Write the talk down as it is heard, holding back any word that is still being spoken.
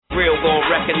real gon'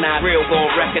 recognize, real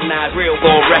gon' recognize, real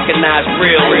gon' recognize,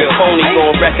 real, real phony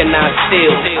gon' recognize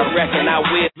still. I reckon I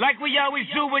will. Like we always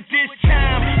do at this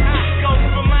time, I go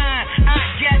for mine, I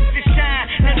got to shine.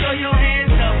 Now throw your hands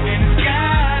up in the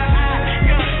sky.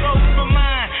 I go for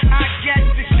mine, I got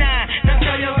to shine. Now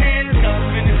throw your hands up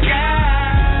in the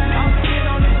sky. I'ma get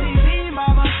on the TV,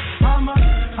 mama.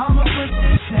 I'ma put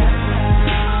this down.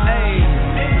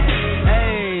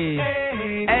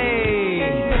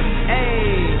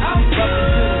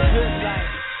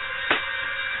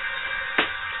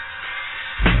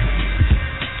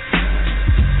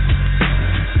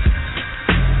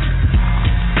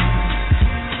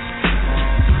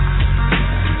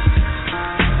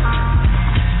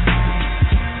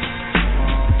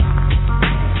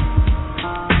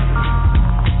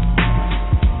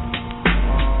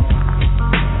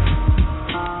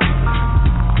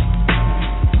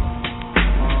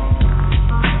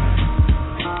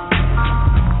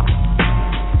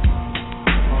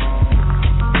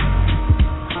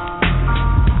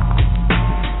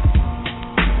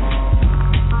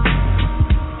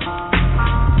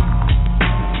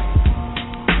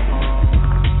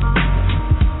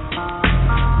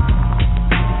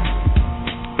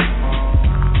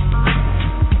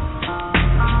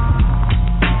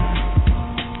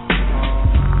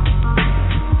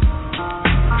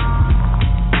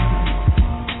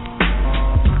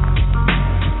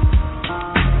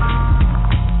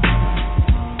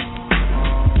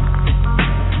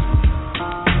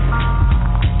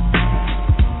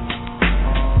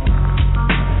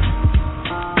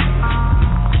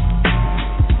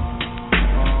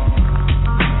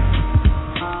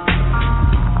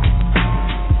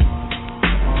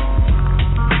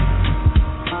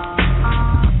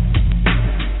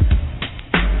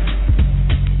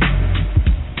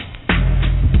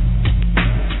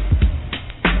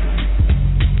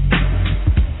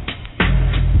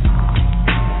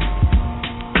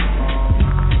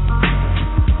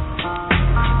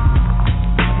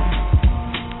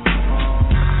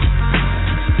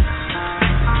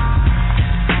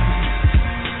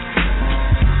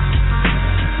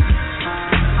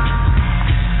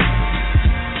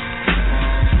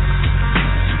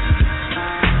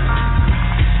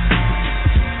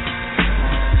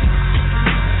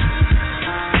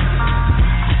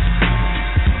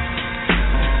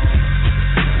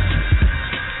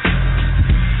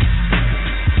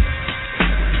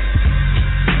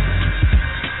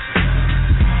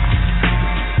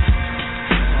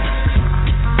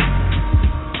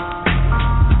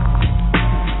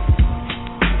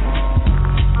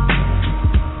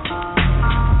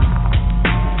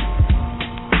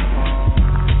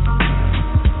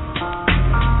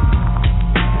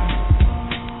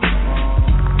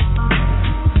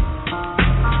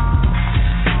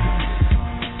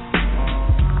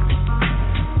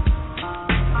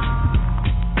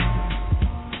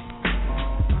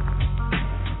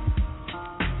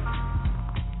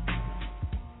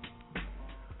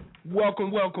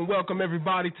 Welcome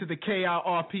everybody to the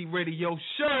K.I.R.P radio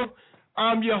show.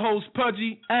 I'm your host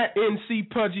Pudgy at NC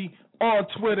Pudgy on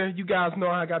Twitter. You guys know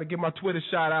I got to give my Twitter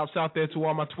shout outs out there to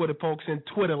all my Twitter folks in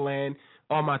Twitterland,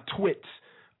 all my twits.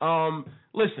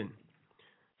 Listen,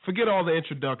 forget all the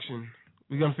introduction.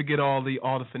 We're gonna forget all the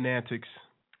fanatics.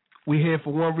 We're here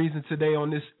for one reason today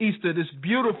on this Easter, this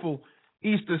beautiful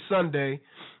Easter Sunday,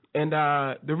 and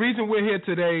the reason we're here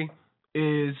today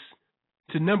is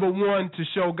to, number one, to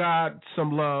show God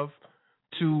some love,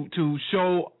 to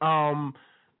show,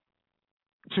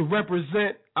 to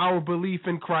represent our belief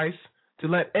in Christ, to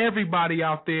let everybody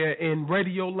out there in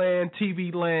radio land,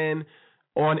 TV land,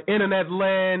 on internet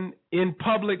land, in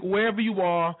public, wherever you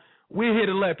are, we're here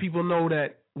to let people know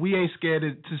that we ain't scared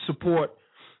to support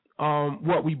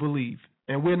what we believe.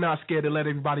 And we're not scared to let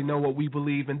everybody know what we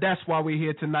believe. And that's why we're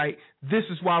here tonight. This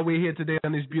is why we're here today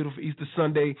on this beautiful Easter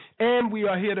Sunday. And we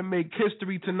are here to make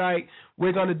history tonight.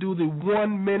 We're going to do the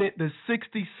 1 minute, the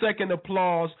 60-second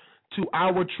applause to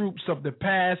our troops of the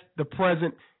past, the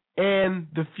present, and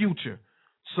the future.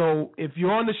 So if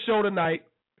you're on the show tonight,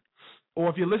 or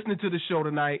if you're listening to the show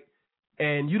tonight,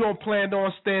 and you don't plan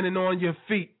on standing on your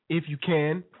feet, if you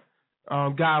can,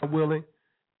 God willing,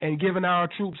 and giving our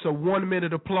troops a 1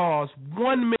 minute applause,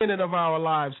 1 minute of our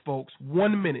lives, folks,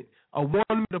 1 minute. A 1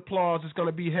 minute applause is going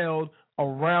to be held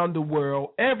around the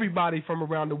world. Everybody from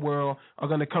around the world are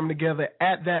going to come together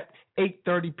at that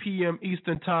 8:30 p.m.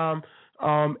 Eastern time,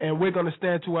 and we're going to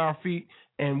stand to our feet,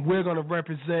 and we're going to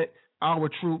represent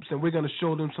our troops, and we're going to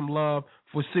show them some love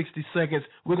for 60 seconds.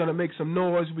 We're going to make some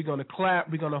noise. We're going to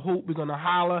clap. We're going to hoop. We're going to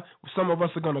holler. Some of us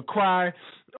are going to cry.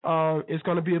 It's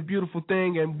going to be a beautiful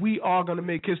thing, and we are going to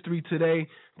make history today.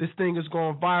 This thing is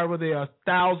going viral. There are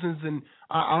thousands, and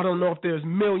I don't know if there's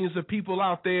millions of people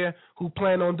out there who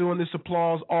plan on doing this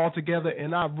applause all together,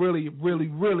 and I really, really,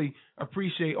 really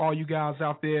appreciate all you guys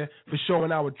out there for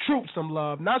showing our troops some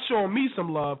love. Not showing me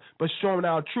some love, but showing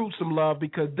our troops some love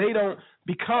because they don't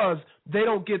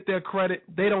get their credit.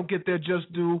 They don't get their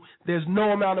just due. There's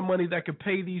no amount of money that could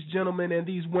pay these gentlemen and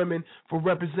these women for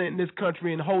representing this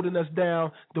country and holding us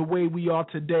down the way we are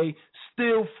today.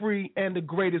 Still free and the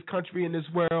greatest country in this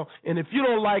world. And if you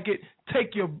don't like it,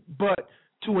 take your butt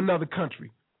to another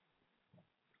country.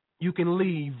 You can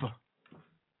leave.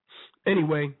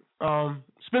 Anyway,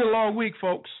 it's been a long week,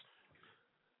 folks.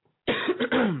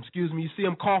 Excuse me. You see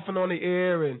I'm coughing on the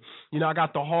air, and, I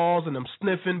got the halls, and I'm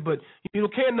sniffing, but,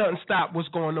 can't nothing stop what's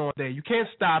going on there. You can't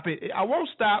stop it. I won't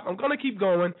stop. I'm going to keep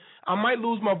going. I might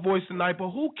lose my voice tonight,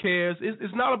 but who cares?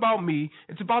 It's not about me.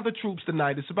 It's about the troops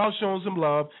tonight. It's about showing some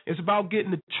love. It's about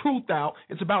getting the truth out.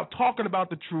 It's about talking about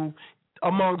the truth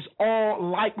amongst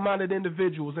all like-minded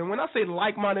individuals. And when I say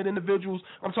like-minded individuals,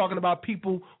 I'm talking about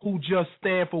people who just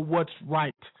stand for what's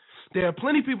right. There are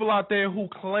plenty of people out there who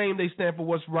claim they stand for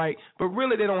what's right, but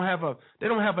really they don't have a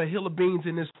hill of beans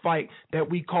in this fight that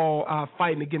we call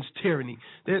fighting against tyranny.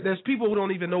 There's people who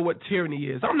don't even know what tyranny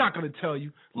is. I'm not going to tell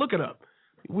you. Look it up.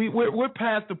 We're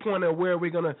past the point of where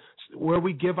we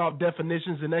give out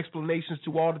definitions and explanations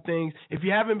to all the things. If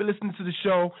you haven't been listening to the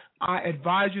show, I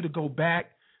advise you to go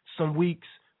back some weeks,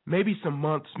 maybe some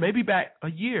months, maybe back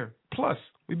a year plus.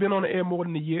 We've been on the air more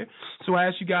than a year, so I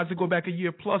ask you guys to go back a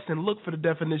year plus and look for the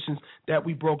definitions that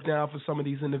we broke down for some of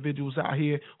these individuals out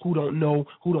here who don't know,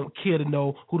 who don't care to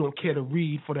know, who don't care to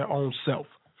read for their own self.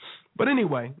 But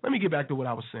anyway, let me get back to what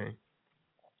I was saying.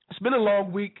 It's been a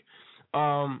long week,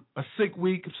 a sick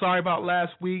week. Sorry about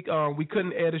last week. We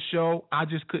couldn't air the show. I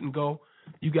just couldn't go.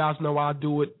 You guys know I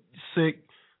do it sick,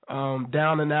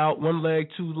 down and out, one leg,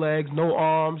 two legs, no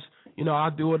arms.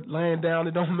 I do it laying down.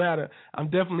 It don't matter. I'm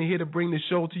definitely here to bring the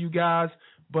show to you guys.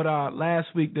 But last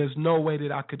week, there's no way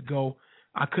that I could go.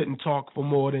 I couldn't talk for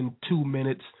more than 2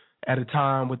 minutes at a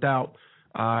time without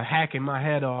hacking my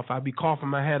head off. I'd be coughing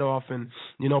my head off, and,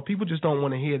 people just don't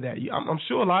want to hear that. I'm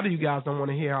sure a lot of you guys don't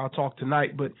want to hear how I talk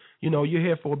tonight, but, you're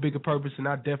here for a bigger purpose, and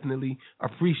I definitely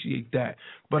appreciate that.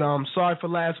 But I'm sorry for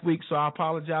last week, so I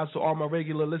apologize to all my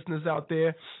regular listeners out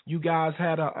there. You guys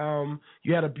had a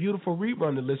beautiful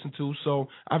rerun to listen to, so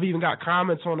I've even got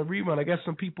comments on the rerun. I guess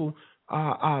some people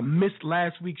missed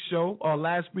last week's show or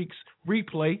last week's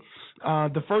replay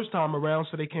the first time around,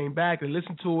 so they came back and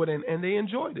listened to it, and they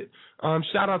enjoyed it.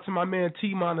 Shout out to my man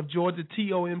T-Mont of Georgia,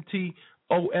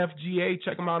 TOMTOFGA.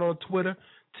 Check him out on Twitter.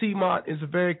 T-Mont is a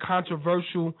very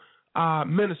controversial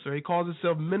minister. He calls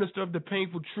himself Minister of the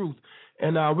Painful Truth,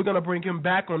 and we're going to bring him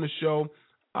back on the show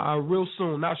real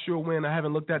soon. Not sure when. I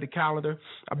haven't looked at the calendar.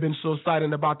 I've been so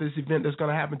excited about this event that's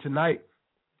going to happen tonight,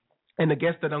 and the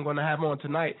guest that I'm going to have on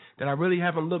tonight, that I really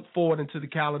haven't looked forward into the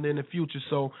calendar in the future.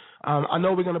 So I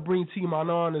know we're going to bring T-Mon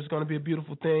on. It's going to be a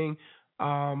beautiful thing.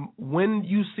 When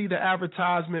you see the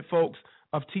advertisement, folks,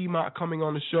 of T-Mon coming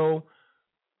on the show,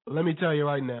 let me tell you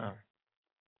right now,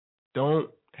 don't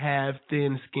have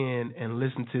thin skin and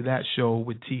listen to that show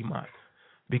with T-Mon,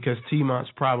 because T-Mon's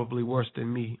probably worse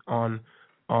than me on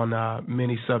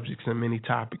many subjects and many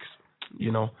topics.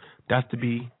 That's to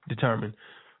be determined.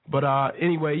 But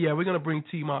anyway, yeah, we're going to bring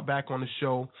T-Mont back on the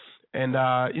show. And,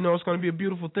 it's going to be a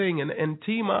beautiful thing. And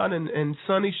T-Mont and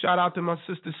Sonny, shout out to my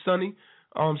sister Sonny,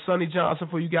 Sonny Johnson,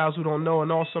 for you guys who don't know.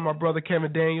 And also my brother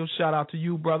Kevin Daniels, shout out to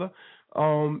you, brother.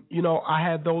 I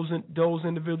had those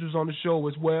individuals on the show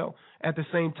as well at the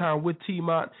same time with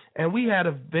T-Mont. And we had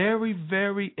a very,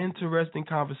 very interesting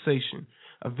conversation.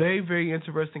 A very, very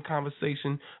interesting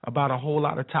conversation about a whole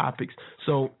lot of topics.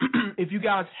 So if you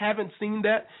guys haven't seen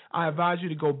that, I advise you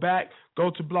to go back,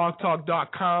 go to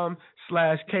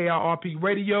blogtalk.com/K.I.R.P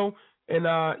radio, and,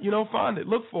 find it.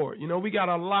 Look for it. We got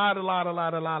a lot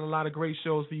of great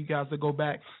shows for you guys to go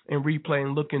back and replay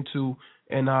and look into.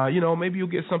 And, maybe you'll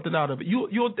get something out of it.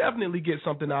 You'll definitely get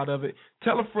something out of it.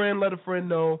 Tell a friend, let a friend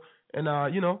know, and,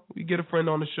 we get a friend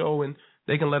on the show, and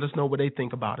they can let us know what they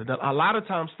think about it. A lot of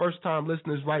times, first-time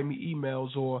listeners write me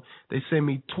emails, or they send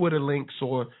me Twitter links,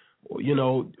 or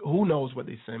who knows what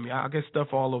they send me. I get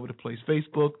stuff all over the place.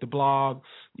 Facebook, the blog,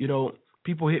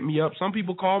 people hit me up. Some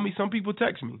people call me, some people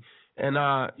text me. And,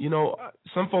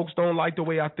 some folks don't like the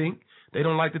way I think. They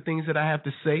don't like the things that I have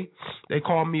to say. They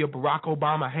call me a Barack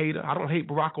Obama hater. I don't hate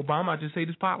Barack Obama. I just hate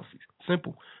his policies.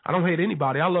 Simple. I don't hate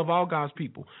anybody. I love all God's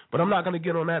people. But I'm not going to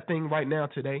get on that thing right now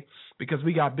today because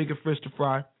we got bigger fish to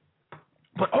fry.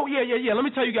 But, yeah. Let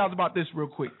me tell you guys about this real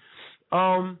quick.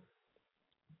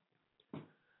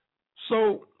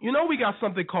 So, we got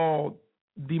something called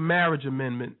the marriage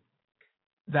amendment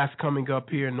that's coming up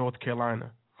here in North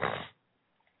Carolina.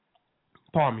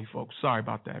 Pardon me, folks. Sorry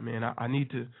about that, man. I need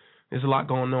to. There's a lot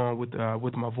going on with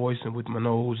my voice and with my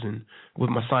nose and with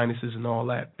my sinuses and all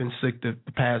that. Been sick the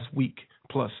past week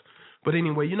plus. But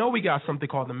anyway, we got something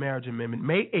called the marriage amendment.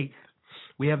 May 8th,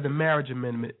 we have the marriage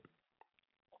amendment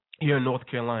here in North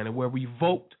Carolina where we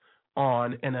vote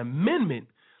on an amendment.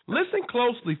 Listen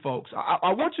closely, folks.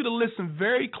 I want you to listen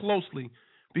very closely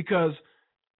because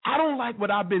I don't like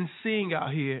what I've been seeing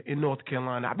out here in North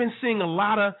Carolina. I've been seeing a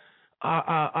lot of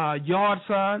yard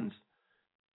signs,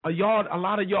 a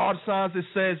lot of yard signs that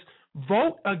says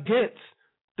vote against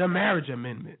the marriage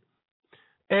amendment.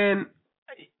 And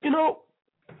I didn't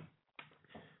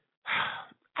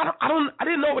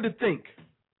know what to think.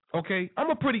 Okay, I'm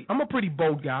a pretty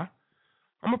bold guy.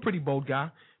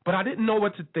 But I didn't know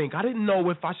what to think. I didn't know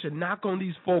if I should knock on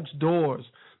these folks' doors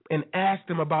and ask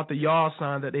them about the yard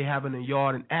sign that they have in the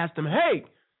yard and ask them, hey,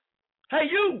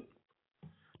 you,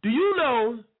 do you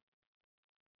know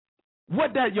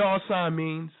what that yard sign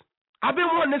means? I've been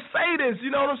wanting to say this, you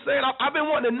know what I'm saying? I've been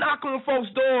wanting to knock on folks'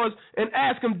 doors and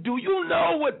ask them, do you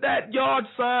know what that yard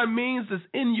sign means that's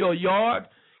in your yard?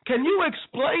 Can you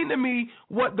explain to me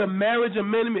what the marriage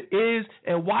amendment is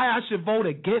and why I should vote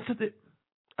against it?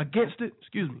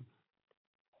 Excuse me.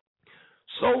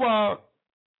 So,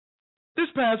 this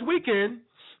past weekend,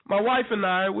 my wife and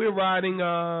I, we're riding,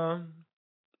 we're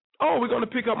going to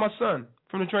pick up my son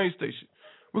from the train station.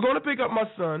 We're going to pick up my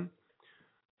son,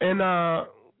 and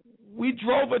we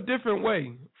drove a different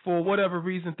way for whatever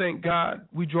reason. Thank God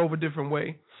we drove a different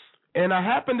way. And I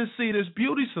happened to see this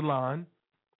beauty salon.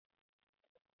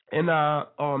 And,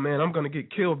 oh, man, I'm going to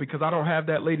get killed because I don't have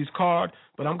that lady's card,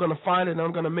 but I'm going to find it, and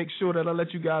I'm going to make sure that I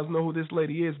let you guys know who this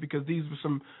lady is because these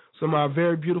were some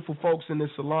very beautiful folks in this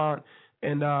salon,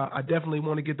 and I definitely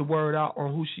want to get the word out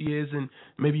on who she is, and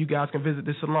maybe you guys can visit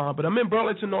this salon. But I'm in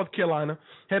Burlington, North Carolina,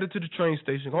 headed to the train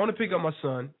station, going to pick up my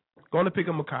son, going to pick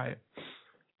up Micaiah,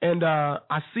 and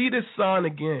I see this sign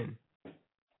again.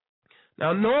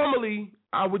 Now, normally,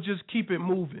 I would just keep it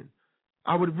moving.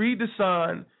 I would read the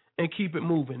sign and keep it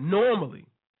moving, normally.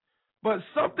 But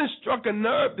something struck a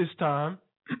nerve this time.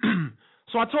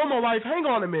 So I told my wife, hang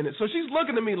on a minute. So she's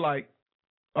looking at me like,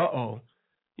 uh-oh.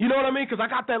 You know what I mean? Because I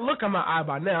got that look in my eye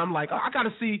by now. I'm like, I got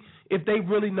to see if they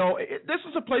really know. This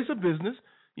is a place of business.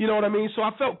 You know what I mean? So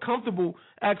I felt comfortable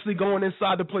actually going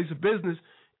inside the place of business.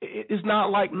 It's not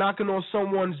like knocking on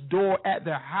someone's door at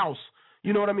their house.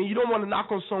 You know what I mean? You don't want to knock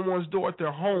on someone's door at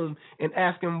their home and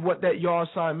ask them what that yard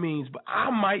sign means. But I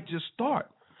might just start.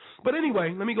 But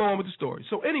anyway, let me go on with the story.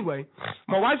 So anyway,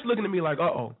 my wife's looking at me like,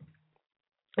 uh-oh.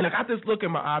 And I got this look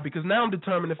in my eye because now I'm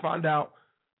determined to find out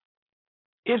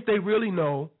if they really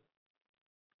know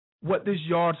what this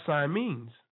yard sign means.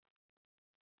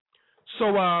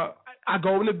 So I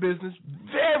go into business.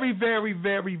 Very, very,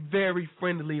 very, very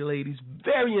friendly ladies.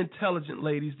 Very intelligent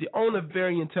ladies. The owner,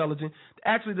 very intelligent.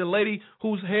 Actually, the lady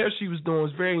whose hair she was doing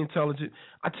was very intelligent.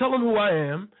 I tell them who I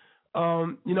am.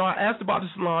 I asked about the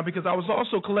salon because I was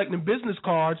also collecting business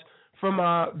cards from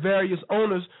various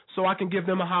owners so I can give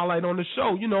them a highlight on the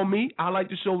show. You know me, I like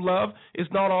to show love. It's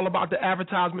not all about the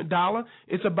advertisement dollar.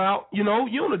 It's about,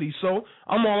 unity. So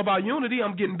I'm all about unity.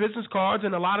 I'm getting business cards,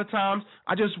 and a lot of times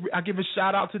I give a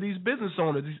shout out to these business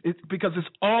owners because it's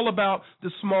all about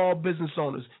the small business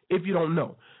owners, if you don't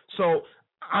know. So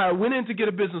I went in to get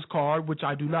a business card, which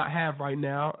I do not have right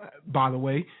now, by the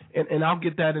way, and I'll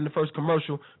get that in the first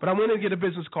commercial. But I went in to get a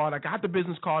business card. I got the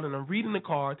business card, and I'm reading the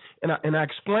card, and I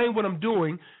explain what I'm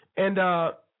doing, and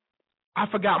I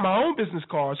forgot my own business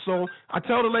card. So I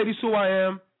tell the ladies who I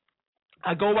am.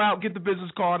 I go out, get the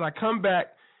business card. I come back,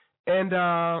 and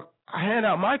I hand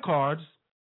out my cards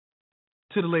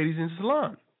to the ladies in the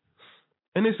salon.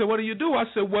 And they said, what do you do? I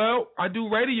said, well, I do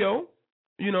radio.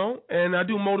 And I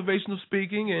do motivational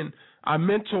speaking, and I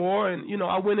mentor, and,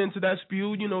 I went into that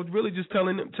spew, really just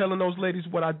telling those ladies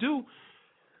what I do.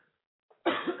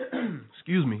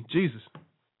 Excuse me, Jesus.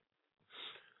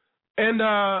 And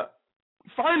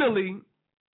finally,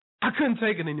 I couldn't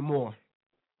take it anymore.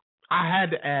 I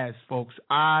had to ask, folks.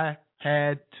 I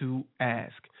had to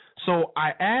ask. So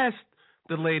I asked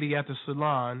the lady at the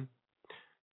salon,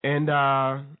 and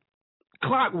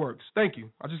Clockworks. Thank you.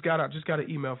 I just got an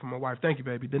email from my wife. Thank you,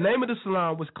 baby. The name of the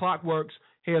salon was Clockworks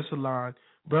Hair Salon,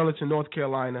 Burlington, North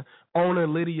Carolina. Owner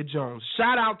Lydia Jones.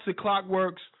 Shout out to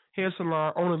Clockworks Hair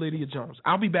Salon, owner Lydia Jones.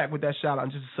 I'll be back with that shout out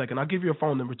in just a second. I'll give you a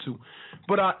phone number too.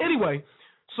 But anyway,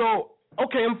 so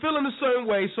okay, I'm feeling a certain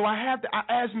way, so I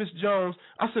asked Miss Jones.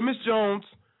 I said, Miss Jones,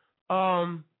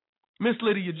 Miss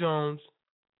Lydia Jones,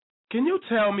 can you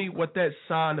tell me what that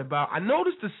sign about? I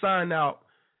noticed the sign out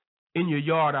in your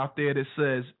yard out there that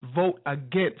says vote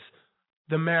against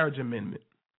the marriage amendment.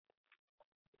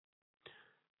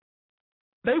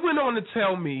 They went on to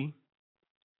tell me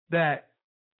that,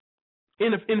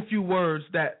 in a few words,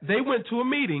 that they went to a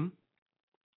meeting,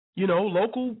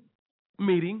 local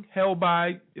meeting held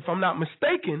by, if I'm not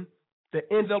mistaken,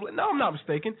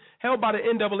 held by the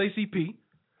NAACP.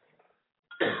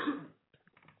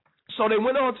 So they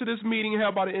went on to this meeting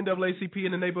held by the NAACP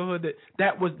in the neighborhood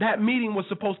that meeting was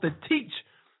supposed to teach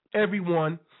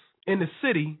everyone in the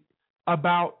city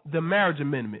about the marriage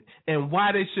amendment and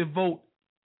why they should vote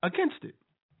against it.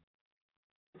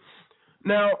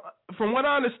 Now, from what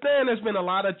I understand, there's been a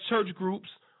lot of church groups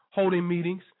holding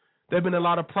meetings. There have been a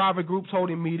lot of private groups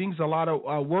holding meetings, a lot of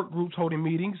work groups holding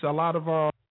meetings, a lot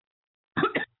of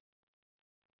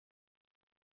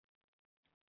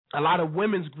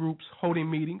women's groups holding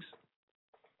meetings.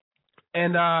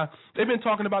 And they've been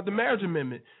talking about the marriage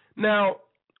amendment. Now,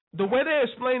 the way they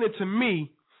explain it to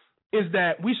me is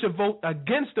that we should vote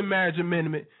against the marriage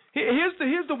amendment. Here's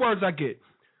the words I get.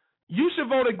 You should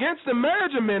vote against the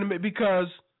marriage amendment because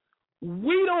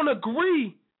we don't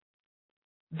agree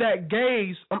that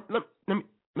gays.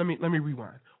 Let me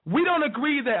rewind. We don't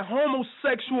agree that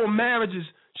homosexual marriages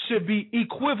should be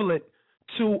equivalent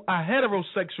to a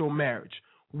heterosexual marriage.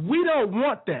 We don't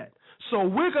want that. So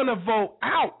we're gonna vote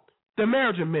out the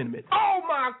marriage amendment. Oh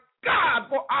my God!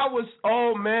 Well,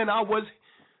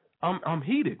 I'm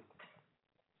heated.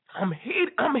 I'm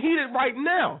heated right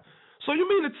now. So you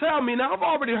mean to tell me, now I've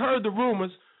already heard the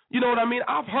rumors, you know what I mean?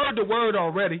 I've heard the word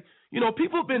already.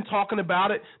 People have been talking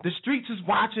about it. The streets is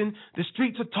watching. The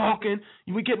streets are talking.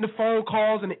 We're getting the phone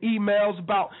calls and the emails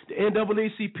about the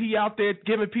NAACP out there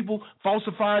giving people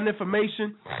falsifying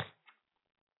information.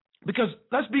 Because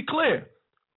let's be clear,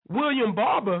 William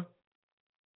Barber,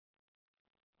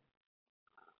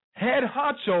 head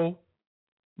honcho,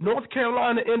 North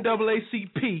Carolina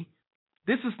NAACP.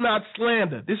 This is not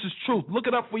slander. This is truth. Look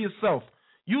it up for yourself.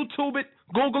 YouTube it,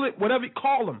 Google it, whatever,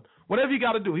 call him. Whatever you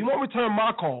got to do. He won't return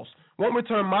my calls, won't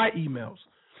return my emails.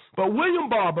 But William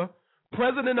Barber,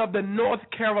 president of the North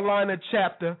Carolina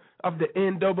chapter of the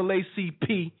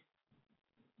NAACP,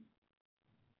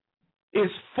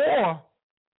 is for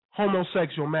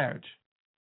homosexual marriage.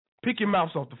 Pick your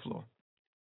mouse off the floor.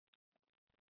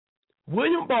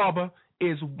 William Barber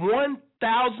is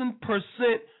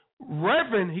 1,000%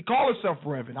 Reverend. He calls himself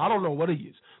Reverend. I don't know what he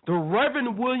is. The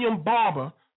Reverend William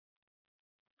Barber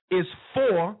is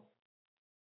for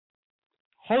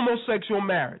homosexual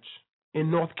marriage in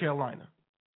North Carolina.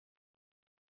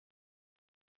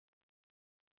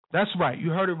 That's right.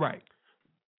 You heard it right.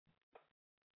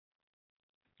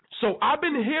 So I've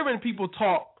been hearing people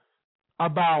talk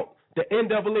about the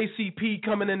NAACP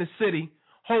coming in the city,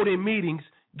 holding meetings,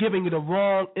 giving you the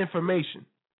wrong information,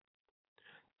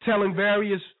 telling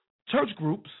various church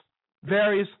groups,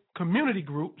 various community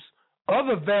groups,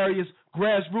 other various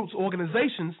grassroots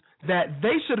organizations that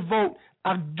they should vote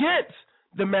against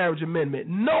the marriage amendment,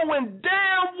 knowing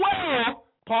damn well,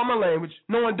 pardon my language,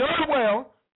 knowing darn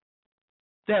well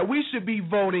that we should be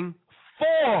voting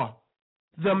for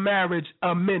the marriage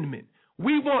amendment.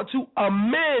 We want to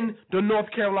amend the North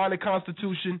Carolina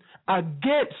Constitution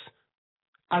against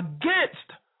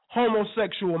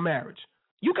homosexual marriage.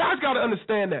 You guys got to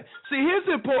understand that. See, here's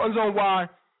the importance on why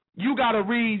you got to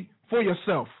read for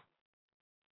yourself.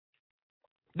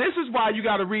 This is why you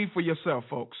got to read for yourself,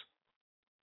 folks.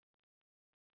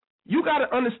 You got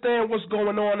to understand what's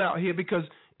going on out here, because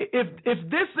if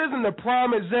this isn't a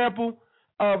prime example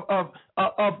of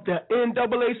the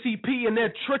NAACP and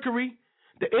their trickery,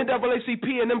 the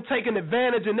NAACP and them taking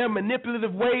advantage in their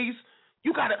manipulative ways,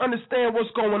 you got to understand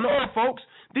what's going on, folks.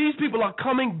 These people are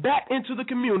coming back into the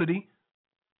community.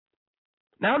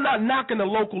 Now, I'm not knocking the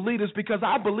local leaders, because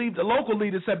I believe the local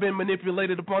leaders have been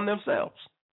manipulated upon themselves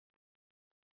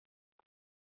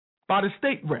by the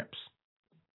state reps,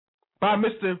 by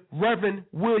Mr. Reverend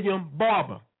William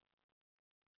Barber.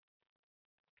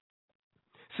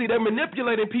 See, they're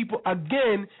manipulating people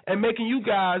again and making you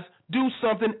guys do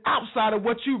something outside of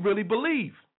what you really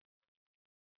believe.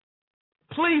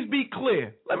 Please be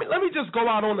clear. Let me just go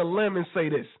out on a limb and say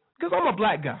this, because I'm a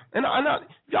black guy. And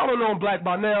y'all don't know I'm black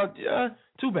by now.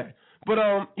 Too bad. But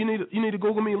you need to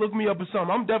Google me, look me up or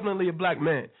something. I'm definitely a black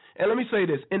man. And let me say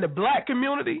this: in the black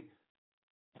community,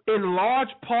 in large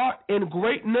part, in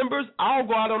great numbers, I'll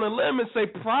go out on a limb and say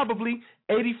probably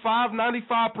 85,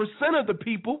 95% of the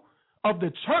people, of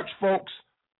the church folks,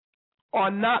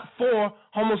 are not for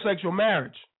homosexual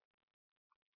marriage.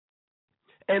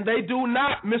 And they do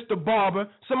not, Mr. Barber,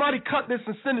 somebody cut this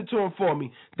and send it to him for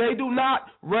me. They do not,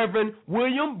 Reverend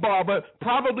William Barber,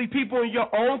 probably people in your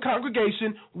own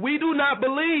congregation, we do not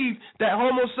believe that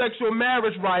homosexual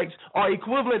marriage rights are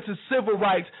equivalent to civil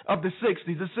rights of the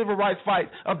 60s, the civil rights fight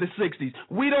of the 60s.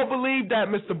 We don't believe that,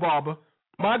 Mr. Barber.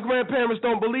 My grandparents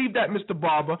don't believe that, Mr.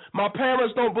 Barber. My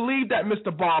parents don't believe that,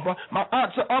 Mr. Barber. My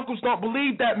aunts and uncles don't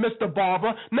believe that, Mr.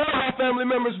 Barber. None of my family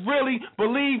members really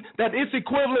believe that it's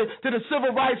equivalent to the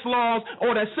civil rights laws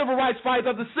or that civil rights fight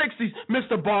of the 60s,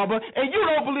 Mr. Barber. And you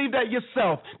don't believe that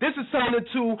yourself. This is turned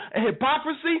into a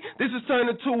hypocrisy. This is turned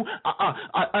into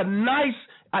a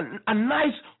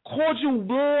nice, cordial,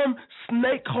 warm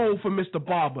snake hole for Mr.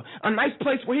 Barber. A nice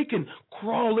place where he can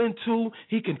crawl into,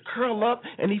 he can curl up,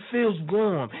 and he feels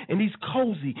warm, and he's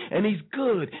cozy, and he's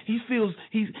good. He feels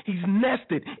he's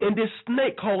nested in this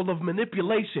snake hole of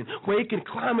manipulation where he can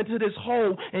climb into this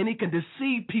hole and he can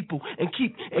deceive people and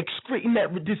keep excreting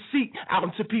that deceit out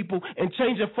into people and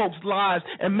changing folks' lives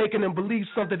and making them believe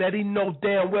something that he knows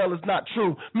damn well is not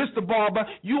true. Mr. Barber,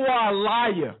 you are a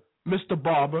liar, Mr.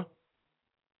 Barber.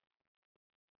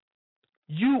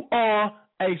 You are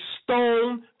a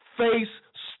stone-faced,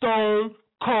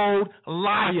 stone-cold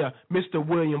liar, Mr.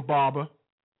 William Barber.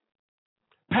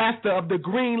 Pastor of the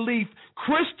Greenleaf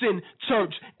Christian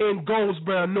Church in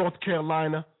Goldsboro, North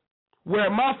Carolina, where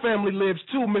my family lives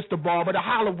too, Mr. Barber, the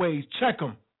Holloways. Check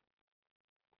them.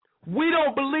 We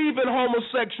don't believe in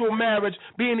homosexual marriage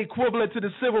being equivalent to the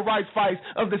civil rights fights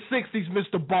of the 60s,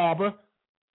 Mr. Barber.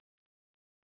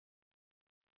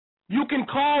 You can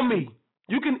call me.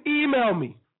 You can email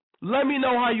me. Let me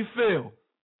know how you feel.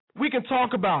 We can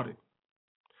talk about it.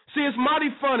 See, it's mighty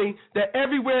funny that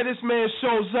everywhere this man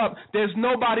shows up, there's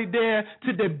nobody there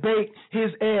to debate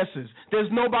his answers. There's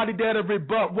nobody there to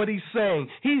rebut what he's saying.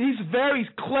 He's a very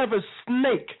clever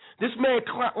snake. This man,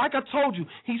 like I told you,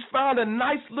 he's found a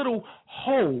nice little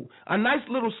hole, a nice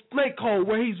little snake hole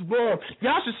where he's warm.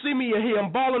 Y'all should see me in here.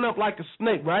 I'm balling up like a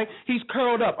snake, right? He's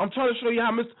curled up. I'm trying to show you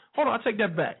how Hold on, I'll take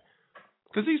that back.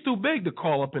 Because he's too big to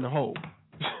call up in a hole.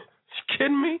 You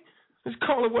kidding me? Just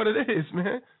call it what it is,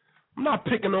 man. I'm not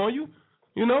picking on you.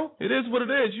 You know, it is what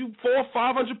it is. You 400 or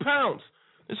 500 pounds.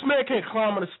 This man can't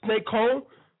climb in a snake hole.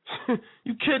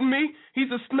 You kidding me?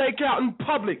 He's a snake out in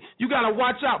public. You got to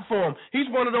watch out for him. He's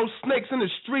one of those snakes in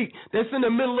the street that's in the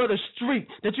middle of the street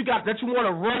that you want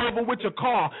to run over with your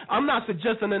car. I'm not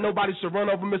suggesting that nobody should run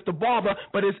over Mr. Barber,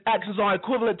 but his actions are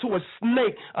equivalent to a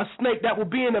snake that will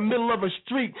be in the middle of a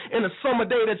street in a summer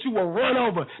day that you will run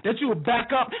over, that you will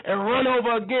back up and run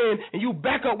over again, and you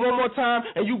back up one more time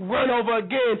and you run over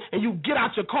again, and you get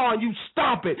out your car and you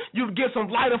stomp it. You get some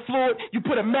lighter fluid, you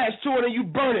put a match to it, and you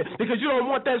burn it because you don't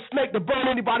want that snake to burn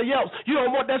anybody else. You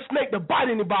don't want that snake to bite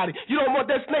anybody. You don't want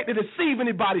that snake to deceive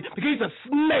anybody because he's a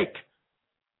snake,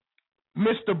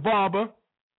 Mr. Barber.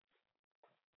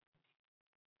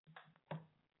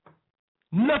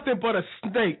 Nothing but a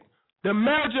snake. The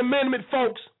marriage amendment,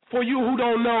 folks, for you who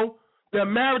don't know, the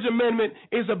marriage amendment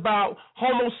is about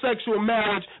homosexual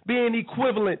marriage being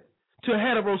equivalent to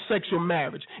heterosexual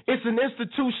marriage. It's an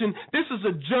institution. This is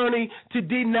a journey to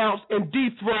denounce and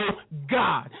dethrone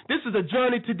God. This is a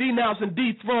journey to denounce and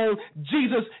dethrone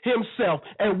Jesus himself.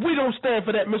 And we don't stand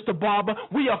for that, Mr. Barber.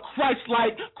 We are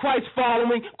Christ-like,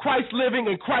 Christ-following, Christ-living,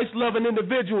 and Christ-loving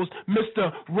individuals,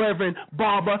 Mr. Reverend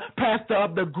Barber, pastor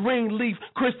of the Greenleaf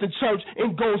Christian Church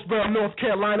in Goldsboro, North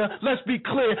Carolina. Let's be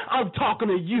clear. I'm talking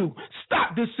to you.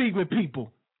 Stop deceiving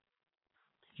people.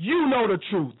 You know the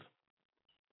truth.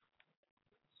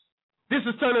 This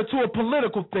is turned into a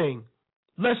political thing.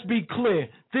 Let's be clear.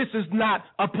 This is not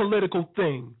a political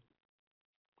thing.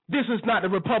 This is not the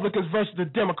Republicans versus the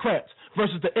Democrats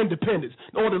versus the independents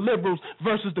or the liberals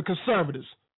versus the conservatives.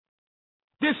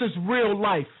 This is real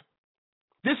life.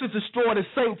 This is destroying the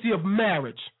sanctity of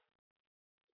marriage.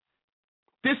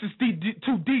 This is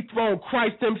to dethrone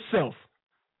Christ himself.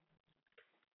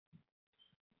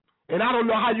 And I don't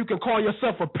know how you can call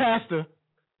yourself a pastor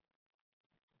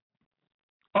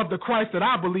of the Christ that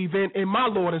I believe in my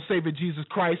Lord and Savior Jesus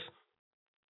Christ.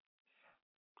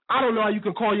 I don't know how you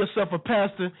can call yourself a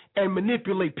pastor and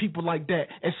manipulate people like that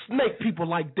and snake people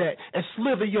like that and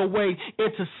slither your way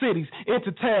into cities,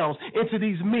 into towns, into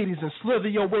these meetings and slither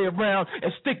your way around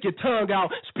and stick your tongue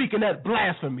out speaking that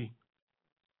blasphemy,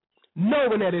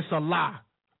 knowing that it's a lie.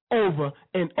 over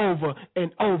and over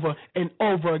and over and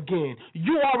over again.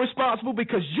 You are responsible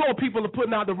because your people are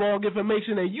putting out the wrong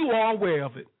information and you are aware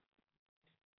of it.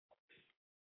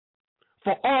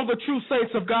 For all the true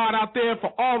saints of God out there,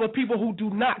 for all the people who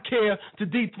do not care to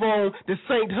dethrone the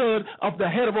sainthood of the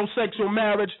heterosexual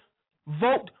marriage,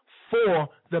 vote for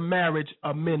the marriage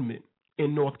amendment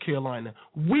in North Carolina.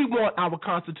 We want our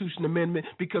Constitution Amendment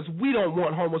because we don't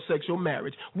want homosexual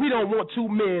marriage. We don't want two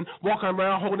men walking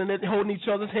around holding each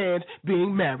other's hands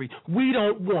being married. We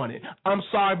don't want it. I'm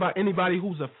sorry about anybody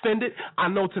who's offended. I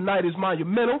know tonight is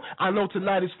monumental. I know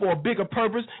tonight is for a bigger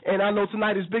purpose, and I know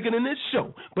tonight is bigger than this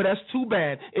show. But that's too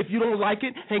bad. If you don't like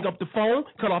it, hang up the phone,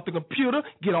 cut off the computer,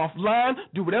 get offline,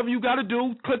 do whatever you got to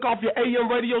do, click off your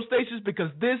AM radio stations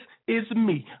because this is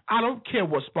me. I don't care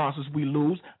what sponsors we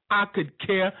lose. I could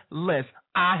care less.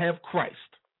 I have Christ.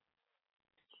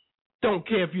 Don't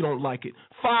care if you don't like it.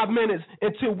 5 minutes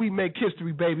until we make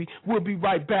history, baby. We'll be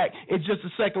right back in just a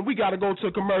second. We got to go to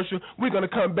a commercial. We're going to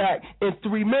come back in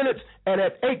 3 minutes, and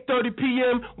at 8:30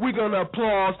 p.m., we're going to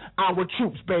applaud our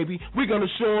troops, baby. We're going to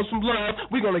show them some love.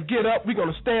 We're going to get up. We're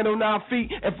going to stand on our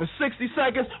feet, and for 60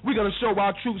 seconds, we're going to show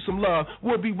our troops some love.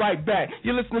 We'll be right back.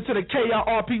 You're listening to the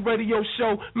K.I.R.P. Radio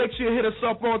Show. Make sure you hit us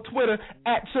up on Twitter,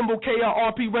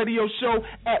 @K.I.R.P. Radio Show,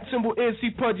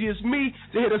 @NC Pudgy is me.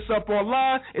 To hit us up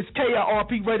online, it's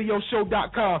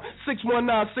KIRPradioshow.com.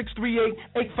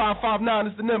 619-638-8559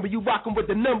 is the number. You rocking with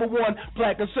the number one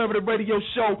black conservative radio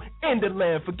show in the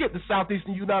land. Forget the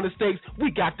southeastern United States.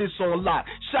 We got this on lock.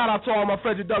 Shout out to all my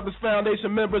Frederick Douglass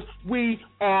Foundation members. We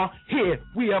are here.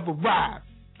 We have arrived.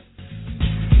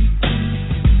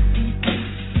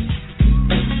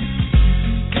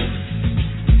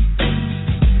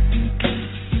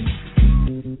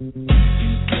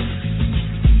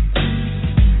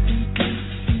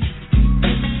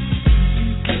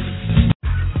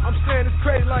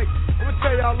 Crazy, like, I'm gonna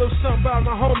tell y'all a little something about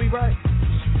my homie, right?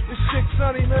 This chick,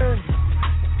 Sonny, man.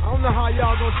 I don't know how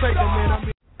y'all gonna take it,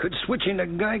 man. Could switching to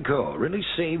Geico really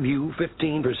save you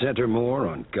 15% or more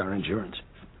on car insurance?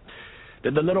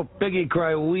 Did the little piggy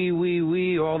cry wee, wee,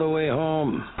 wee all the way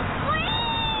home?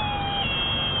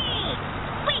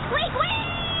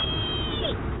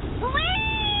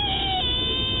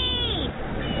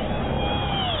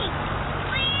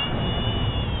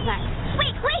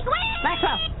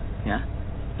 Yeah?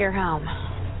 You're home.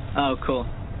 Oh, cool.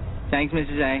 Thanks,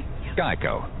 Mrs. A.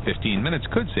 Geico. 15 minutes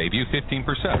could save you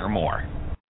 15% or more.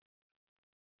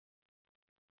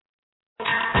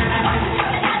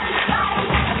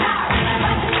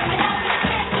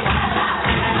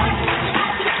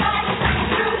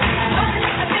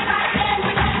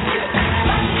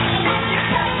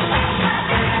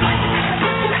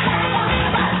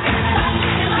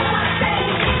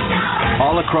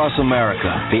 All across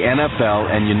America, the NFL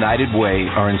and United Way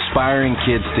are inspiring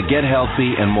kids to get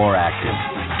healthy and more active.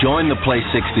 Join the Play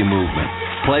 60 movement.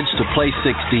 Pledge to Play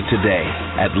 60 today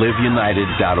at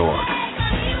liveunited.org.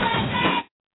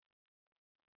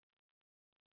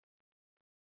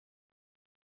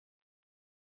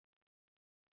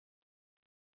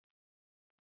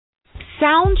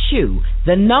 SoundChew,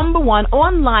 the #1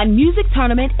 online music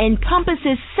tournament,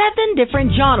 encompasses 7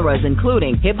 different genres,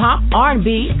 including hip-hop,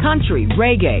 R&B, country,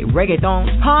 reggae,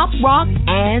 reggaeton, pop, rock,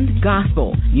 and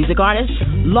gospel. Music artists,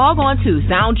 log on to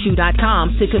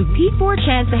SoundChew.com to compete for a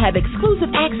chance to have exclusive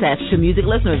access to music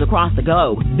listeners across the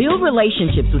globe. Build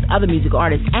relationships with other music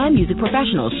artists and music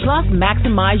professionals, plus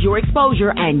maximize your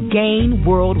exposure and gain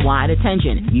worldwide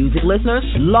attention. Music listeners,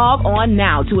 log on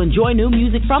now to enjoy new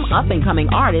music from up-and-coming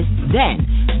artists. Then,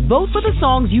 vote for the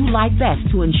songs you like best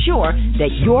to ensure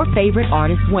that your favorite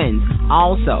artist wins.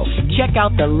 Also, check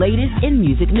out the latest in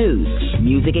music news.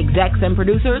 Music execs and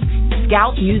producers,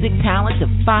 scout music talent to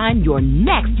find your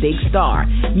next big star.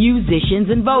 Musicians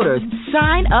and voters,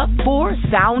 sign up for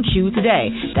SoundChew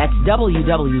today. That's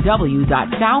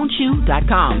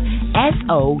www.soundchew.com.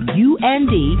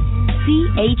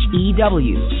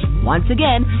 SOUNDCHEW. Once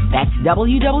again, that's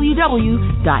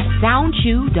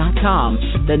www.soundchew.com,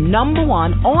 the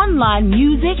 #1 online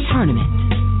music tournament.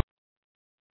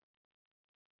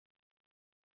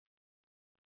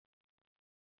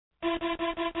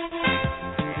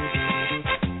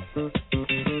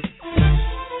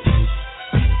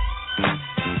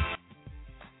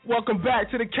 welcome back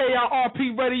to the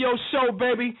K.I.R.P radio show,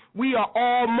 baby. We are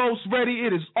almost ready.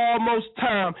 It is almost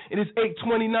time. It is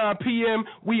 8:29 p.m.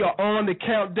 We are on the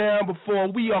countdown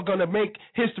before we are going to make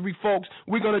history, folks.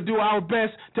 We're going to do our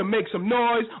best to make some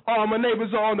noise. All my neighbors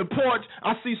are on the porch.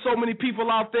 I see so many people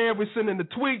out there. We're sending the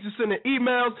tweets, we're sending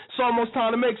emails. It's almost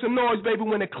time to make some noise, baby.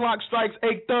 When the clock strikes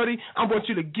 8:30, I want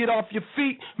you to get off your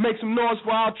feet, make some noise for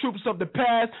our troops of the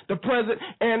past, the present,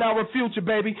 and our future,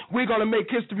 baby. We're going to make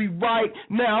history right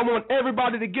now. I want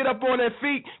everybody to get up on their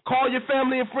feet. Call your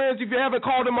family and friends. If you haven't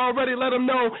called them already, let them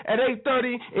know at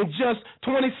 8:30 in just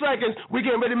 20 seconds. We're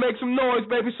getting ready to make some noise,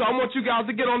 baby. So I want you guys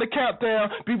to get on the countdown.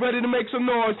 Be ready to make some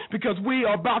noise because we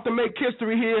are about to make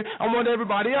history here. I want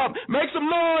everybody up. Make some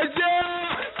noise,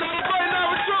 yeah! Celebrating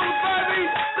our troops, baby!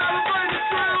 Celebrating the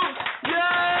troops!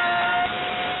 Yeah!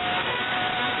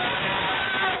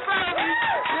 Baby!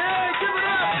 Yeah, give it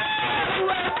up!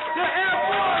 The Air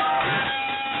Force!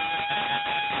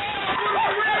 The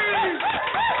Marines!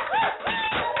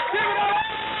 Give it up!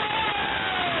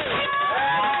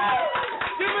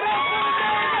 Give it up for the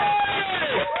Navy!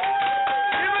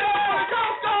 Give it up for the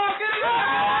Coast Guard! Get it up!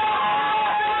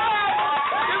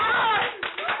 Give it up!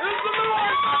 It's the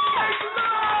Lord! Make some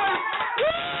noise!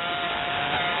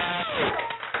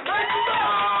 Make some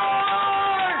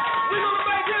noise! We're gonna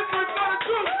make history for the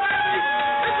troops, baby!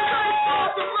 It's a nice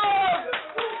force of love!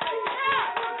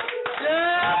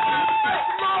 Yeah! Make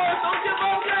some noise! Don't give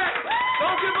up yet!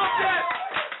 Don't give up yet!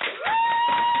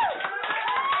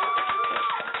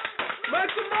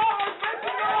 Make some noise! Make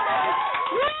some noise!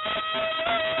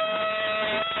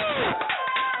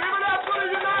 Give it up for the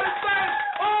United States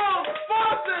Armed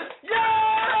Forces! Yeah!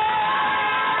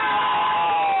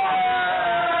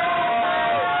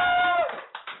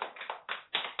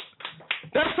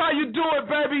 That's how you do it,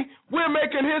 baby. We're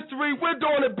making history. We're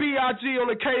doing a B.I.G.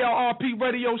 on the K.I.R.P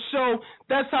radio show.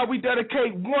 That's how we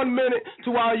dedicate 1 minute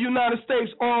to our United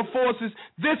States Armed Forces.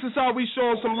 This is how we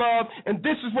show them some love, and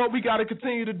this is what we got to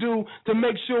continue to do to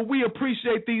make sure we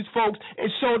appreciate these folks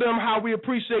and show them how we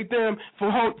appreciate them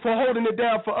for holding it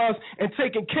down for us and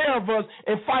taking care of us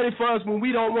and fighting for us when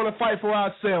we don't want to fight for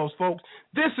ourselves, folks.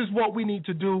 This is what we need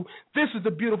to do. This is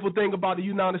the beautiful thing about the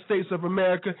United States of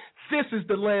America. This is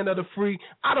the land of the free.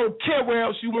 I don't care where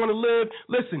else you want to live.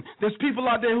 Listen, there's people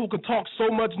out there who can talk so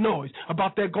much noise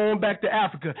about they're going back to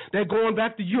Africa, they're going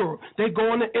back to Europe, they're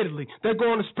going to Italy, they're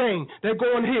going to Spain, they're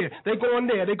going here, they're going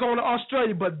there, they're going to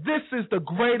Australia. But this is the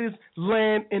greatest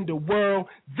land in the world.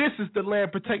 This is the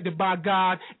land protected by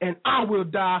God, and I will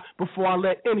die before I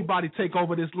let anybody take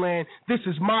over this land. This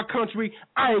is my country.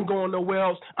 I ain't going nowhere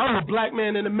else. I'm a black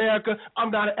man in America.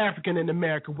 I'm not an African in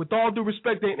America. With all due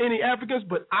respect, there ain't any Africans,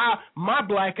 but my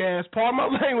black ass, part of my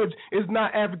language, is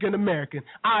not African American.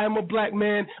 I am a black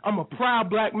man. I'm a proud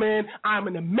black man. I'm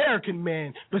an American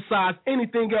man besides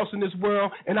anything else in this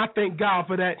world, and I thank God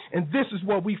for that. And this is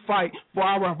what we fight for,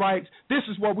 our rights. This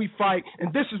is what we fight,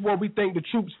 and this is what we thank the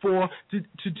troops for,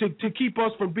 to keep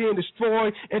us from being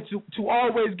destroyed and to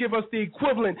always give us the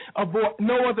equivalent of what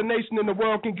no other nation in the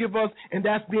world can give us, and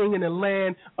that's being in the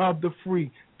land of the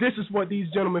free. This is what these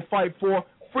gentlemen fight for.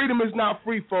 Freedom is not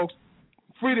free, folks.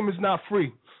 Freedom is not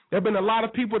free. There have been a lot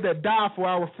of people that die for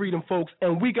our freedom, folks,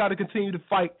 and we got to continue to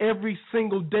fight every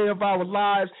single day of our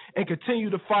lives and continue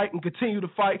to fight and continue to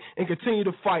fight and continue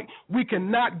to fight. We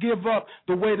cannot give up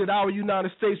the way that our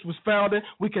United States was founded.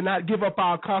 We cannot give up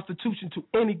our Constitution to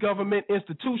any government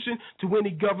institution, to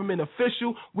any government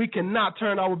official. We cannot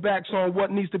turn our backs on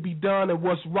what needs to be done and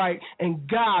what's right. And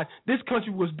God, this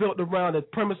country was built around the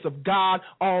premise of God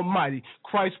Almighty,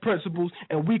 Christ's principles,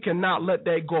 and we cannot let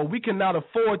that go. We cannot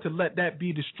afford to let that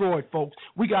be destroyed, folks.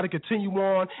 We got to continue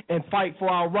on and fight for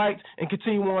our rights and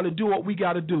continue on to do what we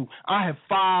got to do. I have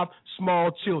 5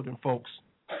 small children, folks.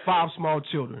 5 small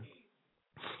children.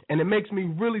 And it makes me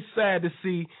really sad to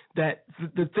see that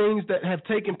the things that have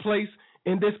taken place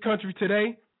in this country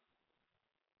today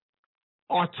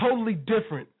are totally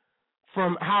different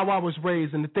from how I was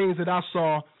raised and the things that I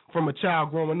saw from a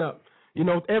child growing up. You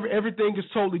know, everything is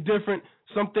totally different.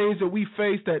 Some things that we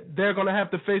face that they're going to have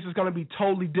to face is going to be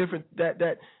totally different that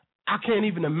I can't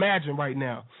even imagine right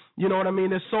now. You know what I mean?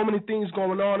 There's so many things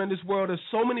going on in this world. There's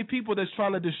so many people that's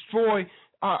trying to destroy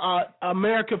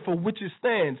America for which it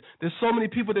stands. There's so many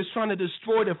people that's trying to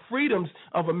destroy the freedoms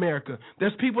of America.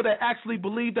 There's people that actually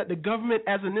believe that the government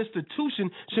as an institution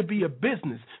should be a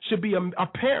business, should be a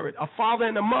parent, a father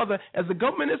and a mother as a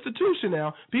government institution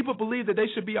now. People believe that they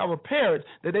should be our parents,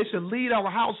 that they should lead our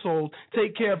households,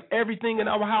 take care of everything in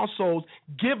our households,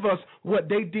 give us what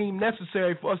they deem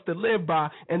necessary for us to live by,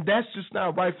 and that's just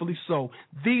not rightfully so.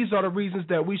 These are the reasons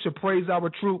that we should praise our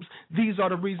troops. These are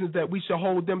the reasons that we should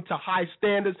hold them to high standards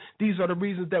standards. These are the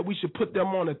reasons that we should put them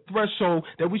on a threshold,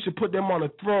 that we should put them on a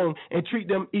throne and treat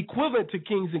them equivalent to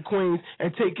kings and queens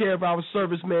and take care of our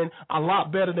servicemen a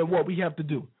lot better than what we have to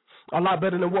do, a lot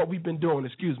better than what we've been doing,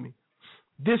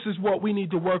 This is what we need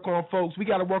to work on, folks. We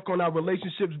got to work on our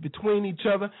relationships between each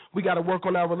other. We got to work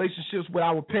on our relationships with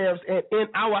our parents and in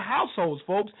our households,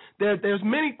 folks. There's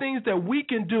many things that we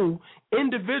can do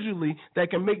individually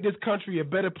that can make this country a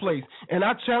better place. And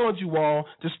I challenge you all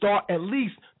to start at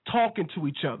least talking to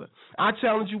each other. I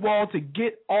challenge you all to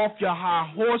get off your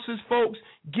high horses, folks.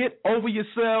 Get over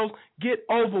yourselves. Get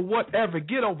over whatever.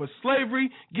 Get over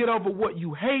slavery. Get over what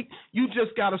you hate. You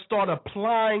just got to start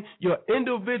applying your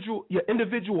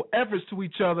individual efforts to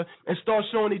each other and start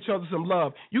showing each other some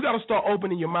love. You got to start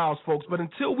opening your mouths, folks. But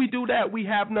until we do that, we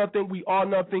have nothing. We are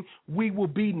nothing. We will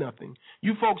be nothing.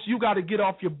 You folks, you got to get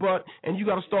off your butt and you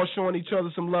got to start showing each other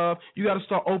some love. You got to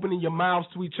start opening your mouths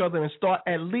to each other and start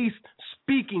at least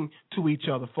speaking to each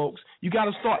other, folks. You got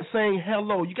to start saying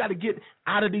hello. You got to get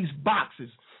out of these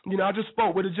boxes. You know, I just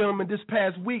spoke with a gentleman this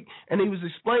past week, and he was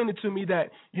explaining to me that,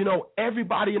 you know,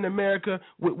 everybody in America,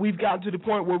 we've gotten to the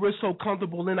point where we're so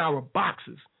comfortable in our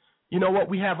boxes. You know what?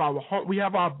 We have our home, we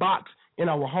have our box in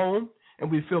our home,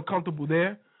 and we feel comfortable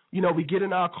there. You know, we get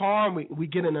in our car and we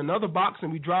get in another box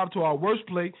and we drive to our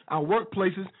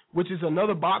workplaces, which is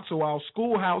another box, or our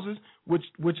schoolhouses,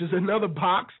 which is another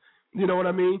box. You know what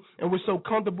I mean? And we're so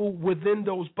comfortable within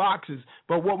those boxes.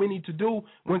 But what we need to do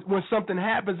when something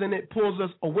happens and it pulls us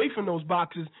away from those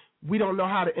boxes, we don't know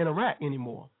how to interact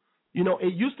anymore. You know,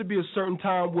 it used to be a certain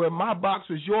time where my box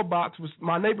was your box, was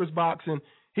my neighbor's box, and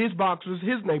his box was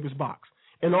his neighbor's box.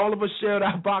 And all of us shared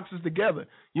our boxes together.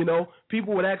 You know,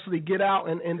 people would actually get out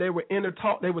and they would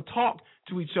they would talk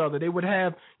to each other. They would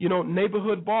have, you know,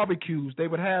 neighborhood barbecues. They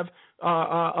would have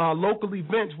local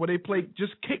events where they play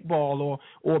just kickball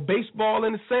or baseball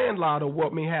in the sandlot or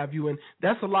what may have you. And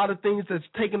that's a lot of things that's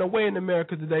taken away in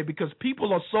America today because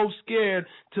people are so scared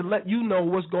to let you know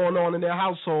what's going on in their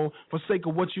household for sake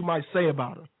of what you might say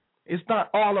about them. It's not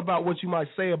all about what you might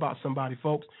say about somebody,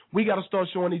 folks. We got to start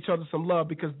showing each other some love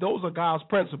because those are God's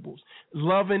principles.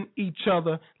 Loving each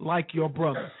other like your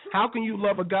brother. How can you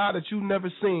love a God that you've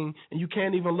never seen and you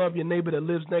can't even love your neighbor that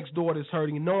lives next door that's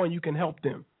hurting, knowing you can help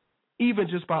them, even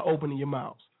just by opening your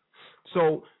mouths?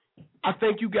 So I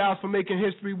thank you guys for making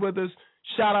history with us.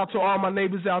 Shout out to all my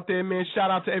neighbors out there, man. Shout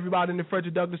out to everybody in the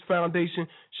Frederick Douglass Foundation.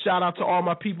 Shout out to all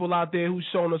my people out there who's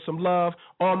showing us some love.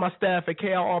 All my staff at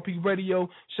K.I.R.P Radio.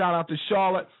 Shout out to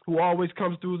Charlotte, who always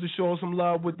comes through to show us some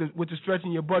love with the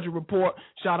Stretching Your Budget report.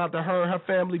 Shout out to her and her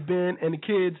family, Ben, and the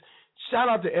kids. Shout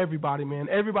out to everybody, man.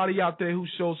 Everybody out there who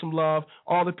showed some love.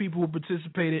 All the people who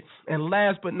participated. And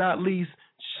last but not least,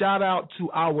 shout out to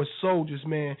our soldiers,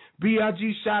 man.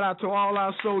 B.I.G. shout out to all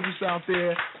our soldiers out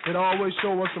there that always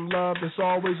show us some love, that's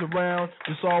always around,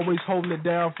 that's always holding it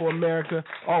down for America,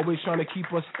 always trying to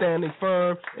keep us standing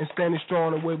firm and standing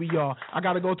strong the way we are. I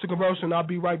got to go to commercial, and I'll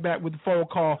be right back with the phone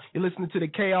call. You're listening to the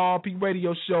K.I.R.P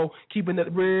radio show, keeping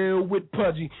it real with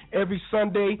Pudgy. Every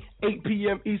Sunday, 8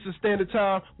 p.m. Eastern Standard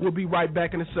Time. We'll be right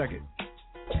back in a second.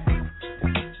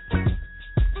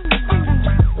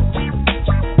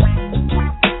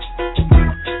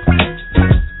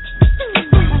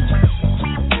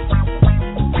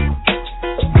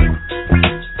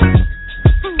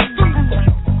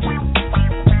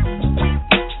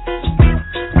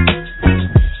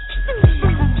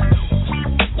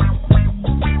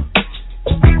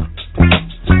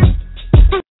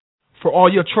 For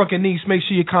all your trucking needs, make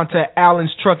sure you contact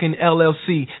Allen's Trucking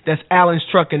LLC. That's Allen's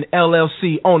Trucking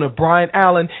LLC, owner Brian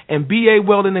Allen and BA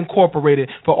Welding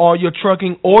Incorporated. For all your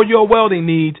trucking or your welding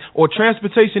needs or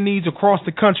transportation needs across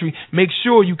the country, make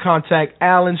sure you contact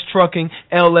Allen's Trucking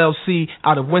LLC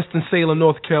out of Winston-Salem,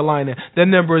 North Carolina. Their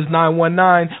number is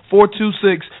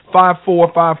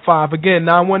 919-426-5455. Again,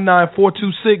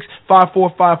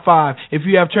 919-426-5455. If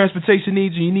you have transportation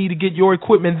needs and you need to get your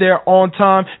equipment there on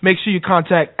time, make sure you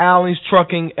contact Allen's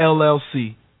Trucking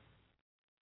LLC.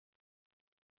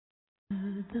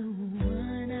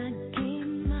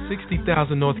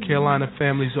 60,000 North Carolina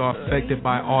families are affected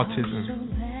by autism.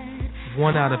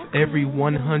 1 out of every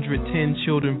 110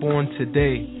 children born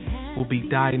today will be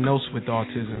diagnosed with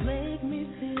autism.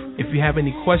 If you have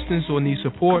any questions or need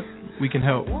support, we can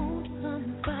help.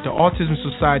 The Autism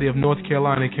Society of North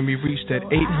Carolina can be reached at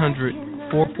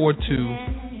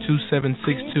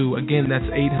 800-442-2762. Again, that's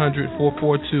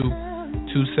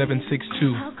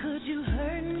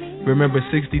 800-442-2762. Remember,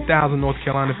 60,000 North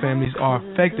Carolina families are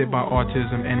affected by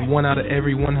autism, and 1 out of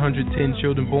every 110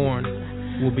 children born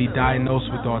will be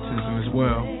diagnosed with autism as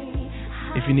well.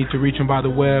 If you need to reach them by the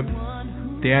web,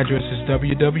 The address is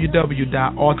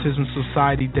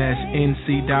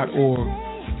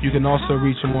www.autismsociety-nc.org. You can also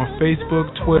reach him on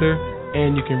Facebook, Twitter,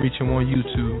 and you can reach him on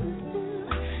YouTube.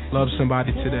 Love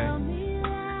somebody today.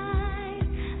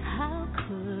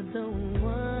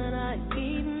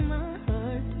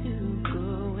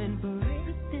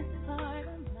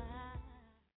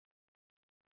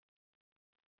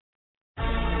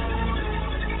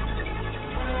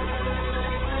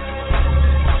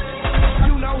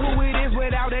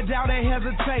 Doubt and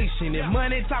hesitation. If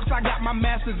money talks, I got my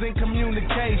master's in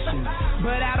communication.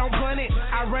 But I don't run it,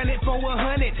 I run it for 100.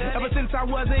 Ever since I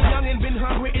wasn't young and been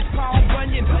hungry, it's Paul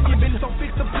Bunyan. You been so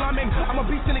fixed to plumbing. I'm a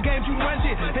beast in the game, you run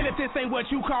it. And if this ain't what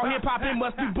you call hip hop, it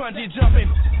must be bungee jumping.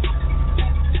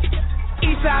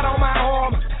 East side on my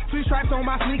arm, 3 stripes on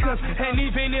my sneakers. And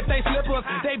even if they slippers,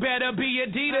 they better be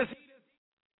Adidas.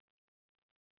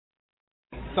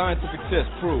 Scientific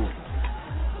tests prove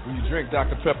when you drink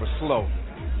Dr. Pepper slow,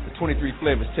 23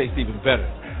 flavors taste even better.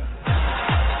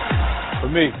 For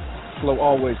me, slow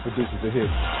always produces a hit.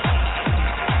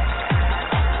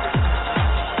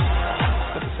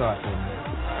 Step aside for a minute.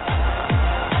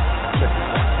 Check this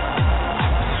out.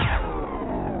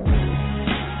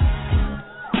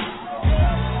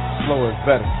 Slower is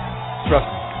better. Trust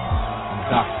me. I'm a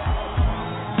doctor.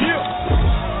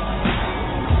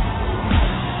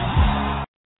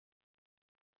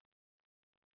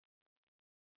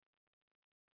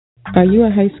 Are you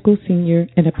a high school senior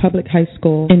in a public high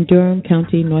school in Durham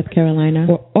County, North Carolina,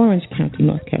 or Orange County,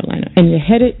 North Carolina, and you're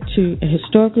headed to a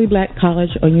historically black college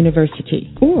or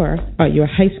university? Or are you a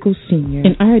high school senior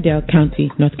in Iredell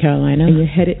County, North Carolina, and you're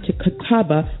headed to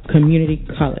Catawba Community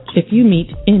College? If you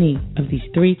meet any of these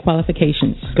 3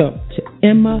 qualifications, go to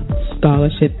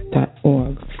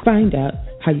emmascholarship.org. Find out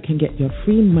how you can get your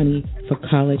free money for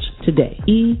college today.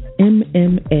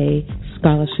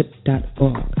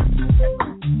 emmascholarship.org.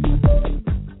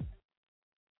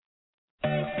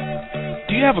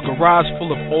 Do you have a garage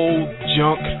full of old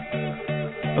junk?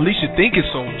 At least you think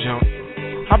it's old junk.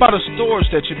 How about a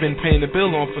storage that you've been paying the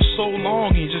bill on for so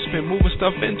long and you've just been moving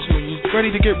stuff into and you're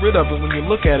ready to get rid of it when you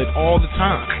look at it all the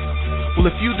time? Well,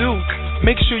 if you do,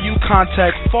 make sure you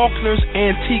contact Faulkner's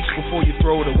Antiques before you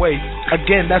throw it away.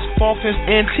 Again, that's Faulkner's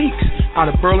Antiques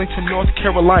out of Burlington, North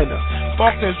Carolina.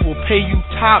 Faulkner's will pay you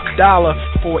top dollar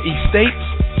for estates,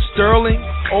 sterling,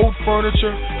 old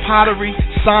furniture, pottery,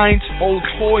 signs, old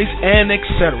toys, and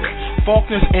etc.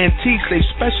 Faulkner's Antiques, they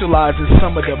specialize in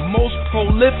some of the most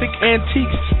prolific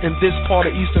antiques in this part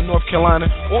of Eastern North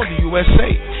Carolina or the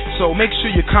USA. So make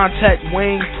sure you contact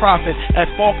Wayne Prophet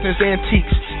at Faulkner's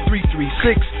Antiques,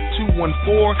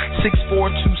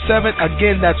 336-214-6427.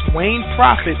 Again, that's Wayne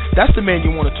Prophet. That's the man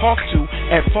you want to talk to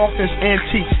at Faulkner's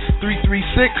Antiques,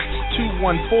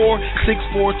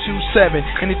 336-214-6427.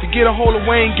 And if you get a hold of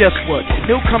Wayne, guess what?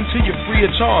 He'll come to you free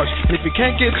of charge. And if you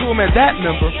can't get to him at that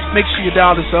number, make sure you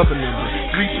dial this other number,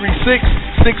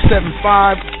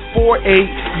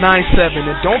 336-675-4897.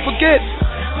 And don't forget,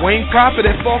 Wayne Prophet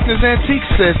at Faulkner's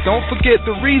Antiques says, don't forget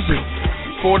the reason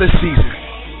for the season.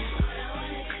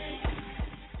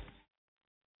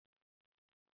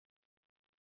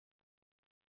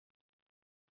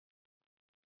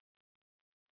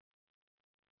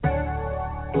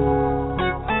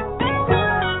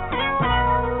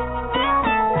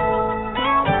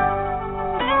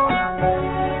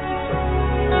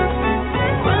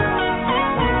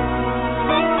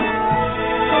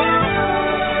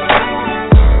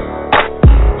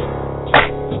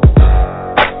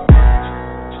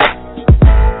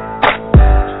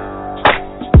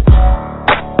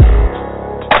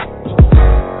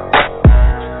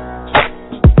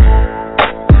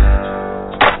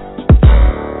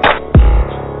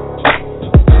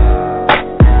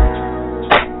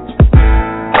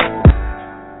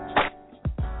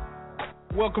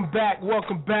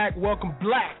 Welcome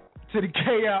back to the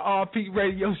K.I.R.P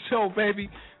radio show, baby.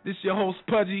 This is your host,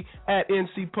 Pudgy, at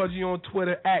NC Pudgy on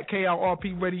Twitter, at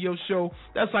K.I.R.P radio show.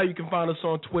 That's how you can find us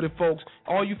on Twitter, folks.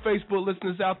 All you Facebook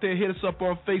listeners out there, hit us up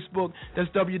on Facebook. That's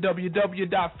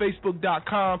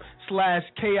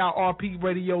www.facebook.com/K.I.R.P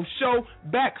radio show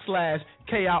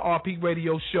 /K.I.R.P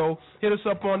radio show. Hit us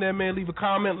up on there, man. Leave a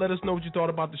comment. Let us know what you thought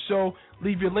about the show.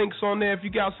 Leave your links on there. If you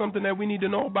got something that we need to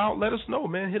know about, let us know,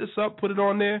 man. Hit us up. Put it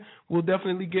on there. We'll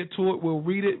definitely get to it. We'll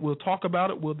read it. We'll talk about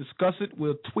it. We'll discuss it.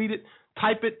 We'll tweet it.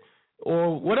 Type it,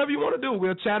 or whatever you want to do.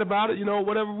 We'll chat about it,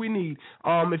 whatever we need.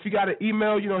 If you got an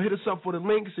email, hit us up for the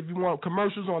links. If you want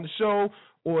commercials on the show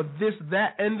or this,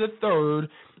 that, and the third,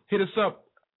 hit us up,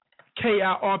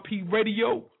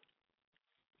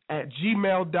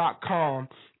 KIRPradio@gmail.com,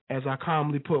 as I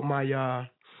calmly put my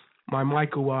my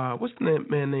Michael, what's the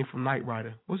man name from Knight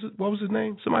Rider? What was his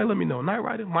name? Somebody let me know. Knight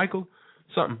Rider? Michael?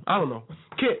 Something. I don't know.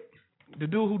 Kit. The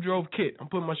dude who drove Kit. I'm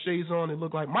putting my shades on. It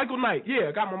looked like Michael Knight. Yeah,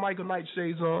 I got my Michael Knight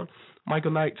shades on.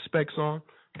 Michael Knight specs on.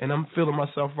 And I'm feeling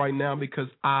myself right now because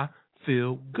I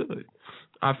feel good.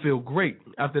 I feel great.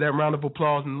 After that round of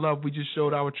applause and love we just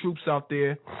showed our troops out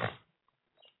there.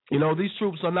 You know, these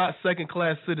troops are not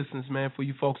second-class citizens, man, for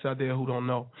you folks out there who don't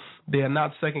know. They are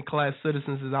not second-class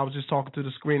citizens, as I was just talking to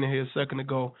the screener here a second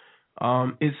ago.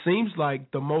 It seems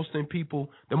like the most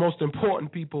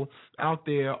important people out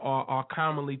there are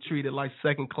commonly treated like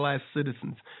second-class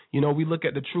citizens. You know, we look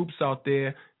at the troops out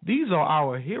there. These are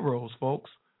our heroes, folks.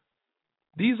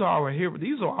 These are our heroes.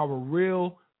 These are our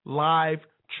real, live,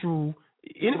 true.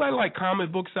 Anybody like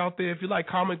comic books out there? If you like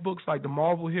comic books like the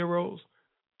Marvel heroes,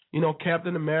 you know,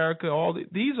 Captain America,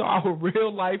 these are our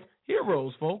real life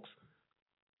heroes, folks.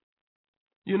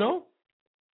 You know?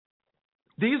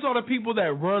 These are the people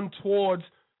that run towards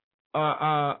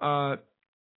bombs.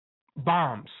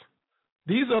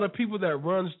 These are the people that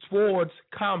run towards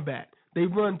combat. They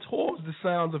run towards the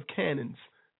sounds of cannons.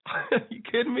 You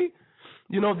kidding me?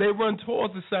 You know, they run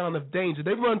towards the sound of danger.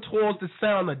 They run towards the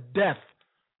sound of death.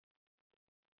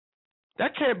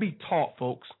 That can't be taught,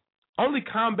 folks. Only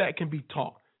combat can be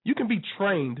taught. You can be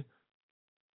trained.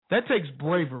 That takes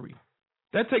bravery.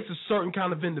 That takes a certain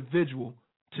kind of individual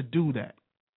to do that.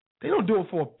 They don't do it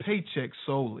for a paycheck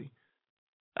solely.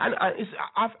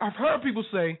 I've heard people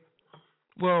say,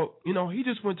 well, you know, he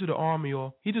just went to the Army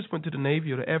or he just went to the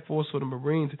Navy or the Air Force or the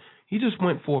Marines. He just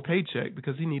went for a paycheck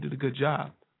because he needed a good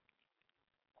job.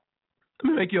 Let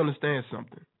me make you understand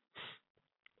something.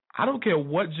 I don't care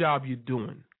what job you're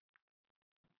doing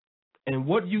and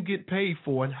what you get paid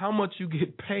for and how much you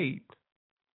get paid.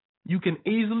 You can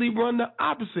easily run the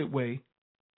opposite way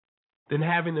than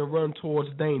having to run towards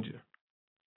danger.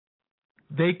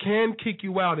 They can kick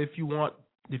you out if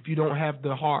you don't have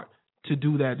the heart to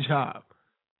do that job.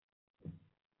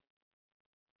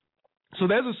 So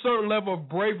there's a certain level of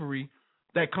bravery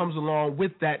that comes along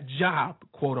with that job,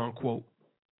 quote unquote.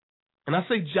 And I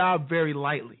say job very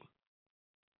lightly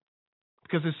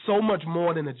because it's so much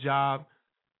more than a job.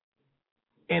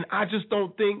 And I just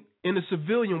don't think in the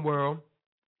civilian world,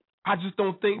 I just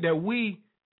don't think that we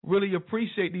really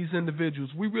appreciate these individuals.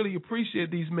 We really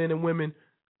appreciate these men and women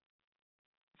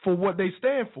for what they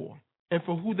stand for and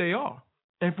for who they are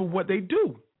and for what they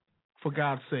do, for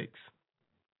God's sakes.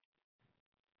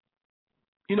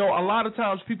 You know, a lot of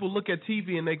times people look at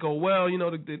TV and they go, well, you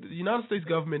know, the United States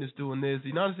government is doing this, the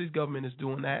United States government is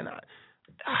doing that.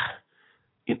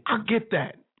 And I get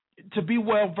that. To be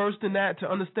well-versed in that,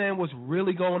 to understand what's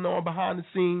really going on behind the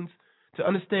scenes, to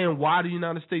understand why the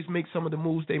United States makes some of the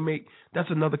moves they make,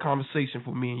 that's another conversation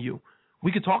for me and you.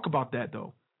 We can talk about that,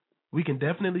 though. We can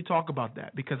definitely talk about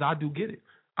that because I do get it.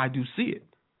 I do see it.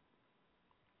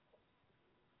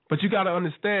 But you got to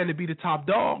understand, to be the top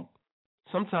dog,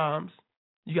 sometimes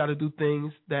you got to do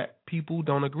things that people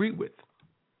don't agree with.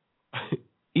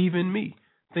 Even me.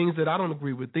 Things that I don't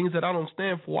agree with, things that I don't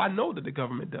stand for, I know that the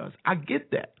government does. I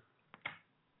get that.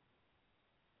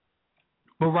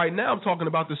 But right now I'm talking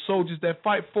about the soldiers that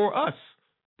fight for us,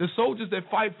 the soldiers that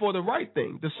fight for the right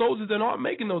thing, the soldiers that aren't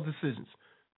making those decisions,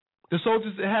 the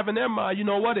soldiers that have in their mind, you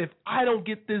know what, if I don't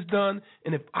get this done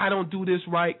and if I don't do this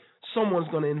right, someone's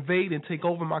going to invade and take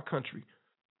over my country.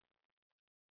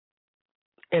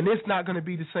 And it's not going to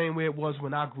be the same way it was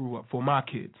when I grew up for my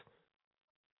kids.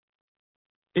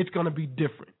 It's going to be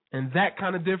different. And that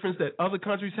kind of difference that other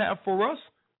countries have for us,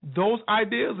 those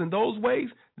ideas and those ways,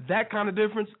 that kind of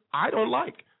difference, I don't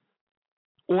like.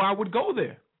 Or I would go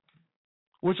there,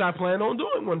 which I plan on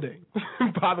doing one day,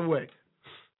 by the way.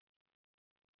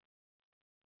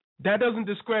 That doesn't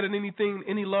discredit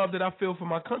any love that I feel for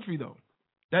my country, though.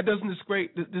 That doesn't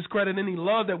discredit any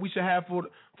love that we should have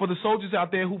for the soldiers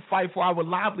out there who fight for our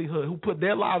livelihood, who put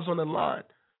their lives on the line.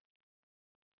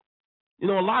 You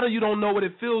know, a lot of you don't know what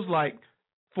it feels like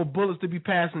for bullets to be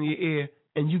passing your ear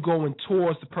and you going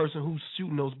towards the person who's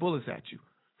shooting those bullets at you.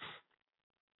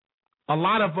 A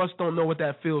lot of us don't know what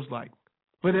that feels like.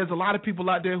 But there's a lot of people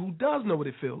out there who does know what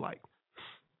it feels like.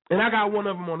 And I got one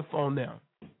of them on the phone now.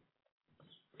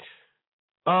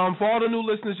 For all the new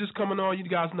listeners just coming on, you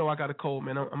guys know I got a cold,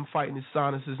 man. I'm fighting these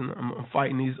sinuses and I'm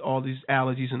fighting all these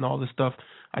allergies and all this stuff.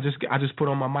 I just put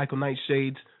on my Michael Knight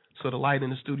shades so the light in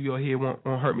the studio here won't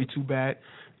hurt me too bad.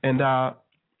 And I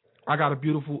got a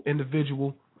beautiful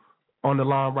individual on the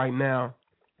line right now,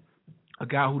 a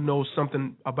guy who knows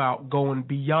something about going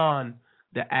beyond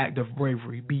the act of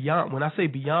bravery. Beyond, when I say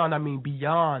beyond, I mean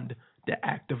beyond the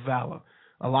act of valor.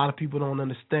 A lot of people don't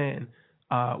understand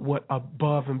what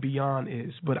above and beyond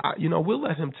is. But, we'll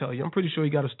let him tell you. I'm pretty sure he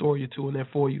got a story or two in there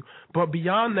for you. But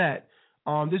beyond that,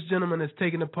 this gentleman has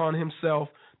taken upon himself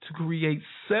to create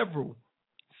several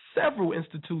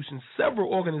institutions,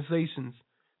 several organizations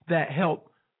that help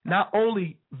not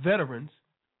only veterans,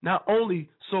 not only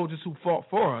soldiers who fought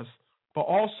for us, but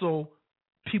also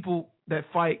people that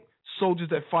fight, soldiers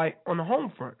that fight on the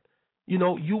home front.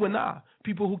 You and I,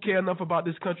 people who care enough about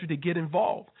this country to get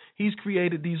involved. He's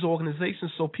created these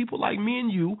organizations so people like me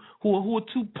and you who are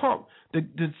too punk to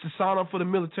sign up for the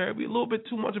military, we a little bit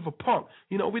too much of a punk.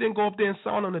 We didn't go up there and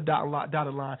sign on the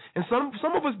dotted line. And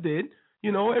some of us did.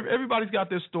 Everybody's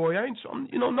got their story.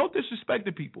 No disrespect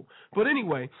to people. But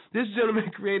anyway, this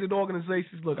gentleman created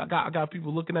organizations. Look, I got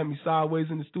people looking at me sideways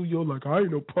in the studio like, I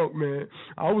ain't no punk, man.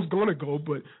 I was going to go,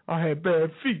 but I had bad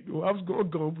feet. Or I was going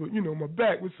to go, but, my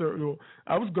back was hurting. Or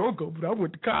I was going to go, but I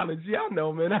went to college. Yeah, I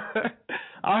know, man.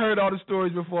 I heard all the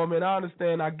stories before, man. I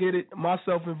understand. I get it.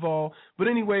 Myself involved. But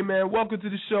anyway, man, welcome to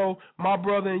the show. My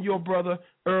brother and your brother,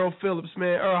 Earl Phillips,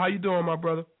 man. Earl, how you doing, my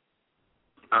brother?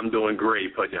 I'm doing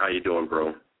great, Pudgy. How you doing,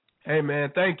 bro? Hey,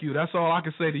 man, thank you. That's all I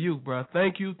can say to you, bro.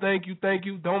 Thank you.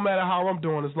 Don't matter how I'm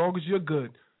doing, as long as you're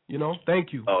good.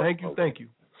 Thank you. Thank you.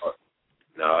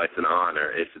 No, it's an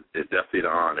honor. It's definitely an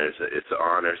honor. It's an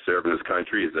honor serving this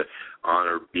country. It's an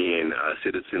honor being a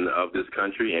citizen of this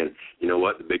country. And you know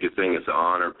what? The biggest thing is an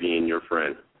honor being your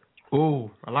friend. Oh,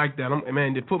 I like that.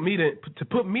 Man, to put me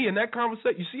in that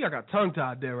conversation, you see I got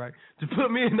tongue-tied there, right? To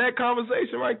put me in that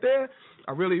conversation right there,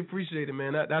 I really appreciate it,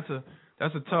 man. That's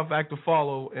a tough act to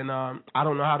follow, and I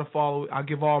don't know how to follow it. I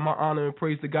give all my honor and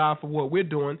praise to God for what we're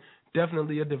doing.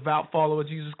 Definitely a devout follower of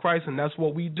Jesus Christ, and that's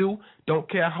what we do. Don't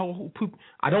care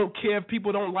I don't care if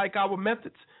people don't like our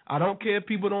methods. I don't care if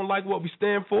people don't like what we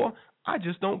stand for. I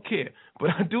just don't care.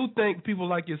 But I do thank people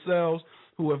like yourselves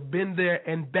who have been there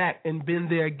and back and been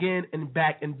there again and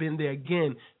back and been there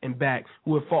again and back,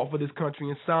 who have fought for this country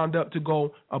and signed up to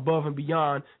go above and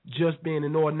beyond just being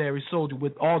an ordinary soldier,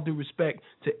 with all due respect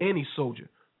to any soldier,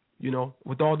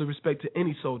 with all due respect to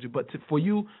any soldier. But for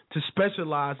you to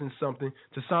specialize in something,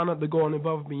 to sign up to go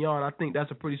above and beyond, I think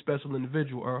that's a pretty special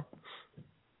individual, Earl.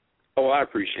 Oh, I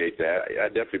appreciate that. I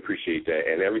definitely appreciate that.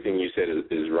 And everything you said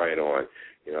is right on.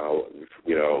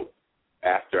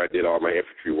 After I did all my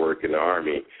infantry work in the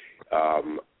Army,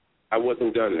 I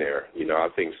wasn't done there. I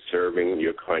think serving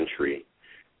your country,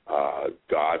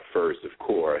 God first, of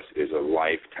course, is a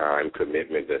lifetime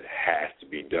commitment that has to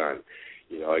be done.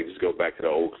 I just go back to the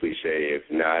old cliche, if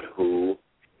not who,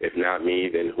 if not me,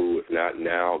 then who, if not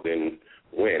now, then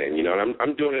when. And,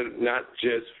 I'm doing it not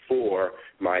just for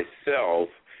myself.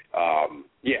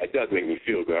 It does make me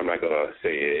feel good. I'm not going to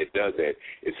say it doesn't.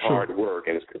 It's hard work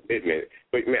and it's commitment.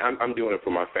 But, man, I'm doing it for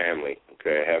my family,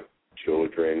 okay? I have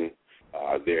children,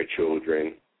 their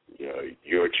children,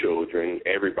 your children,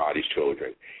 everybody's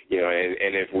children.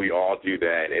 And if we all do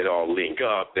that and it all link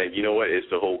up, then you know what? It's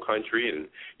the whole country, and,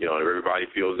 if everybody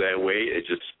feels that way, it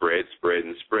just spread.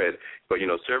 But,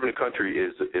 serving the country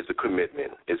is a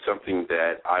commitment. It's something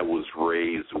that I was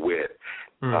raised with.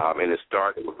 And it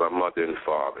started with my mother and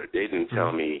father. They didn't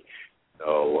tell me,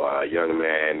 young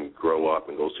man, grow up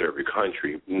and go serve your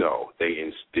country. No, they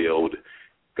instilled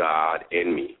God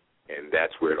in me, and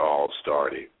that's where it all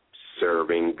started,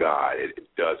 serving God. It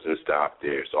doesn't stop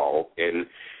there. It's all in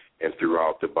and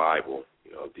throughout the Bible,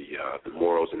 the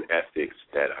morals and ethics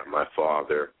that my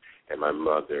father and my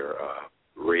mother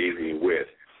raised me with.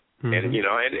 Mm-hmm. And,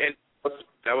 and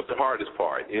that was the hardest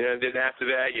part. And then after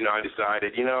that, I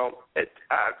decided,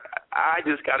 I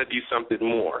just got to do something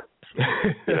more.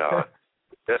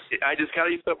 I just got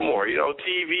to do something more.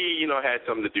 TV, had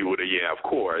something to do with it, yeah, of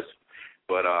course.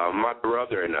 But my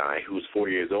brother and I, who's 4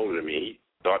 years older than me,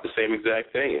 thought the same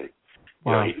exact thing.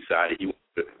 And, he decided he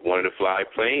wanted to fly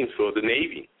planes for the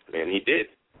Navy, and he did.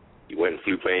 He went and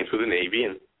flew planes for the Navy,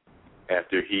 and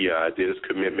after he did his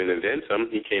commitment and then some,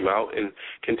 he came out and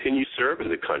continued serving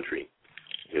the country.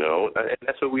 And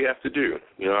that's what we have to do.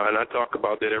 And I talk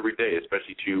about that every day,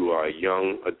 especially to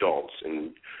young adults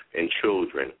and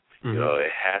children. Mm-hmm.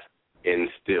 It has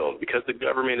instilled, because the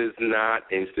government is not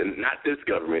this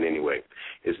government anyway,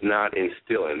 is not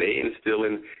instilling. They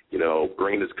instilling,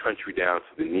 bringing this country down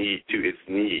to its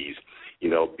knees,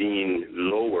 being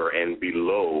lower and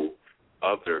below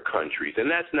other countries.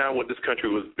 And that's not what this country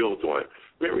was built on.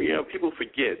 Remember, people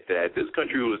forget that this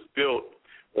country was built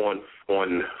on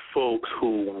folks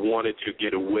who wanted to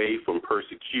get away from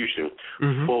persecution,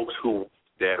 mm-hmm. folks who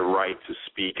that right to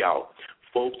speak out,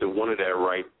 folks that wanted that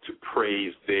right to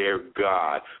praise their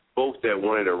God, folks that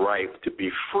wanted a right to be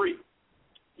free.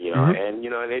 Mm-hmm.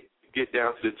 And they get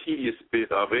down to the tedious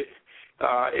bit of it.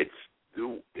 It's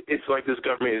it's like this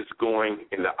government is going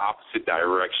in the opposite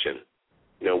direction.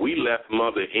 You know, we left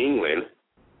Mother England,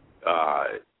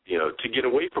 you know, to get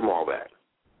away from all that.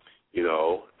 You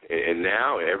know, and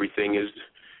now everything is,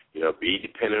 you know, be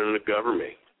dependent on the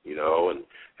government. You know, and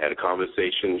had a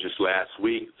conversation just last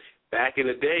week. Back in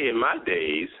the day, in my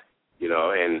days, you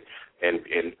know, and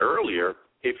earlier,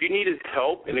 if you needed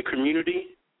help in the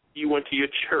community, you went to your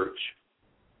church.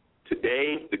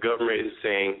 Today, the government is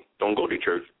saying, don't go to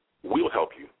church. We'll help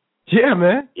you. Yeah,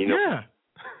 man. You know? Yeah.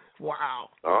 Wow.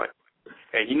 All right.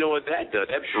 And you know what that does?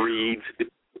 That breeds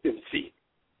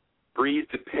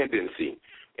dependency.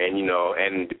 And, you know,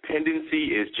 and dependency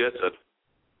is just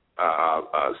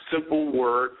a simple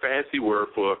word, fancy word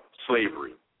for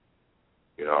slavery.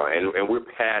 You know, and we're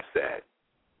past that.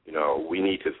 You know, we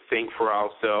need to think for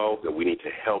ourselves and we need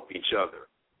to help each other.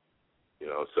 You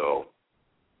know, so,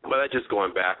 but that's just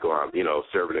going back on, you know,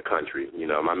 serving the country. You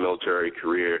know, my military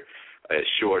career, as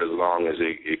short as long as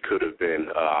it could have been,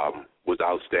 was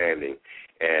outstanding.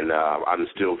 And I'm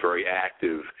still very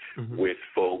active with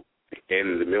folks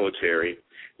in the military,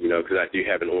 you know, because I do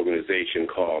have an organization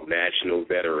called National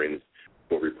Veterans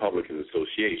for Republican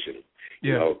Association.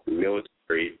 Yeah. You know, the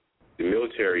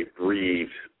military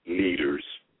breeds leaders,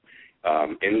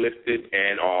 enlisted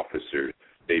and officers.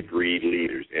 They breed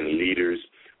leaders, and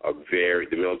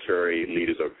the military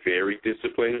leaders are very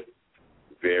disciplined,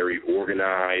 very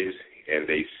organized, and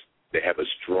they have a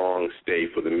strong stay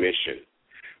for the mission.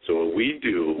 So what we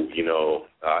do, you know,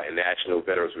 in National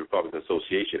Veterans Republican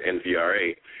Association,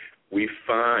 NVRA, we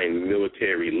find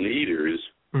military leaders,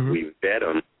 we vet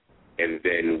them, and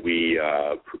then we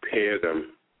prepare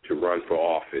them to run for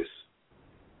office.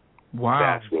 Wow.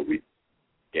 That's what we,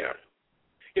 yeah.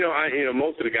 You know,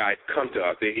 most of the guys come to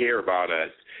us, they hear about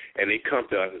us, and they come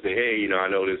to us and say, hey, you know, I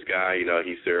know this guy, you know,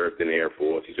 he served in the Air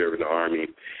Force, he served in the Army,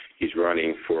 he's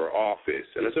running for office.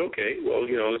 And I said, okay, well,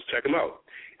 you know, let's check him out.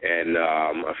 And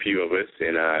a few of us,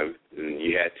 and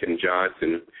you had Tim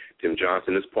Johnson. Tim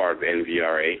Johnson is part of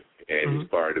NVRA, and he's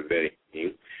part of the vetting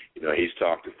team. You know, he's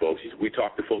talked to folks. We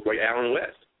talked to folks like Alan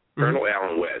West, Colonel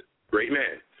Alan West, great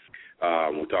man.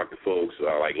 We talked to folks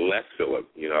like Les Phillip,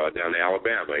 you know, down in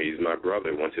Alabama. He's my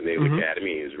brother, went to the Naval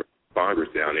Academy. He's Congress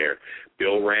down there.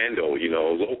 Bill Randall, you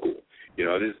know, local. You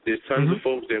know, there's tons of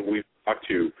folks that we've talked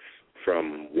to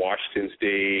from Washington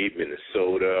State,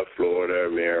 Minnesota, Florida,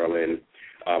 Maryland,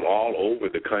 all over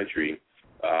the country,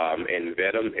 and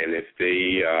vet them. And if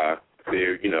they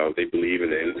believe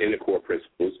in the core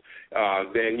principles,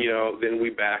 then we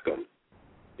back them.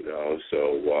 You know,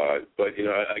 so but you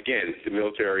know, again, the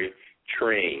military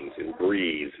trains and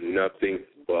breeds nothing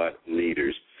but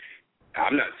leaders.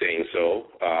 I'm not saying so.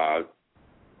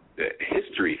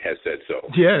 History has said so.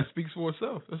 Yeah, it speaks for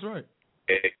itself. That's right.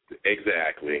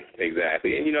 Exactly.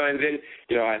 And you know,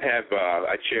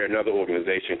 I chair another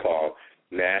organization called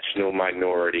National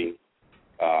Minority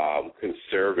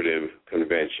Conservative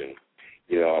Convention.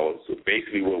 You know, so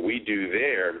basically what we do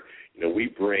there, you know, we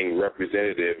bring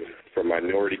representatives from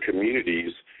minority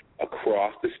communities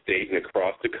across the state and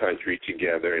across the country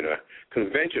together in a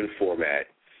convention format.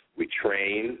 We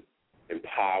train,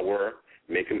 empower,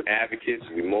 make them advocates,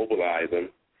 we mobilize them,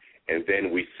 and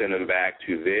then we send them back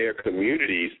to their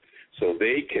communities so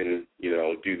they can, you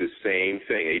know, do the same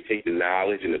thing. They take the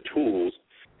knowledge and the tools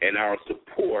and our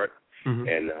support,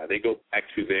 and they go back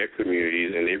to their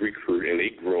communities and they recruit and they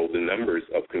grow the numbers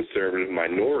of conservative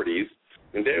minorities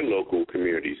in their local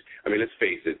communities. I mean, let's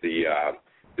face it,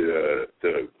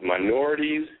 the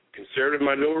minorities, conservative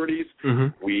minorities,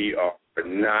 we are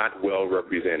not well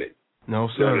represented. No,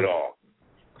 sir. Not at all.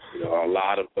 You know, a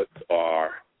lot of us are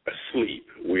asleep.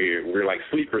 We're like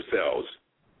sleeper cells,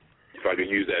 if I could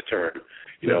use that term.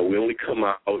 You know, we only come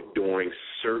out during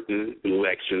certain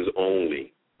elections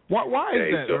only. Why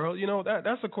is that, Earl? You know,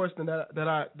 that's a question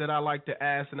that I like to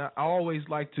ask, and I always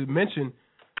like to mention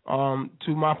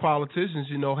to my politicians,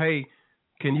 you know, hey,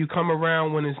 can you come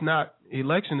around when it's not the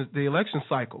election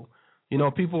cycle? You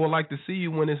know, people would like to see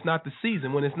you when it's not the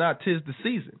season, when it's not tis the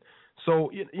season.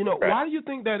 So, you know, why do you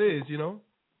think that is, you know?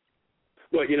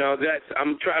 Well, you know,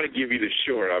 I'm trying to give you the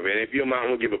short of it. If you don't mind, I'm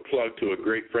going to give a plug to a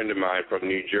great friend of mine from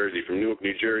New Jersey, from Newark,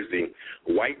 New Jersey,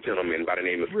 a white gentleman by the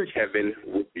name of Kevin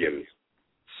Williams.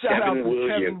 Shout out to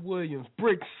Kevin Williams,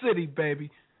 Brick City,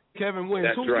 baby. Kevin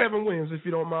Williams. Who's right. Kevin Williams, if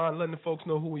you don't mind letting the folks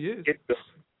know who he is?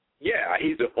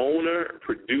 He's the owner,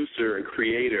 producer, and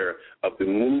creator of the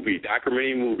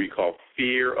documentary movie called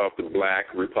Fear of the Black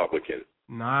Republican.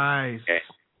 Nice.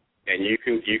 And you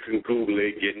can Google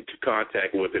it, get into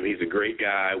contact with him. He's a great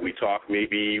guy. We talk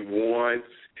maybe once,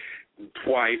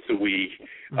 twice a week.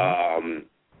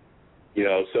 You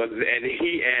know, so and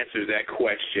he answers that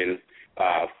question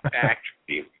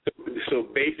factory. So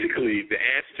basically, the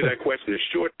answer to that question, the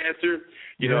short answer,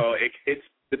 you know, it's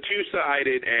the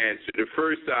two-sided answer. The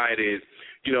first side is,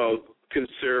 you know,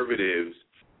 conservatives.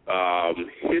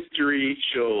 History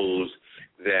shows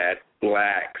that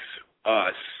blacks,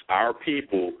 us, our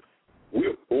people,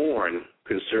 we're born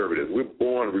conservatives. We're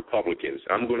born Republicans.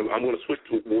 I'm going to switch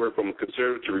the word from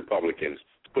conservative to Republicans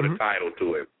to put a title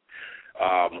to it.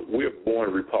 We're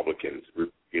born Republicans.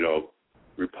 You know,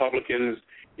 Republicans,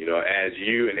 you know, as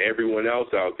you and everyone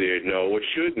else out there know or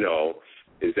should know,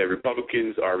 is that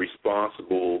Republicans are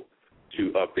responsible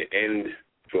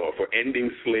for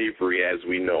ending slavery as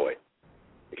we know it.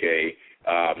 Okay,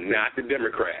 not the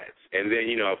Democrats. And then,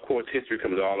 you know, of course, history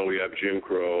comes all the way up, Jim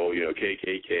Crow, you know,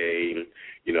 KKK,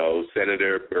 you know,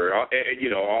 Senator Burr, you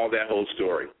know, all that whole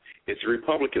story. It's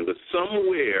Republicans. But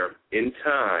somewhere in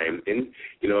time, in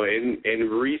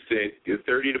recent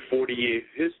 30 to 40 year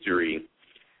history,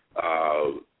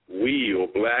 we or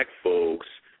black folks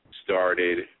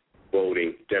started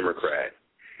voting Democrat.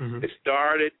 It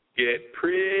started to get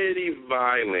pretty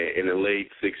violent in the late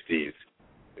 60s,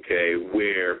 okay,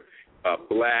 where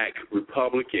black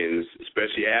Republicans,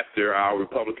 especially after our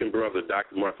Republican brother,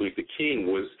 Dr. Martin Luther King,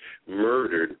 was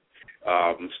murdered,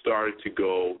 started to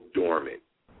go dormant.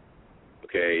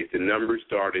 Okay, the numbers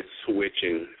started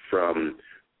switching from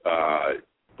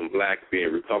black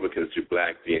being Republicans to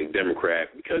black being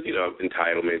Democrat because, you know, of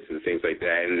entitlements and things like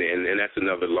that, and that's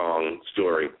another long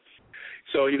story.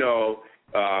 So, you know,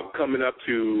 coming up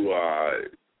to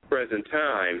present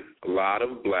time, a lot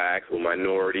of black or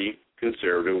minority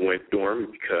conservative went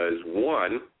dormant because,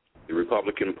 one, the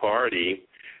Republican Party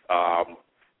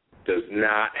does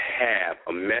not have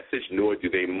a message, nor do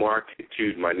they market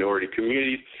to minority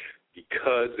communities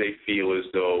because they feel as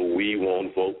though we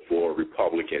won't vote for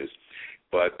Republicans.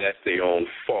 But that's their own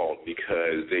fault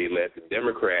because they let the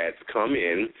Democrats come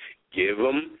in, give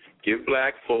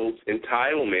black folks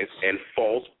entitlements and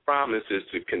false promises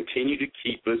to continue to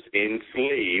keep us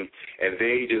enslaved, and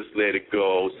they just let it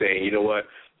go, saying, you know what,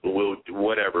 we'll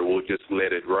just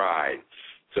let it ride.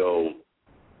 So,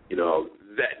 you know,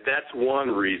 that's one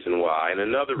reason why. And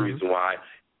another reason why,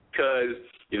 because,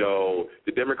 you know,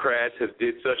 the Democrats have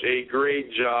did such a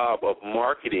great job of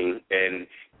marketing and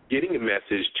getting a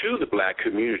message to the black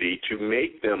community to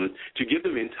give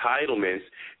them entitlements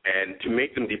and to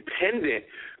make them dependent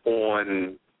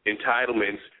on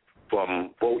entitlements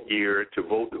from vote year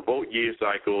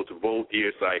cycle.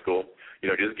 You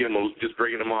know, just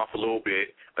bringing them off a little bit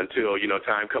until, you know,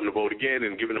 time come to vote again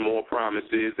and giving them more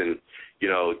promises. And, you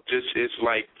know, it's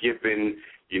like giving,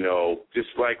 you know, just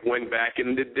like when back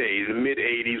in the day, in the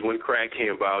mid-'80s when crack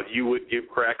came about, you would give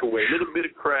crack away, a little bit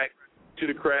of crack to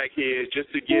the crackheads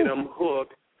just to get them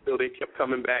hooked until they kept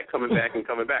coming back.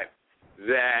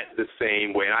 That the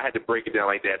same way. And I had to break it down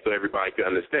like that so everybody could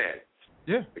understand.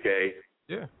 Yeah. Okay?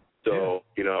 Yeah. So,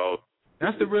 you know,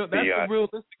 that's the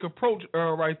realistic approach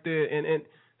right there. And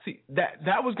see,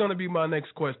 that was going to be my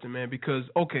next question, man, because,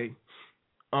 okay,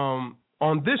 on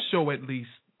this show at least,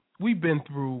 we've been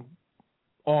through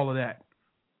all of that.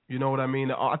 You know what I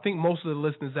mean? I think most of the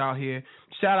listeners out here,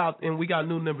 shout out, and we got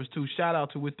new numbers too. Shout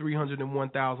out to with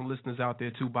 301,000 listeners out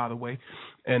there too, by the way,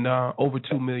 and over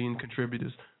 2 million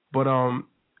contributors. But on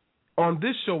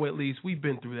this show at least, we've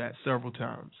been through that several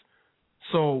times.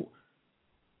 So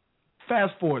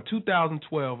fast forward,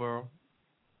 2012, Earl.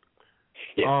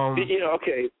 Yeah. You know,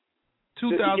 okay.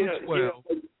 2012.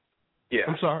 Yeah.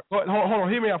 I'm sorry. Hold on.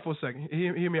 Hear me out for a second.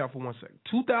 Hear me out for 1 second.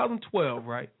 2012,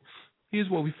 right? Here's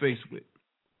what we faced with.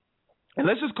 And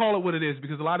let's just call it what it is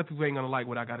because a lot of people ain't going to like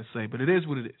what I got to say, but it is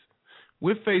what it is.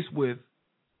 We're faced with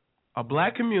a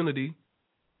black community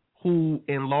who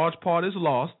in large part is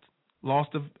lost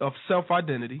of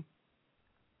self-identity,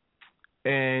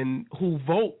 and who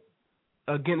vote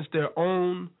against their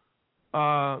own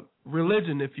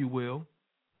religion, if you will,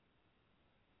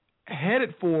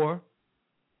 headed for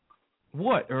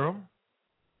what, Earl,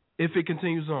 if it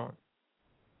continues on?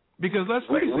 Because let's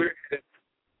face it.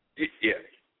 Yeah.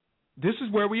 This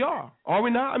is where we are we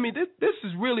not? I mean, this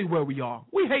is really where we are.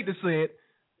 We hate to say it.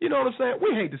 You know what I'm saying?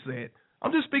 We hate to say it.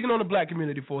 I'm just speaking on the black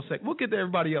community for a sec. We'll get to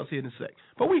everybody else here in a sec.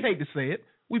 But we hate to say it.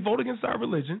 We vote against our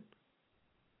religion.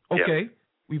 Okay? Yep.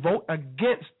 We vote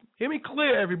against, hear me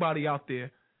clear, everybody out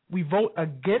there. We vote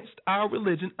against our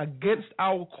religion, against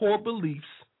our core beliefs.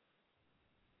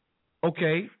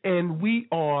 Okay? And we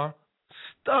are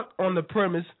stuck on the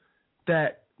premise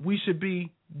that we should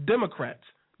be Democrats.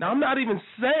 Now, I'm not even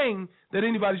saying that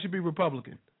anybody should be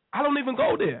Republican. I don't even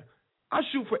go there. I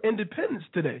shoot for independence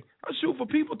today. I shoot for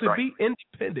people to be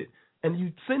independent. And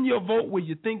you send your vote where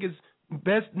you think is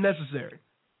best necessary.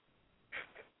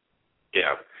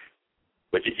 Yeah.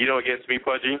 But you know, against me,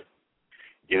 Pudgy,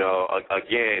 you know,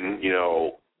 again, you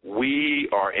know, we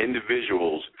are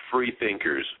individuals, free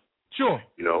thinkers. Sure.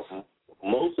 You know,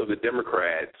 most of the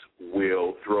Democrats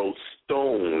will throw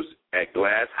stones at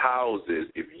glass houses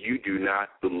if you do not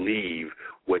believe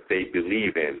what they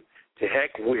believe in. To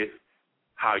heck with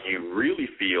how you really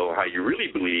feel, how you really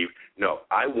believe. No,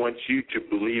 I want you to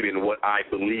believe in what I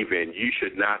believe in. You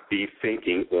should not be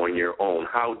thinking on your own.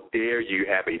 How dare you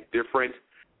have a different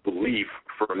belief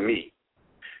from me?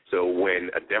 So when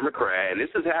a Democrat, and this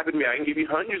has happened to me, I can give you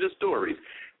hundreds of stories.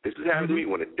 This has happened to me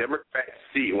when a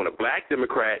black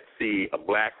Democrat see a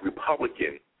black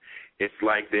Republican, it's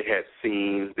like they have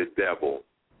seen the devil.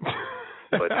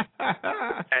 But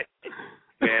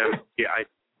man,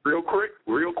 real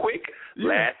quick. Yeah.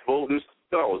 Last voting,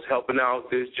 I was helping out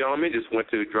this gentleman. Just went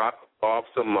to drop off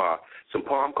some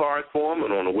palm cards for him,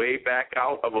 and on the way back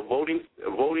out of a voting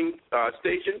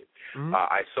station,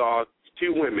 I saw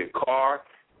two women, car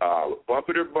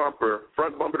bumper to bumper,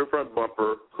 front bumper,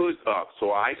 hoods up.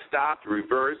 So I stopped,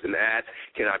 reversed, and asked,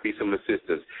 "Can I be some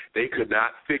assistance?" They could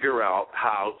not figure out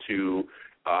how to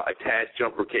attach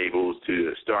jumper cables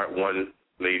to start one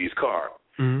lady's car.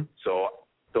 So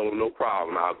no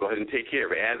problem. I'll go ahead and take care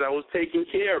of it. As I was taking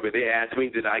care of it, they asked me,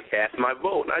 did I cast my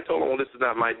vote? And I told them, well, this is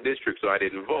not my district, so I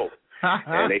didn't vote.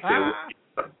 And they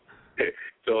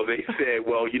said,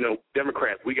 well, you know,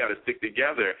 Democrats, we got to stick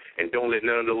together and don't let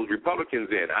none of those Republicans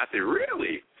in. I said,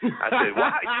 really? I said,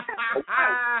 why?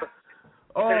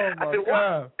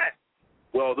 Why?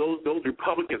 Well, those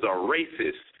Republicans are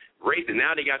racist.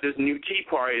 Now they got this new Tea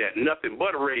Party that's nothing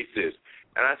but racist.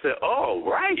 And I said, oh,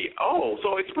 right. Oh,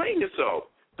 so explain yourself.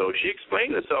 So she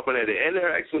explained herself, and at the end of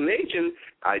her explanation,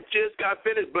 I just got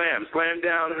finished, slammed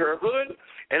down her hood,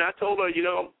 and I told her, you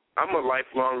know, I'm a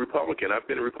lifelong Republican. I've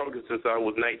been a Republican since I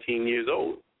was 19 years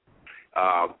old.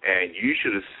 And you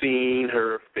should have seen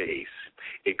her face.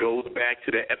 It goes back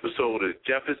to the episode of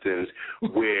Jeffersons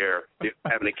where they're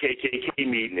having a KKK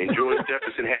meeting, and George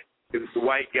Jefferson had this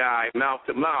white guy mouth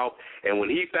to mouth, and when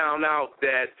he found out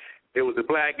that it was a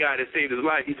black guy that saved his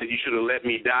life, he said, you should have let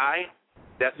me die.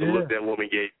 That's the look that woman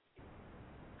gave.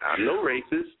 I'm no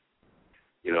racist.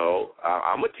 You know,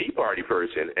 I'm a Tea Party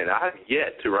person, and I've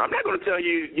yet to. I'm not going to tell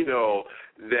you, you know,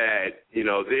 that, you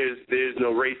know, there's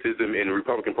no racism in the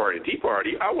Republican Party and Tea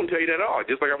Party. I won't tell you that at all.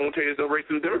 Just like I won't tell you there's no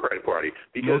racism in the Democratic Party,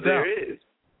 because there is.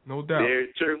 No doubt. There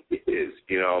certainly is.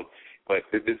 You know, but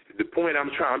the point I'm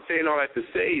saying all that to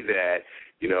say that,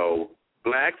 you know,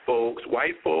 black folks,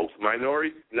 white folks,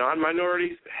 minorities,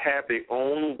 non-minorities have their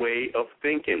own way of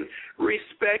thinking.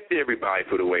 Respect everybody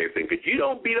for the way of thinking. You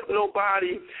don't beat up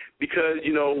nobody because,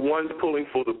 you know, one's pulling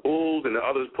for the Bulls and the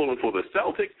other's pulling for the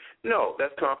Celtics. No,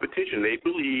 that's competition. They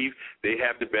believe they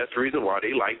have the best reason why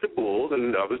they like the Bulls,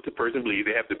 and the person believes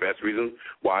they have the best reason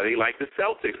why they like the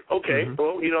Celtics. Okay,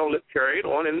 well, you know, let's carry it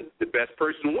on, and the best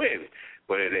person wins.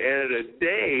 But at the end of the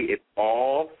day, it's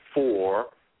all for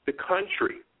the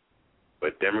country.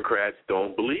 But Democrats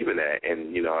don't believe in that.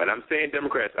 And, you know, and I'm saying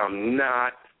Democrats, I'm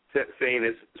not saying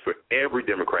this for every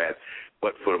Democrat,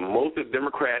 but for most of the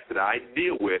Democrats that I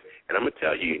deal with, and I'm going to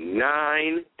tell you,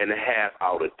 9.5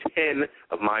 out of 10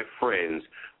 of my friends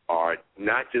are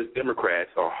not just Democrats,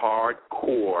 are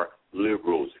hardcore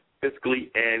liberals,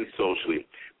 fiscally and socially.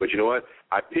 But you know what?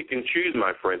 I pick and choose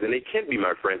my friends, and they can be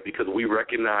my friends because we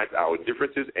recognize our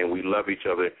differences and we love each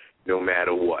other no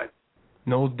matter what.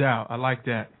 No doubt. I like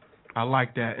that.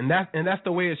 And that's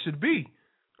the way it should be,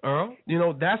 Earl. You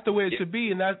know, that's the way it should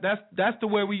be, and that's the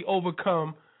way we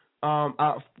overcome.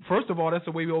 First of all, that's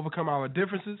the way we overcome our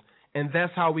differences, and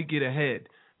that's how we get ahead,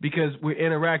 because we're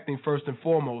interacting first and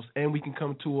foremost, and we can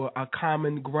come to a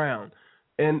common ground.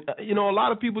 And you know, a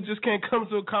lot of people just can't come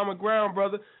to a common ground,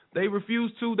 brother. They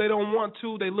refuse to. They don't want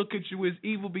to. They look at you as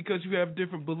evil because you have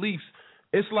different beliefs.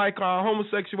 It's like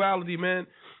homosexuality, man.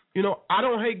 You know, I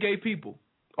don't hate gay people.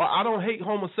 I don't hate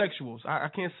homosexuals. I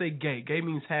can't say gay. Gay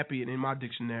means happy in my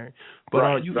dictionary.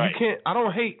 But you can't. I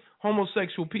don't hate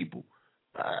homosexual people.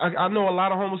 I know a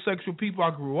lot of homosexual people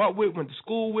I grew up with, went to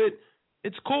school with.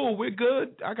 It's cool. We're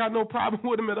good. I got no problem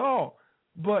with them at all.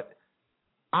 But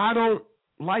I don't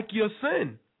like your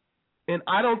sin. And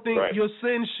I don't think your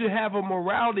sin should have a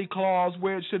morality clause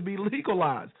where it should be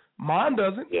legalized. Mine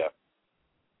doesn't. Yeah.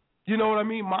 You know what I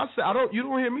mean? You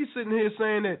don't hear me sitting here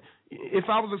saying that if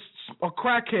I was a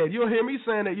crackhead, you don't hear me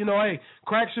saying that, you know, hey,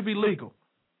 crack should be legal.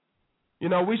 You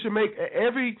know, we should make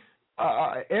every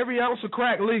ounce of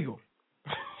crack legal.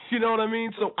 You know what I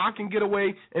mean? So I can get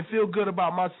away and feel good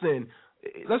about my sin.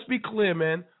 Let's be clear,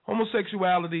 man.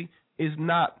 Homosexuality is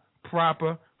not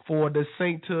proper for the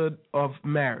sainthood of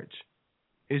marriage.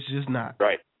 It's just not.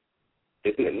 Right.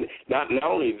 not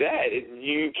only that,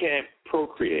 you can't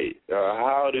procreate.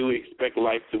 How do we expect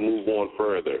life to move on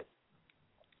further?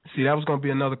 See, that was going to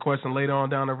be another question later on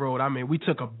down the road. I mean, we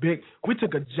took a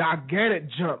gigantic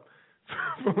jump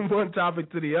from one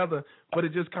topic to the other, but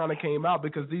it just kind of came out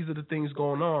because these are the things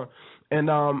going on.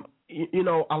 And, you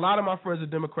know, a lot of my friends are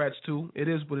Democrats too. It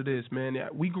is what it is, man.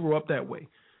 We grew up that way,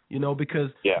 you know,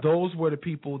 because those were the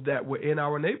people that were in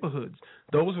our neighborhoods.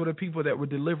 Those were the people that were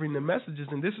delivering the messages.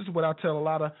 And this is what I tell a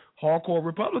lot of hardcore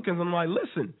Republicans. I'm like,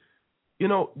 listen, you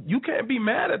know, you can't be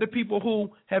mad at the people who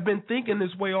have been thinking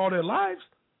this way all their lives.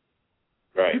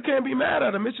 Right. You can't be mad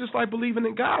at them. It's just like believing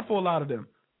in God for a lot of them.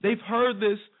 They've heard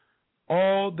this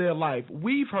all their life.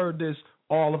 We've heard this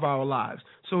all of our lives.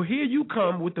 So here you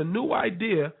come with a new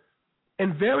idea,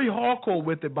 and very hardcore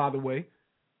with it, by the way.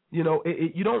 You know,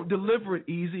 you don't deliver it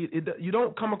easy. You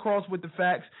don't come across with the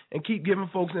facts and keep giving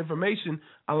folks information.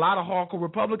 A lot of hardcore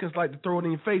Republicans like to throw it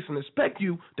in your face and expect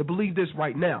you to believe this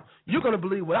right now. You're going to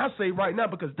believe what I say right now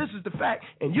because this is the fact,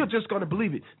 and you're just going to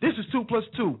believe it. This is 2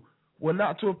 + 2. Well,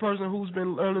 not to a person who's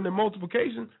been learning their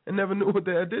multiplication and never knew what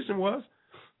the addition was,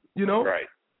 you know? Right.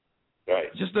 Right.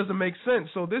 It just doesn't make sense.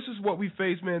 So this is what we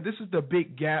face, man. This is the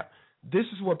big gap. This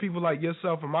is what people like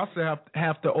yourself and myself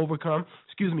have to overcome.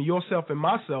 Excuse me, yourself and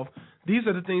myself. These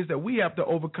are the things that we have to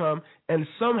overcome and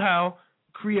somehow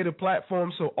create a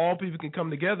platform so all people can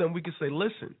come together and we can say,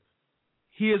 listen,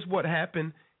 here's what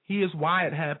happened. Here's why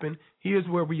it happened. Here's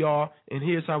where we are, and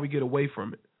here's how we get away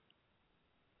from it.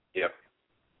 Yep.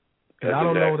 And I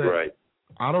don't know that. Right.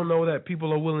 I don't know that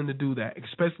people are willing to do that,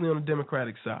 especially on the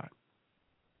Democratic side.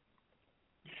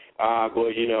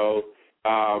 Well, you know,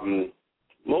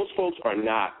 most folks are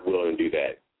not willing to do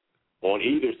that. On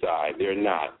either side, they're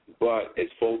not. But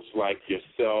it's folks like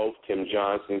yourself, Tim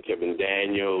Johnson, Kevin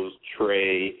Daniels,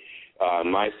 Trey,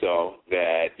 myself,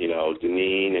 that, you know,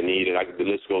 Deneen, Anita, the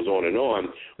list goes on and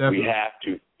on.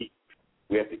 Definitely.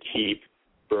 We have to keep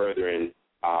furthering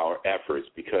our efforts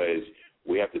because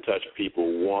we have to touch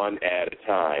people one at a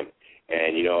time.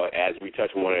 And, you know, as we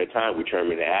touch them one at a time, we turn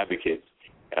them into advocates.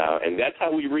 And that's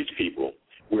how we reach people.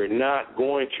 We're not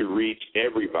going to reach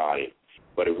everybody.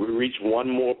 But if we reach one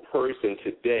more person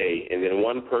today and then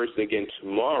one person again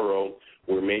tomorrow,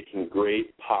 we're making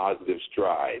great positive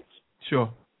strides.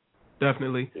 Sure.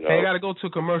 Definitely. You know? Hey, I got to go to a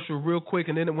commercial real quick,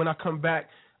 and then when I come back,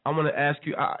 I want to ask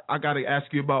you, I got to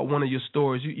ask you about one of your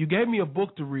stories. You gave me a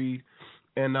book to read,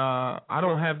 and I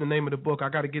don't have the name of the book. I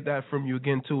got to get that from you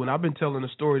again, too. And I've been telling the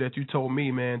story that you told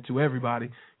me, man, to everybody.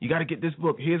 You got to get this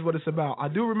book. Here's what it's about. I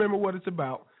do remember what it's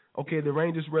about. Okay, the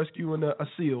Rangers rescuing a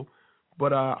seal,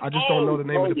 but I just don't know the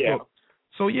name of the book.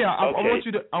 So yeah, I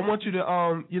want you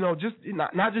to you know, just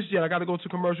not just yet. I got to go to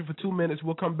commercial for 2 minutes.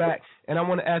 We'll come back, and I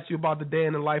want to ask you about the day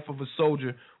in the life of a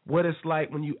soldier. What it's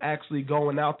like when you actually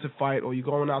going out to fight, or you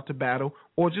going out to battle,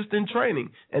 or just in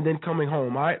training, and then coming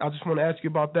home. All right, I just want to ask you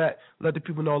about that. Let the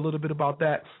people know a little bit about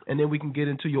that, and then we can get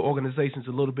into your organizations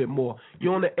a little bit more.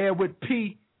 You're on the air with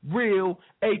P Real,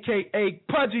 aka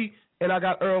Pudgy. And I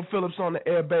got Earl Phillips on the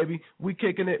air, baby. We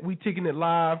kicking it, we taking it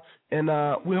live, and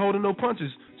we're holding no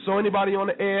punches. So anybody on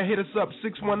the air, hit us up,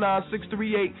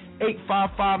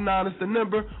 619-638-8559 is the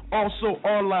number. Also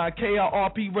online,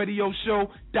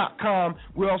 K.I.R.P.radioshow.com.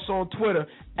 We're also on Twitter,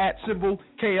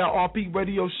 @K.I.R.P.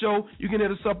 Radio Show. You can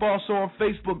hit us up also on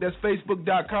Facebook. That's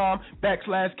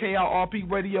Facebook.com/K.I.R.P.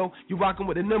 Radio. You're rocking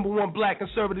with the #1 black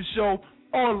conservative show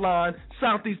online,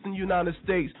 Southeastern United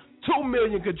States. 2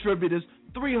 million contributors.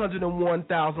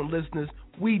 301,000 listeners.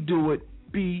 We do it.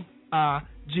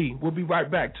 B-I-G. We'll be right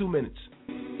back. 2 minutes.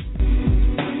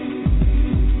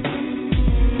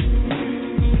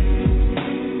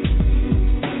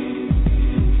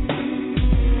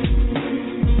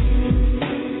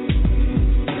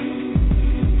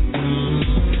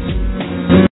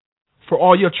 For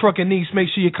all your trucking needs, make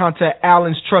sure you contact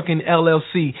Allen's Trucking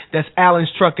LLC. That's Allen's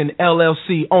Trucking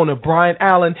LLC, owner Brian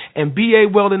Allen and BA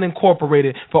Welding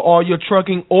Incorporated. For all your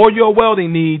trucking or your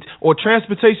welding needs or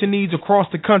transportation needs across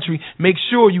the country, make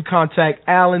sure you contact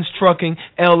Allen's Trucking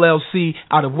LLC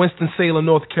out of Winston-Salem,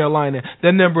 North Carolina.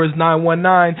 Their number is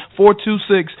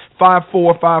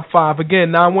 919-426-5455.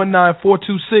 Again,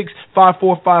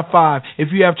 919-426-5455.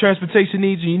 If you have transportation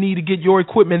needs and you need to get your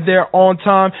equipment there on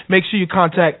time, make sure you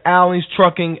contact Allen's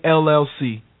Trucking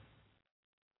LLC.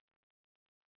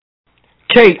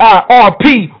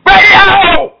 K.I.R.P.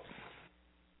 Radio!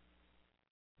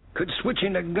 Could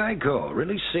switching to Geico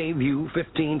really save you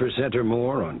 15% or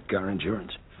more on car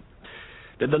insurance?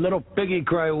 Did the little piggy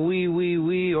cry wee, wee,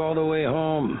 wee all the way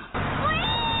home?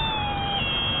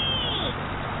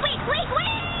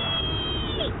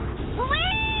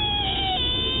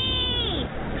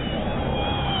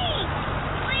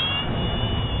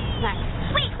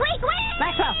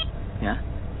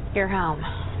 You're home.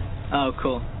 Oh,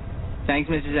 cool. Thanks,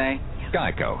 Mrs. A.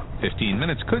 Geico. 15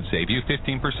 minutes could save you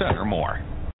 15% or more.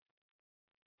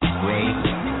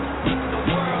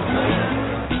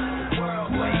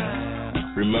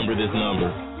 Remember this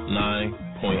number,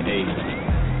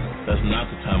 9.8. That's not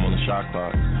the time on the shot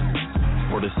clock,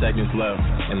 or the seconds left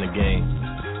in the game.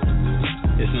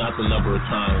 It's not the number of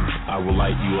times I will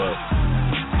light you up.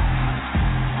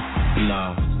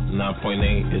 Nah,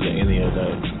 9.8 isn't any of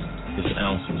that. It's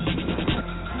ounces.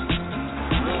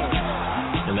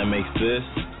 And that makes this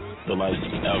the lightest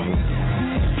album.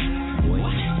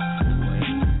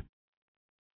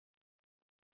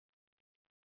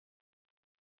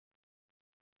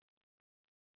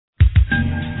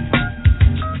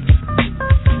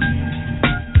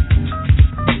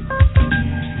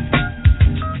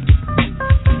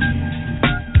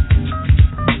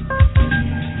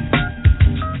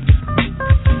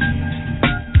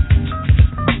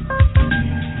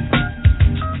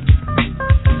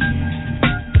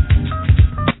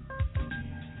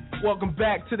 Welcome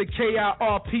back to the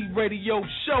K.I.R.P. radio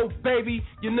show, baby.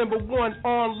 Your number one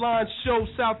online show,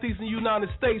 Southeastern United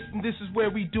States, and this is where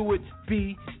we do it,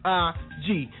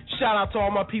 B-I-G. Shout out to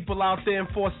all my people out there in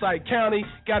Forsyth County.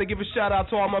 Got to give a shout out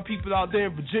to all my people out there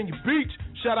in Virginia Beach.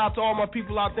 Shout out to all my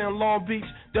people out there in Long Beach,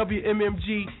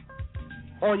 WMMG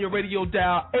on your radio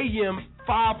dial, AM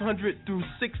 500 through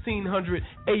 1600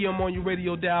 AM on your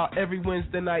radio dial every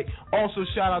Wednesday night. Also,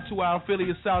 shout out to our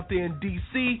affiliates out there in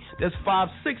D.C. That's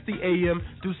 560 AM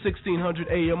through 1600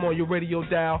 AM on your radio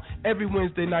dial every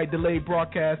Wednesday night, delayed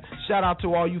broadcast. Shout out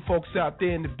to all you folks out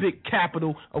there in the big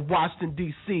capital of Washington,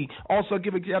 D.C. Also,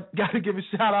 got to give a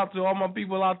shout out to all my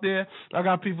people out there. I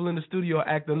got people in the studio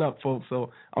acting up, folks,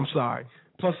 so I'm sorry.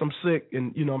 Plus, I'm sick,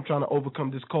 and, I'm trying to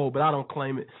overcome this cold, but I don't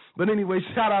claim it. But anyway,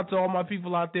 shout out to all my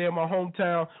people out there in my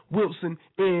hometown, Wilson,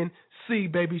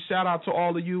 NC, baby. Shout out to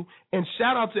all of you, and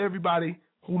shout out to everybody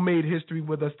who made history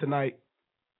with us tonight.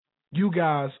 You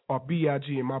guys are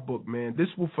B.I.G. in my book, man. This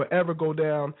will forever go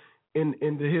down in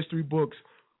the history books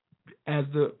as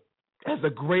the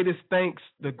greatest thanks,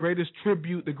 the greatest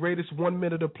tribute, the greatest 1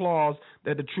 minute applause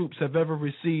that the troops have ever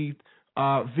received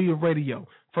via radio.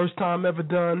 First time ever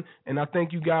done, and I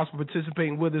thank you guys for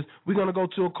participating with us. We're going to go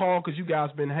to a call because you guys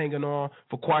been hanging on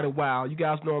for quite a while. You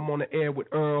guys know I'm on the air with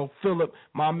Earl Phillip,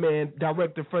 my man,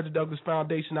 director of Frederick Douglass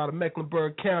Foundation out of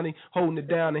Mecklenburg County, holding it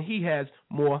down, and he has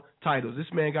more titles.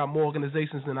 This man got more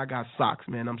organizations than I got socks,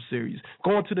 man. I'm serious.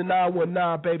 Going to the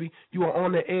 919, baby. You are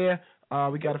on the air.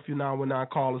 We got a few 919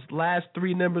 callers. Last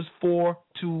three numbers,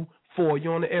 424.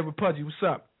 You're on the air with Pudgy. What's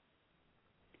up?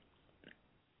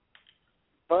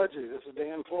 Pudgy, this is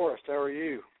Dan Forrest. How are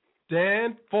you?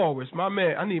 Dan Forrest, my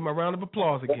man. I need my round of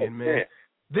applause again, man.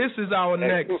 This is our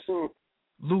next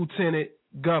Lieutenant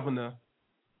Governor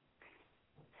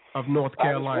of North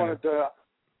Carolina.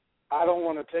 I don't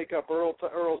want to take up Earl's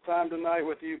time tonight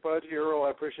with you, Pudgy. Earl, I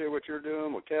appreciate what you're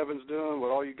doing, what Kevin's doing,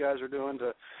 what all you guys are doing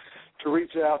to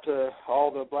reach out to all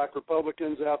the black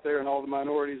Republicans out there and all the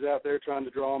minorities out there, trying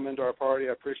to draw them into our party.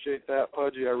 I appreciate that,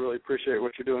 Pudgy. I really appreciate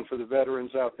what you're doing for the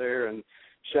veterans out there and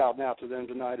shouting out to them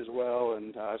tonight as well.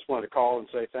 And I just wanted to call and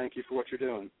say thank you for what you're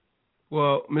doing.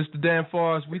 Well, Mr. Dan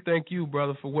Forrest, we thank you,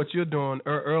 brother, for what you're doing.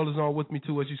 Earl is on with me,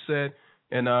 too, as you said.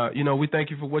 And, we thank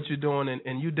you for what you're doing.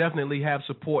 And you definitely have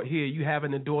support here. You have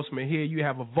an endorsement here. You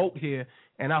have a vote here.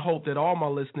 And I hope that all my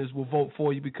listeners will vote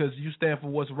for you because you stand for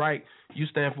what's right. You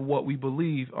stand for what we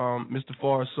believe, Mr.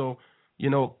 Forrest. So,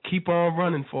 keep on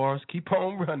running, Forrest. Keep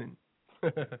on running.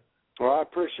 Well, I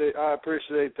appreciate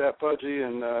that, Pudgy,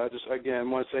 and just again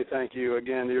want to say thank you.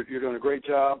 Again, you're doing a great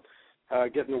job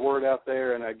getting the word out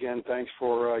there, and again, thanks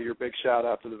for your big shout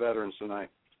out to the veterans tonight.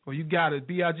 Well, you got it.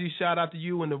 BIG, shout out to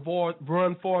you and the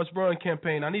Run Forrest Run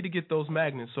campaign. I need to get those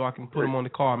magnets so I can put them on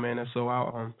the car, man. And so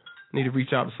I need to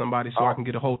reach out to somebody so I can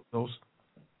get a hold of those.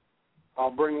 I'll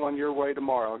bring one your way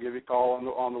tomorrow. I'll give you a call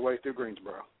on the way through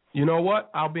Greensboro. You know what?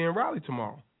 I'll be in Raleigh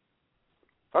tomorrow.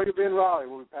 Oh, you'll be in Raleigh.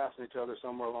 We'll be passing each other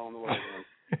somewhere along the way.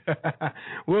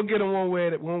 We'll get them one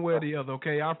way or the other,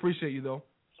 okay? I appreciate you, though.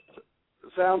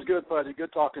 Sounds good, Pudgy.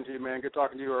 Good talking to you, man. Good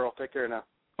talking to you, Earl. Take care now.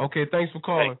 Okay, thanks for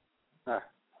calling.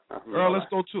 Earl, let's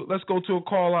go to a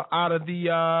caller out of the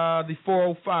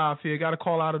 405 here. Got a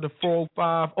call out of the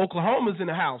 405. Oklahoma's in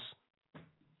the house.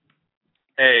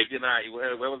 Hey, good night.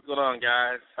 What's going on,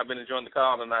 guys? I've been enjoying the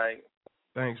call tonight.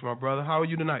 Thanks, my brother. How are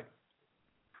you tonight?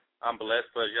 I'm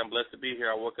blessed, Pudgy. I'm blessed to be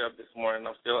here. I woke up this morning.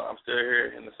 I'm still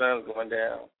here, and the sun's going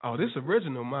down. Oh, this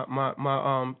original,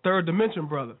 my third dimension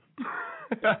brother.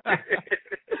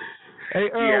 Hey,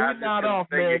 Earl, we're not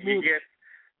off, man. Your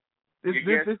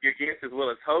guest as well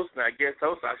as host, and I guess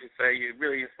host, I should say, you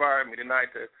really inspired me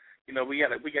tonight to, You know, we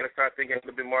gotta start thinking a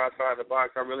little bit more outside the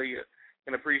box. I really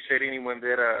can appreciate anyone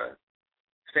that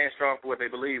stands strong for what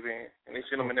they believe in, and this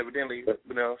gentleman evidently,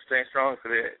 stands strong for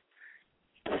that.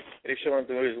 And it's showing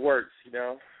through his works.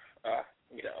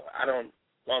 I don't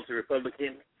belong to the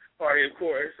Republican Party, of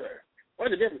course, or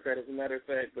the Democrat, as a matter of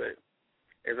fact, but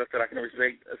as I said, I can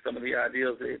respect some of the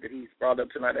ideals that he's brought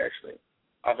up tonight, actually.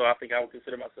 Although I think I would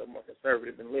consider myself more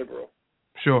conservative than liberal.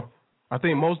 Sure. I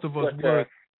think most of us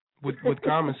would with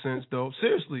common sense, though.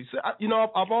 Seriously.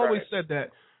 I've always said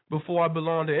that before I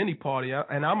belong to any party,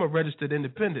 and I'm a registered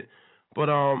independent. But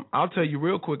I'll tell you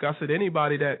real quick, I said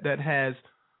anybody that has,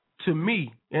 to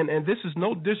me, and this is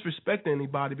no disrespect to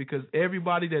anybody, because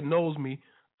everybody that knows me,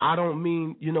 I don't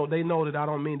mean, they know that I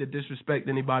don't mean to disrespect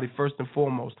anybody first and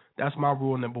foremost. That's my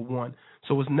rule number one.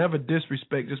 So it's never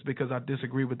disrespect just because I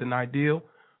disagree with an ideal.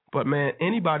 But, man,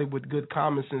 anybody with good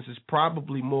common sense is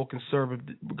probably more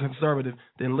conservative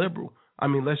than liberal. I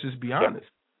mean, let's just be honest.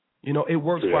 It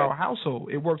works for our household.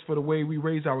 It works for the way we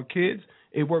raise our kids.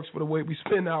 It works for the way we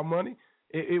spend our money.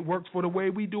 It works for the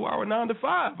way we do our 9 to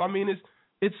 5. I mean,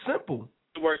 it's simple.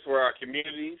 It works for our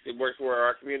communities. It works where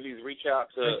our communities reach out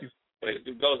to.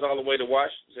 It goes all the way to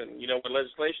Washington. When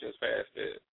legislation is passed.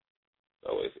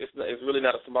 So it's really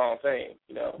not a small thing.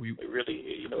 It really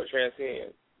it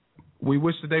transcends. We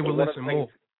wish that they would listen more.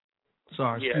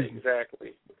 Sorry. Yeah,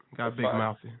 exactly. Got a big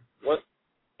mouth here. What?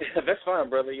 That's fine,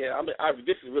 brother. Yeah,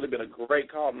 this has really been a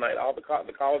great call tonight. All the callers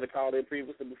that called in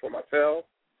previously before myself.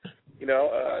 His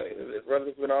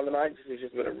brother's been on tonight. It's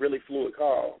just been a really fluid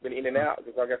call. Been in and out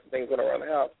because I got some things going around the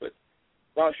house. But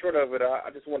long short of it, I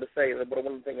just wanted to say that one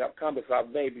of the things comments I've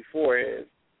made before is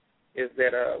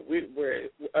that we're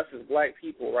us as black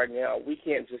people right now. We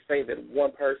can't just say that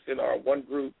one person or one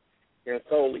group can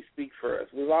solely speak for us.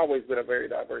 We've always been a very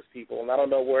diverse people, and I don't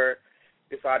know where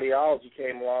this ideology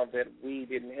came along that we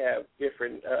didn't have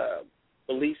different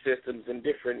belief systems and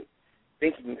different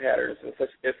thinking patterns and such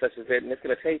as that, and it's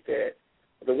going to take that.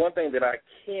 The one thing that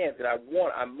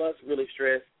I must really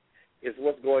stress is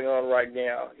what's going on right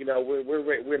now.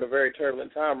 We're in a very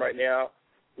turbulent time right now.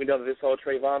 We know that this whole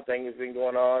Trayvon thing has been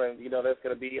going on, and that's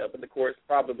going to be up in the courts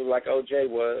probably like OJ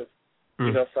was,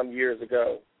 some years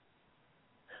ago.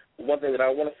 One thing that I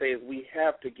want to say is we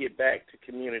have to get back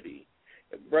to community.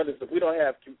 Brothers, if we don't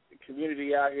have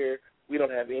community out here, we don't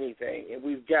have anything, and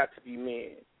we've got to be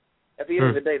men. At the end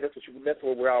of the day, that's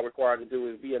what we're all required to do,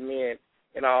 is be a man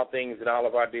in all things and all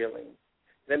of our dealings.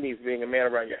 That means being a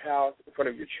man around your house, in front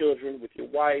of your children, with your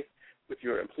wife, with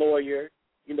your employer,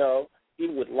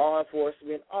 even with law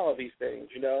enforcement, all of these things,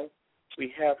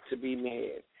 We have to be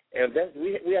men. And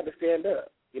we have to stand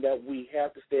up. We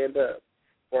have to stand up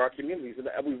for our communities.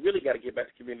 And we really got to get back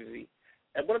to community.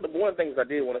 And one of the things I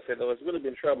did want to say, though, it's really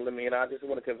been troubling me, and I just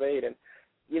want to convey it. And,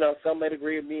 some might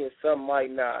agree with me and some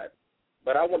might not.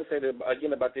 But I want to say, that,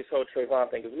 again, about this whole Trayvon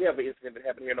thing, because we have an incident that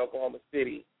happened here in Oklahoma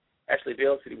City, actually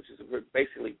Dale City, which is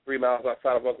basically 3 miles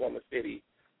outside of Oklahoma City,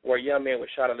 where a young man was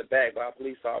shot in the back by a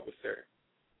police officer.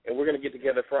 And we're going to get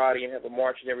together Friday and have a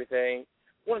march and everything.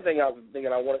 One thing I was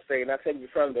thinking I want to say, and I take you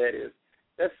from that, is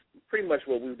that's pretty much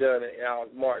what we've done in our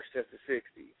march since the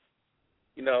 60s.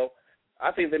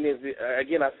 I think there needs to be,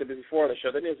 again, I said this before on the show,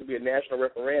 there needs to be a national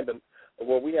referendum of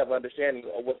where we have an understanding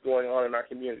of what's going on in our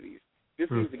communities. This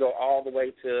needs to go all the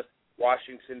way to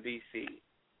Washington, D.C.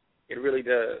 It really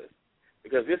does,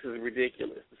 because this is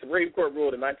ridiculous. The Supreme Court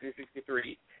ruled in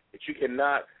 1963 that you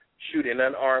cannot shoot an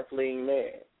unarmed fleeing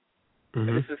man.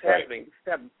 And this is happening.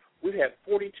 We've had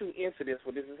 42 incidents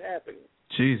where this is happening.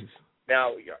 Jesus.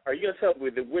 Now, are you going to tell me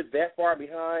that we're that far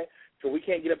behind so we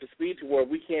can't get up to speed to where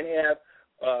we can't have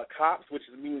cops, which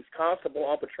means constable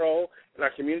on patrol in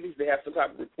our communities, to have some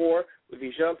type of rapport with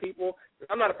these young people?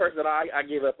 I'm not a person that I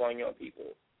give up on young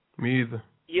people. Me either.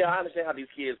 Yeah, I understand how these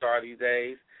kids are these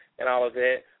days and all of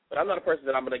that, but I'm not a person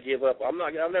that I'm going to give up. I'm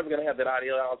never going to have that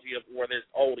ideology of where there's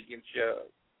old against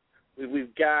young.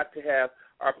 We've got to have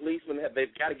our policemen,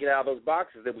 they've got to get out of those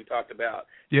boxes that we talked about.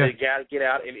 Yeah. They've got to get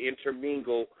out and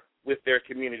intermingle with their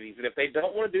communities. And if they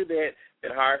don't want to do that,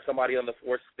 then hire somebody on the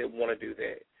force that want to do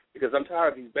that. Because I'm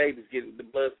tired of these babies getting the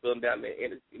blood spilling down there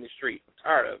in the street. I'm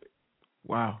tired of it.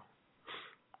 Wow.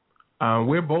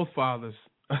 We're both fathers,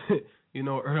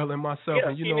 Earl and myself. Yeah,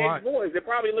 and teenage boys. They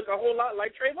probably look a whole lot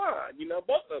like Trayvon,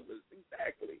 both of us.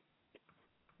 Exactly.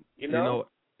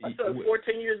 My son's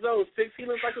 14 years old, 6. He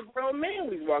looks like a grown man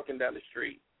when he's walking down the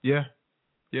street. Yeah.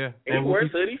 Yeah. And he wears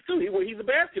hoodies, too. He's a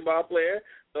basketball player.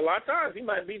 So a lot of times he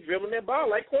might be dribbling that ball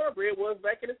like Cornbread was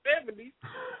back in the 70s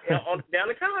down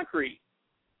the concrete.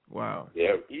 Wow.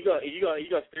 Yeah. You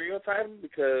gonna stereotype him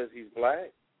because he's black?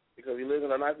 Because he lives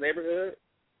in a nice neighborhood?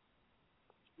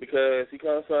 because he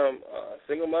comes from a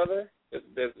single mother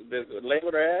that's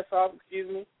labeled her ass off,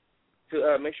 to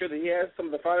make sure that he has some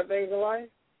of the finer things in life.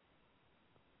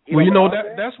 Well, you know,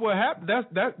 that's what happened.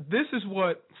 This is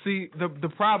what, see, the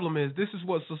problem is, this is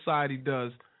what society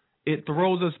does. It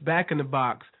throws us back in the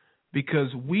box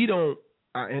because we don't,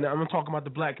 and I'm going to talk about the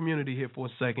black community here for a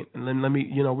second, and then let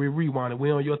me, we rewind it.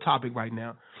 We're on your topic right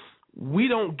now. We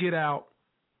don't get out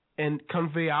and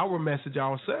convey our message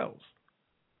ourselves.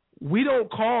 We don't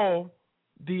call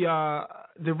the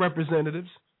representatives.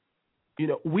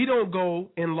 We don't go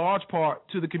in large part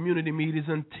to the community meetings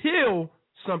until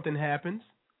something happens.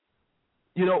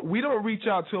 We don't reach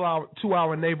out to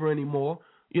our neighbor anymore.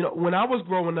 When I was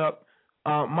growing up,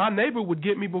 my neighbor would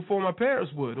get me before my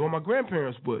parents would or my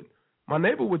grandparents would. My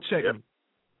neighbor would check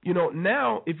me.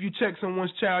 Now if you check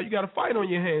someone's child, you got a fight on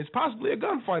your hands, possibly a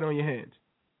gunfight on your hands.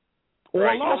 Or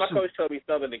right. a lawsuit. My coach told me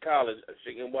something in college.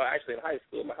 Well, actually in high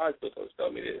school. My high school coach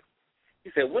told me this.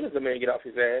 He said, when does a man get off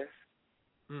his ass?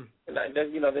 And then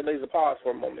there's a pause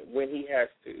for a moment. When he has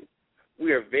to.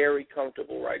 We are very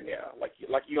comfortable right now. Like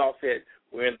you all said,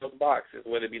 we're in those boxes,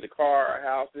 whether it be the car, our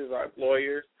houses, our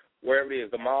employers, wherever it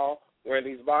is, the mall, we're in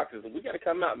these boxes. And we got to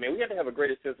come out, man. We have to have a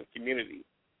greater sense of community.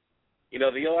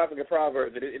 The old African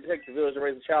proverb that it takes a village to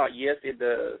raise a child, yes, it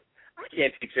does. I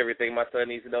can't teach everything my son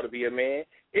needs to know to be a man.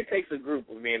 It takes a group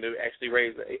of men to actually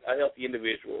raise a healthy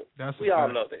individual. We all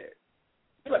know that.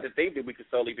 We like to think that we could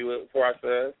solely do it for our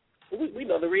sons. But we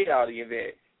know the reality of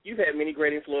that. You've had many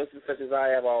great influences, such as I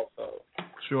have also.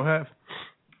 Sure have.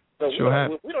 So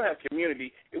if we don't have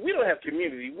community,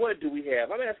 what do we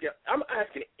have? I'm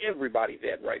asking everybody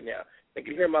that right now. They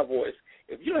can hear my voice.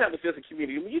 If you don't have a sense of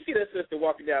community, when you see that sister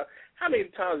walking down, how many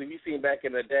times have you seen back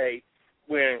in the day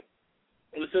when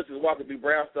the sister's walking through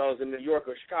brownstones in New York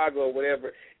or Chicago or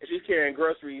whatever, and she's carrying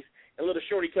groceries, and little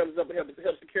shorty comes up and helps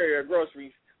to carry her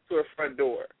groceries to her front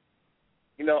door.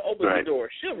 Open the door.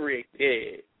 Chivalry ain't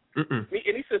dead. And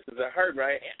these sisters are hurting,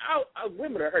 right? And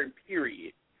women are hurting,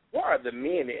 period. Where are the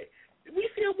men at? If we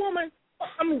see a woman,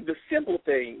 the simple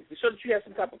things, to show that you have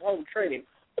some type of home training,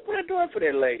 open the door for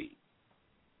that lady.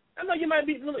 I know you might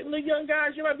be little young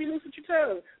guys, you might be loose with your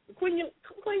tongue. But clean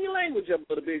your language up a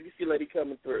little bit if you see a lady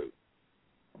coming through.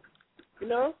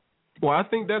 Well, I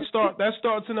think that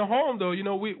starts in the home, though.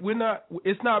 We're not.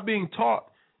 It's not being taught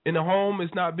in the home.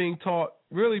 It's not being taught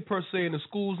really per se in the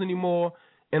schools anymore.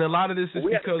 And a lot of this is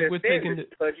because we're thinking that.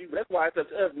 That's why it's up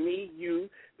to us, me, you,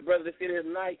 the brother that sit here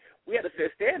tonight. We had to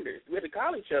set standards. We had to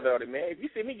call each other on it, man. If you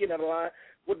see me getting out of line,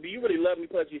 do you really love me,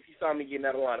 Pudgy, if you saw me getting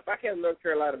out of line? If I came to North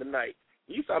Carolina tonight,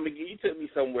 you took me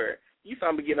somewhere, you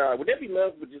saw me getting out, would that be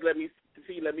love? Would just let me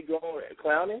go on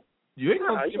clowning? You ain't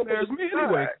gonna embarrass me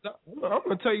anyway. I'm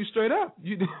gonna tell you straight up.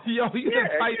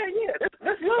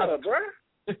 That's love, bro.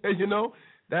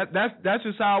 That's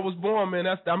just how I was born, man.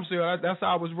 I'm sure that's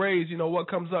how I was raised. What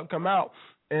comes up, come out.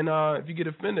 And if you get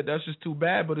offended, that's just too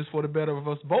bad. But it's for the better of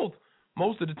us both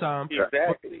most of the time.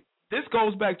 Exactly. But this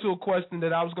goes back to a question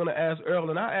that I was going to ask Earl,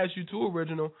 and I asked you too,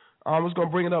 Original. I was going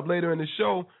to bring it up later in the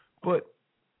show. But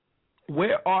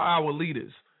where are our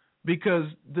leaders?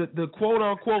 Because the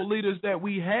quote-unquote leaders that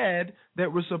we had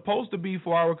that were supposed to be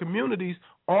for our communities,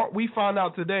 we found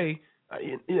out today,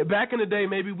 back in the day,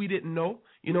 maybe we didn't know.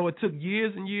 It took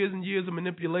years and years and years of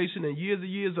manipulation and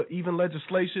years of even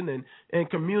legislation and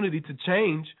community to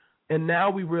change. And now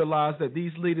we realize that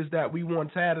these leaders that we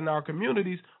once had in our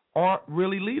communities aren't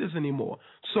really leaders anymore.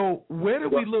 So where do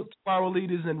we look to our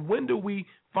leaders, and when do we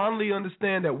finally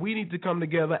understand that we need to come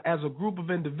together as a group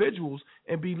of individuals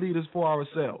and be leaders for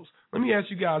ourselves? Let me ask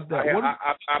you guys that.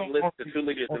 I've listened to two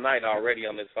leaders tonight already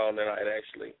on this phone tonight,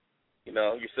 actually.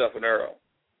 Yourself and Earl.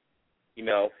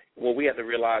 What we have to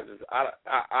realize is,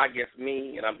 I guess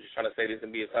me, and I'm just trying to say this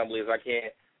and be as humbly as I can,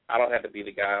 I don't have to be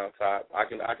the guy on top. I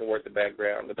can work the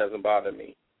background. It doesn't bother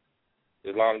me.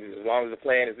 As long as the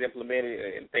plan is implemented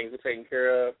and things are taken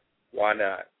care of, why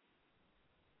not?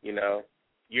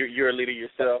 You're a leader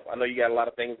yourself. I know you got a lot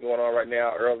of things going on right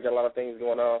now. Earl's got a lot of things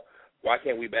going on. Why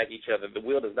can't we back each other? The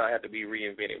wheel does not have to be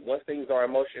reinvented. Once things are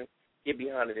in motion, get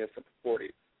behind it and support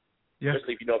it. Yeah.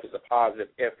 Especially if you know if it's a positive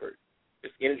effort.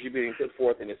 If energy being put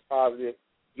forth and it's positive,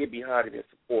 get behind it and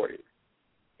support it.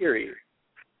 Period.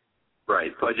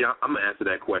 Right. Pudgy, I'm going to answer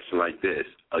that question like this.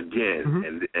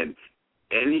 Again, and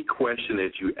any question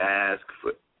that you ask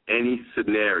for any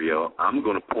scenario, I'm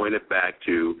going to point it back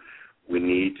to we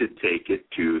need to take it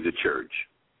to the church.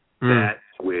 That's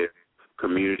where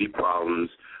community problems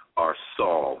are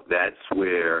solved. That's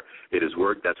where it is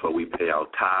worked. That's why we pay our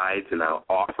tithes and our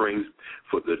offerings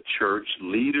for the church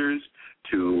leaders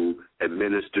to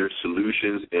administer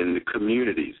solutions in the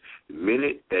communities. The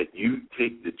minute that you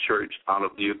take the church out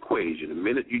of the equation, the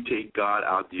minute you take God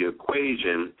out of the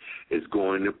equation, is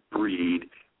going to breed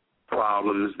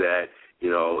problems that,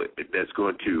 that's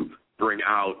going to bring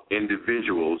out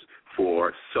individuals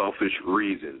for selfish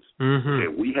reasons. Mm-hmm.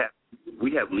 And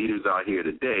we have leaders out here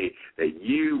today that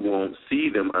you won't see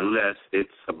them unless it's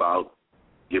about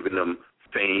giving them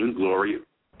fame, glory,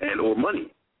 and or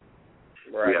money.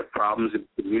 Right. We have problems in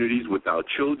communities with our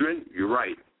children. You're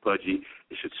right, Pudgy.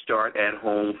 It should start at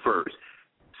home first.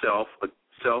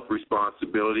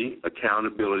 Self-responsibility,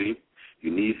 accountability.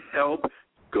 You need help,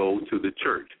 go to the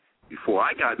church. Before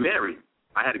I got married,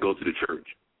 I had to go to the church.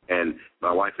 And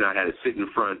my wife and I had to sit in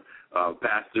front of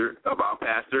pastor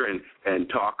and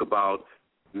talk about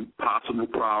possible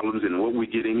problems and what we're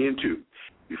getting into.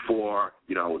 Before,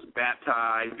 I was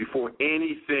baptized, before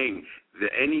anything,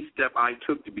 any step I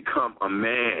took to become a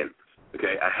man,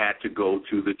 okay, I had to go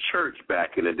to the church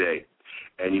back in the day.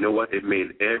 And you know what? It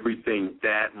made everything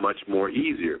that much more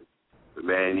easier. But,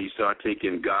 man, you start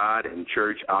taking God and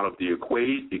church out of the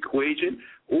equation,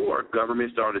 or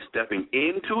government started stepping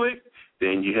into it,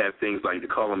 then you have things like the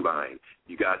Columbine.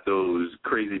 You got those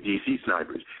crazy DC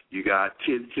snipers. You got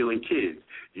kids killing kids.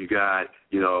 You got,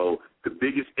 the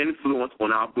biggest influence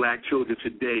on our black children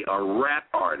today are rap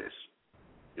artists.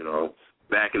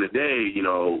 Back in the day,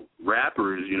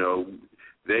 rappers,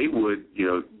 they would,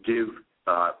 give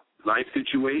life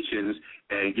situations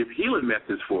and give healing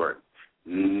methods for it.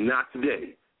 Not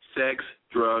today. Sex,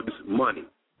 drugs, money.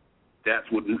 That's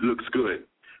what looks good.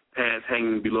 Pants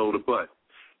hanging below the butt.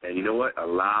 And you know what? A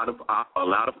lot of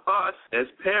us as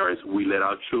parents, we let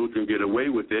our children get away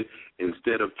with it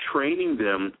instead of training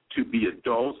them to be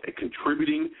adults and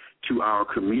contributing to our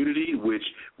community, which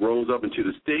rolls up into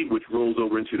the state, which rolls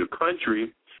over into the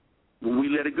country. We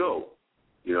let it go.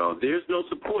 There's no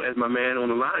support, as my man on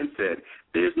the line said.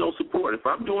 There's no support. If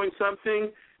I'm doing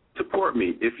something, support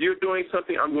me. If you're doing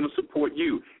something, I'm going to support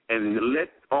you. And let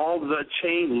all the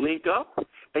chain link up,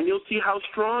 and you'll see how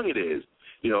strong it is.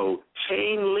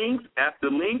 Chain links after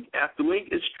link after link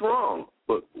is strong,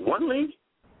 but one link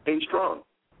ain't strong,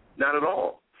 not at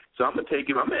all. So I'm going to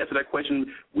answer that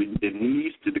question.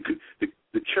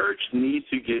 The church needs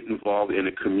to get involved in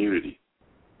the community,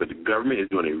 but the government is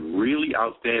doing a really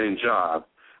outstanding job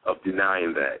of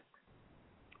denying that.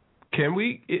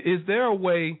 Is there a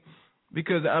way?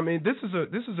 Because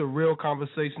this is a real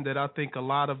conversation that I think a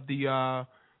lot of the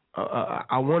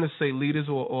I want to say leaders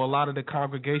or a lot of the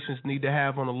congregations need to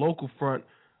have on a local front.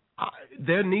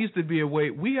 There needs to be a way.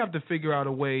 We have to figure out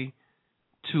a way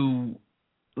to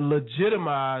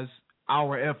legitimize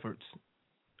our efforts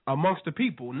amongst the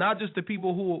people, not just the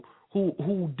people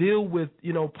who deal with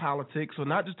politics, or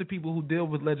not just the people who deal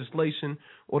with legislation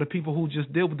or the people who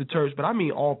just deal with the church, but I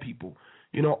mean all people.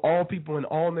 All people in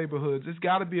all neighborhoods. There's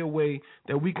got to be a way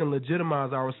that we can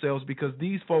legitimize ourselves, because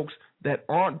these folks that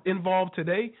aren't involved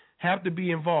today have to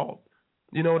be involved.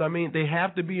 You know what I mean? They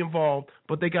have to be involved,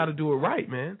 but they got to do it right,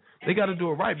 man. They got to do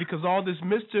it right, because all this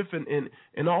mischief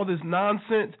and all this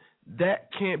nonsense, that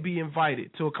can't be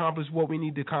invited to accomplish what we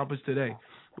need to accomplish today.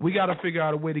 We got to figure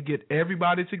out a way to get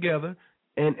everybody together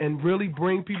and really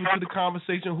bring people to the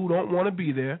conversation who don't want to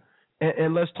be there,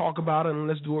 and let's talk about it and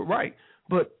let's do it right.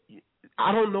 But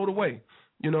I don't know the way.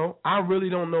 I really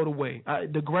don't know the way.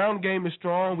 The ground game is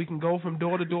strong. We can go from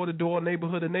door to door to door,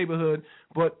 neighborhood to neighborhood.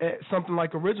 But something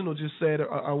like Original just said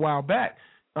a while back,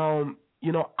 I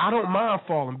don't mind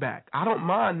falling back. I don't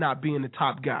mind not being the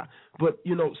top guy. But,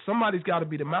 somebody's got to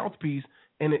be the mouthpiece.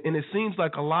 And it seems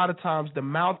like a lot of times the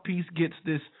mouthpiece gets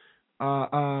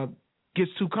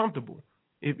too comfortable.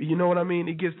 You know what I mean?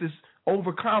 It gets this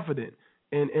overconfident.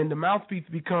 And the mouthpiece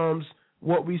becomes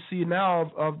what we see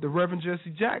now of the Reverend Jesse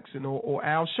Jackson or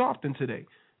Al Sharpton today.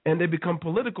 And they become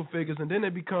political figures, and then they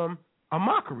become a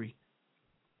mockery.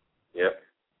 Yep.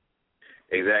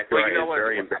 Exactly. Well,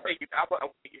 right. I think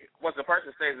once a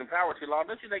person stays in power too long,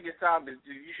 don't you think it's time to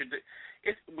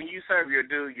it's when you serve your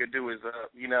due is up,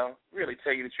 really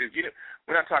tell you the truth.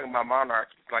 We're not talking about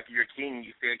monarchy, like you're a king, you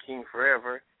stay a king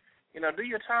forever. Do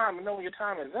your time and know when your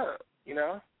time is up,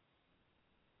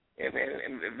 And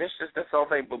that's the whole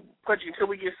thing. But until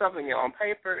we get something on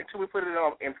paper, until we put it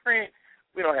in print,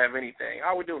 we don't have anything.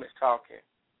 All we're doing is talking.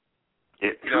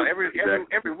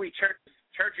 Every week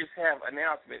churches have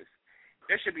announcements.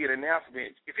 There should be an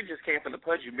announcement. If it just came from the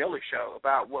Pudgy Miller show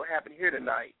about what happened here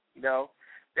tonight,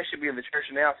 that should be in the church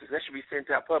announcements. That should be sent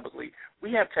out publicly.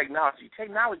 We have technology.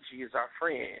 Technology is our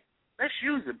friend. Let's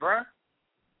use it, bruh.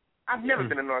 I've never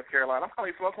been to North Carolina. I'm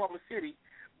calling from Oklahoma City.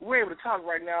 We're able to talk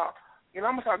right now. You know,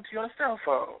 I'm talking to you on a cell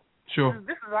phone. Sure.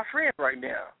 This is our friend right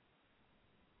now.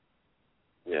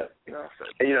 Yeah. You know, so,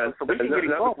 and, you know, so we can get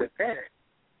involved with that.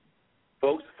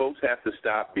 Folks have to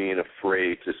stop being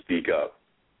afraid to speak up.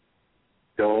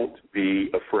 Don't be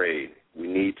afraid. We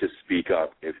need to speak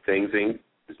up. If things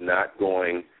is not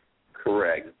going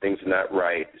correct, if things are not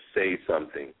right, say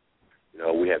something. You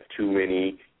know, we have too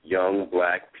many young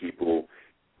black people.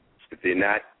 If they're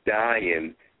not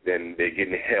dying, then they're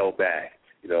getting held back.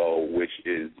 You know, which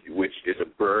is a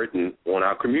burden on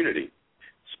our community.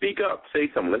 Speak up, say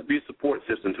something. Let's be a support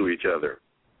system to each other.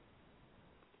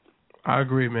 I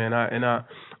agree, man.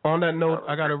 On that note,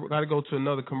 I gotta go to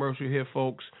another commercial here,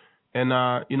 folks. And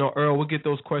you know, Earl, we'll get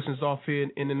those questions off here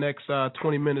in the next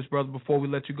 20 minutes, brother, before we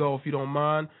let you go, if you don't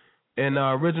mind. And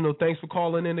Original, thanks for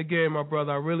calling in again, my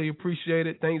brother. I really appreciate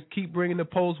it. Thanks. Keep bringing the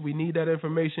post. We need that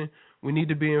information. We need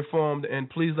to be informed. And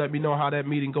please let me know how that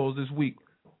meeting goes this week.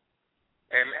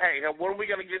 And hey, when are we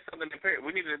gonna get something to print?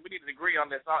 We need to agree on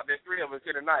this. There's three of us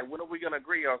here tonight. When are we gonna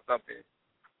agree on something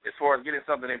as far as getting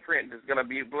something in print that's gonna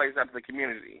be blazed out to the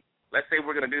community? Let's say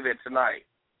we're gonna do that tonight.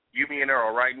 You, me, and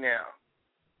Earl, right now.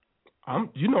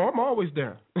 I'm always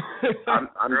down.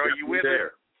 I'm Earl, you with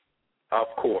there?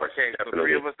 Of course. Okay, so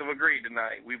definitely. three of us have agreed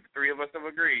tonight. Three of us have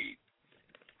agreed.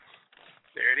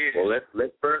 There it is. Well,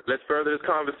 let's further this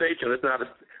conversation. Let's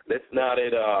not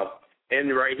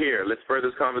end right here. Let's further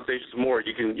this conversation some more.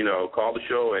 You can, call the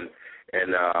show and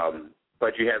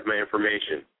Pudgy has my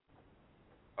information.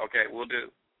 Okay, we'll do.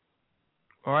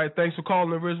 All right, thanks for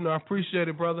calling, Original. I appreciate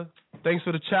it, brother. Thanks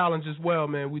for the challenge as well,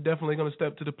 man. We definitely going to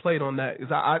step to the plate on that.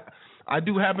 Cause I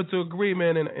do happen to agree,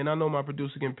 man, and I know my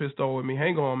producer getting pissed off with me.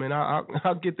 Hang on, man.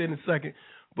 I'll get there in a second.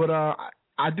 But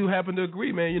I do happen to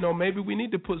agree, man. Maybe we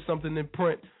need to put something in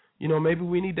print. Maybe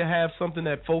we need to have something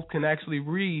that folks can actually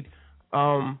read.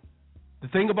 The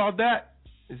thing about that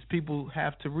is people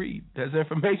have to read. There's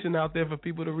information out there for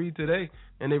people to read today,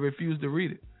 and they refuse to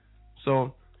read it.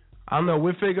 So, I don't know.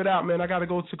 We'll figure it out, man. I got to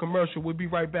go to commercial. We'll be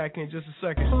right back in just a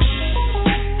second.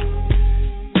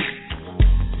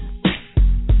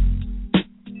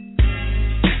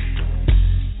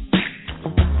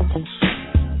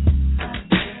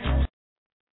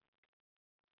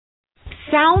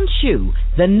 Sound Chew,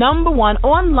 the #1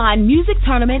 online music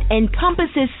tournament,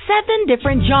 encompasses 7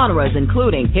 different genres,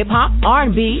 including hip-hop,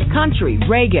 R&B, country,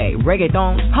 reggae,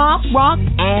 reggaeton, pop, rock,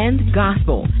 and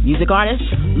gospel. Music artists,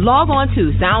 log on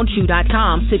to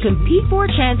soundchew.com to compete for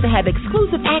a chance to have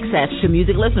exclusive access to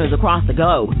music listeners across the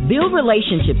globe. Build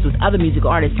relationships with other music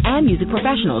artists and music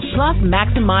professionals, plus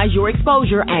maximize your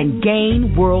exposure and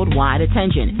gain worldwide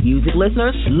attention. Music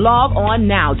listeners, log on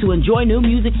now to enjoy new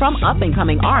music from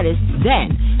up-and-coming artists.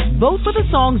 Then, vote for the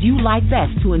songs you like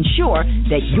best to ensure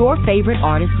that your favorite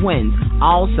artist wins.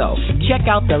 Also, check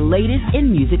out the latest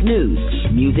in music news.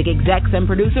 Music execs and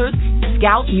producers,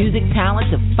 scout music talent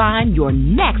to find your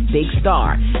next big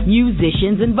star.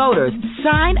 Musicians and voters,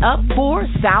 sign up for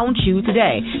Sound Chew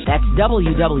today. That's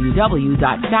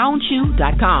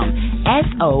www.soundchew.com.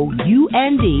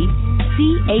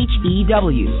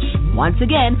 SOUNDCHEW. Once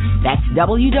again, that's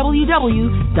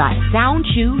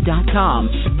www.soundchew.com,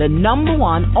 the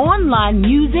 #1 online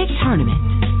music tournament.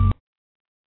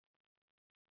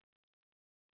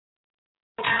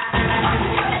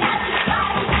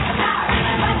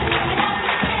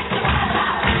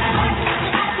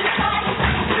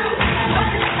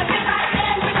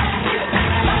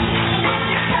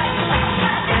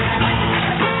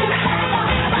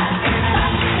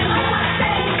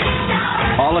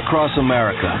 All across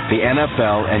America, the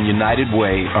NFL and United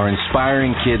Way are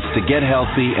inspiring kids to get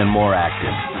healthy and more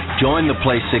active. Join the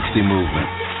Play 60 movement.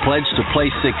 Pledge to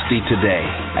Play 60 today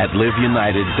at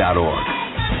liveunited.org.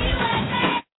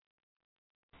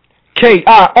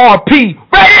 K.I.R.P.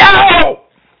 Radio!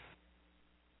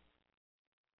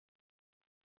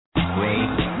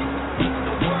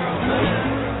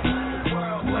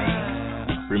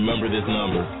 Remember this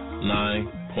number,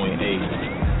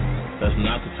 9.8. That's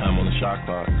not the time on the shot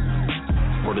clock,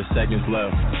 or the seconds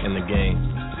left in the game.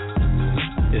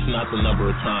 It's not the number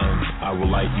of times I will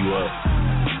light you up.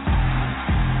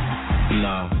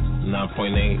 Nah,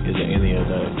 9.8 isn't any of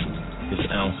that. It's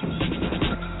ounces.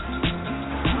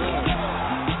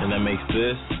 And that makes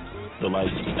this the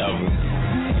lightest ever.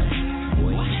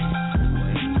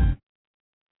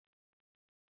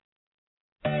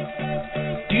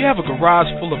 Do you have a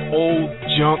garage full of old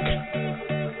junk?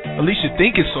 At least you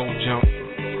think it's old junk.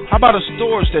 How about a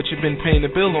storage that you've been paying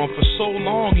the bill on for so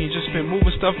long and you've just been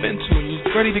moving stuff into and you're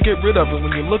ready to get rid of it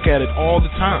when you look at it all the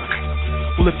time?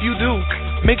 Well, if you do,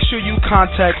 make sure you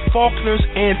contact Faulkner's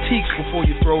Antiques before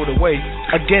you throw it away.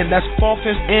 Again, that's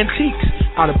Faulkner's Antiques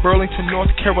out of Burlington,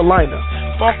 North Carolina.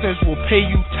 Faulkner's will pay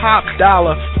you top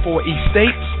dollar for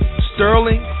estates,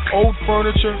 sterling, old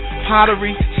furniture,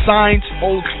 pottery, signs,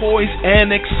 old toys,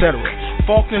 and etc.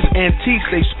 Faulkner's Antiques,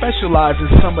 they specialize in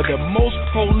some of the most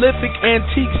prolific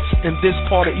antiques in this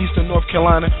part of Eastern North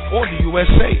Carolina or the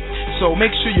USA. So make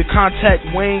sure you contact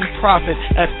Wayne Prophet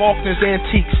at Faulkner's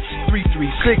Antiques,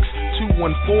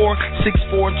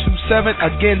 336-214-6427.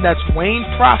 Again, that's Wayne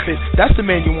Prophet. That's the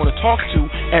man you want to talk to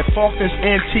at Faulkner's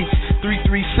Antiques,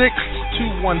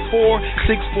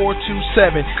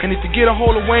 336-214-6427. And if you get a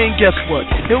hold of Wayne, guess what?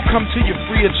 He'll come to you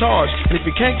free of charge. And if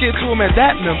you can't get to him at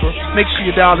that number, make sure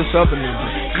you dial this other number,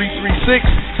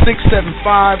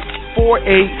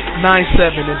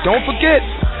 336-675-4897. And don't forget,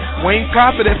 Wayne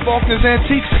Prophet at Faulkner's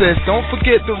Antiques says, don't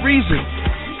forget the reason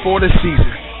for the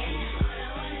season.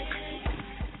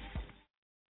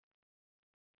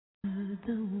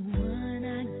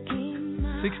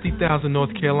 60,000 North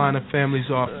Carolina families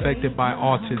are affected by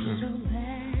autism.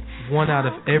 1 out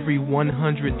of every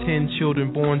 110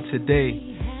 children born today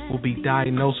will be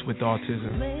diagnosed with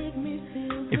autism.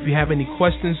 If you have any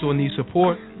questions or need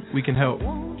support, we can help.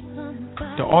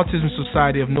 The Autism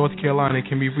Society of North Carolina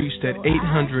can be reached at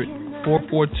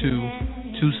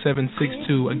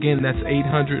 800-442-2762. Again, that's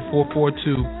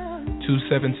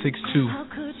 800-442-2762.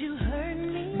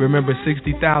 Remember,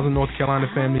 60,000 North Carolina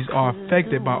families are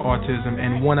affected by autism,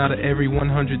 and 1 out of every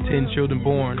 110 children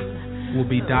born will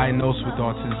be diagnosed with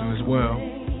autism as well.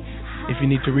 If you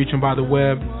need to reach them by the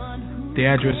web, the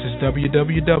address is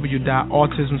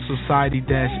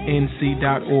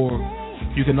www.autismsociety-nc.org.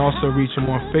 You can also reach them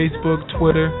on Facebook,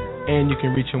 Twitter, and you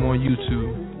can reach them on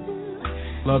YouTube.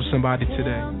 Love somebody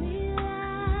today.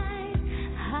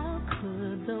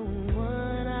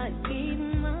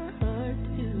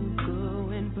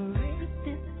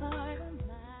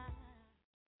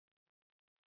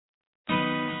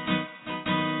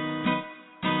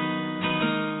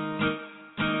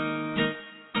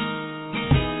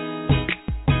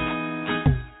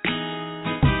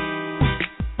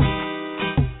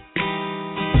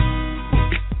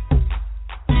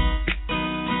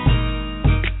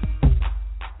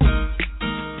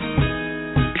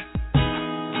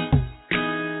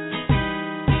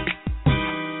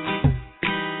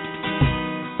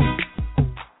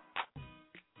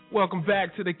 Welcome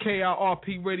back to the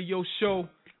K.I.R.P. radio show.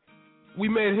 We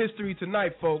made history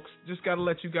tonight, folks. Just got to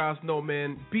let you guys know,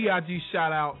 man. B.I.G.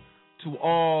 shout out to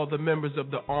all the members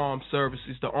of the armed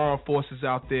services, the armed forces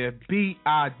out there.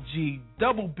 B.I.G.,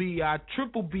 double B.I.,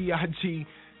 triple B.I.G.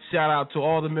 Shout out to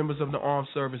all the members of the armed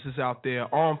services out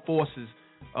there, armed forces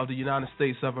of the United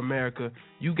States of America.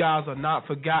 You guys are not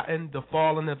forgotten. The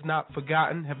fallen have not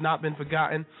been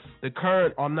forgotten. The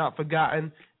current are not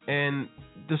forgotten. And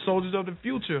the soldiers of the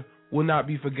future will not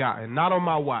be forgotten. Not on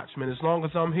my watch, man. As long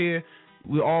as I'm here,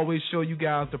 we'll always show you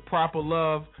guys the proper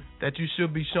love that you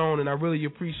should be shown, and I really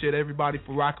appreciate everybody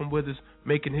for rocking with us,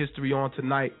 making history on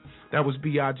tonight. That was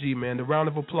B.I.G., man. The round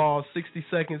of applause, 60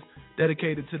 seconds,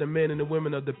 dedicated to the men and the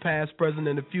women of the past, present,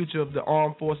 and the future of the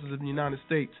armed forces of the United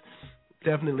States.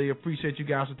 Definitely appreciate you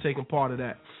guys for taking part of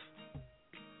that.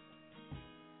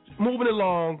 Moving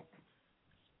along,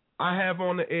 I have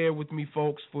on the air with me,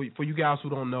 folks, for you guys who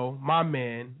don't know, my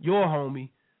man, your homie,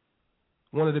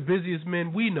 one of the busiest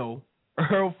men we know,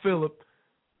 Earl Phillip,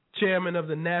 chairman of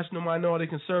the National Minority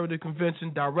Conservative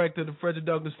Convention, director of the Frederick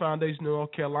Douglass Foundation of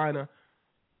North Carolina,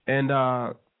 and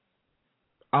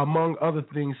among other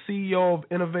things, CEO of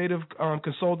Innovative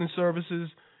Consulting Services.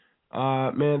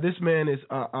 Man, this man is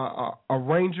a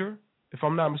ranger, if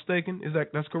I'm not mistaken.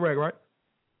 That's correct, right?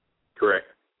 Correct.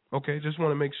 Okay, just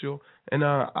want to make sure. And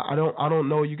I don't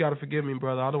know. You got to forgive me,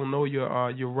 brother. I don't know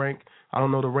your rank. I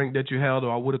don't know the rank that you held,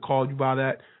 or I would have called you by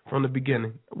that from the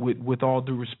beginning, with all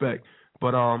due respect.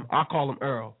 But I call him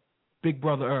Earl, Big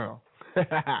Brother Earl,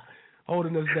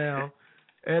 holding us down.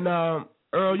 And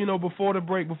Earl, you know, before the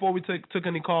break, before we took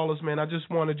any callers, man, I just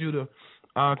wanted you to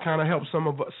kind of help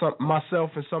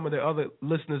myself and some of the other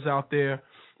listeners out there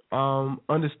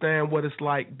understand what it's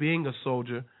like being a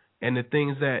soldier and the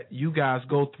things that you guys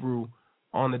go through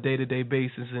on a day-to-day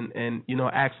basis, and you know,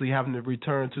 actually having to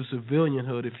return to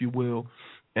civilianhood, if you will,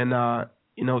 and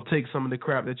you know, take some of the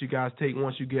crap that you guys take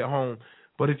once you get home.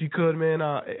 But if you could, man,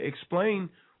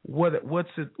 explain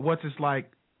what's it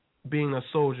like being a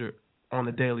soldier on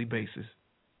a daily basis.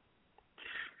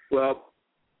 Well,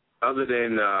 other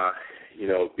than you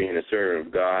know, being a servant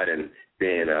of God and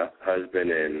being a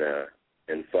husband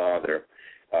and father,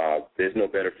 there's no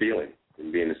better feeling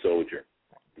than being a soldier.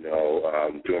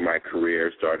 During my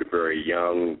career, started very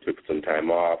young, took some time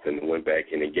off, and went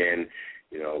back in again.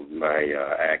 My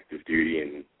active duty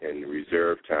and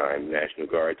reserve time, National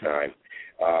Guard time.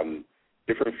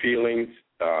 Different feelings,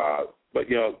 but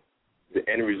the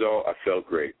end result, I felt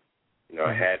great.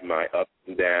 I had my ups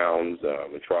and downs,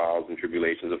 my trials and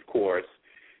tribulations, of course.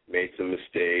 Made some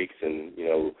mistakes, and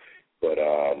but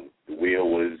the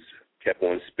wheel kept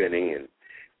on spinning, and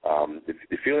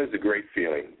the feeling is a great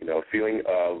feeling. Feeling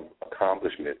of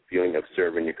accomplishment, feeling of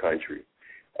serving your country,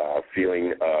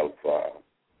 feeling of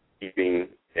keeping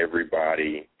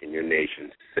everybody in your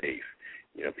nation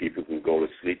safe. People can go to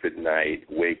sleep at night,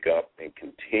 wake up, and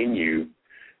continue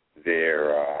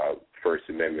their First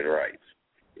Amendment rights.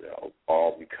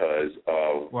 All because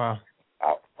of our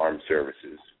armed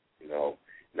services.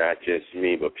 Not just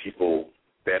me, but people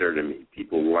better than me,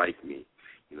 people like me.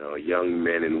 Young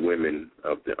men and women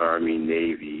of the Army,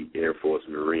 Navy, Air Force,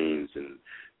 Marines, and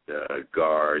the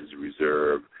Guards,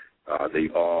 Reserve. They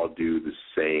all do the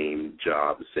same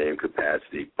job, the same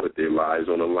capacity, put their lives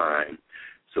on the line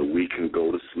so we can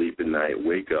go to sleep at night,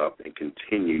 wake up, and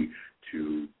continue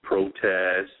to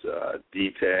protest,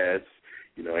 detest,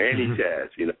 any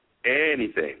task,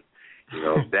 anything.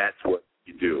 That's what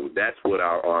you do. That's what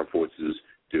our armed forces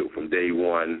do from day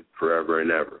one, forever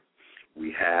and ever.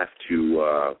 We have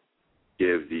to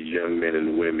give these young men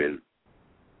and women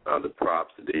the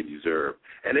props that they deserve.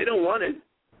 And they don't want it.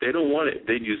 They don't want it.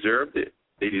 They deserved it.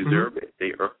 They deserve it.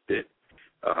 They earned it.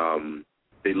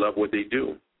 They love what they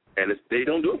do. And they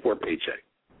don't do it for a paycheck.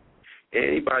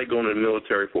 Anybody going to the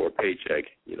military for a paycheck,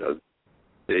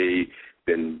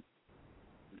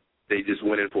 they just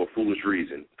went in for a foolish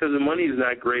reason because the money is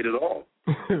not great at all.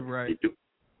 Right.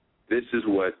 This is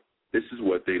what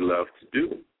they love to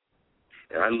do,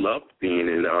 and I loved being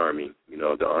in the Army.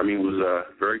 The Army was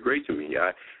very great to me.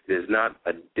 There's not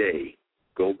a day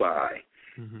go by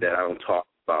that I don't talk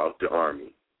about the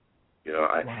Army.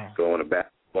 I go on a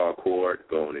basketball court,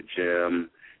 go on a gym.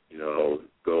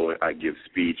 I give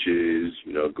speeches,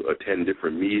 attend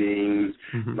different meetings,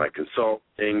 my consulting,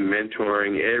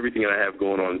 mentoring, everything that I have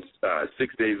going on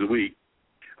 6 days a week.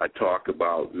 I talk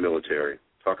about military,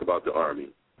 talk about the Army,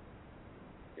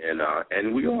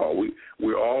 and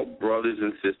we're all brothers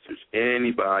and sisters.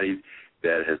 Anybody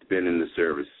that has been in the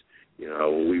service,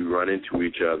 when we run into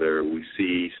each other, we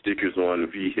see stickers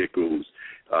on vehicles.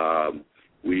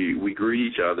 We greet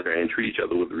each other and treat each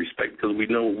other with respect because we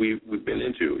know what we've been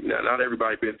into. Not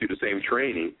everybody's been through the same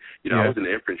training. I was in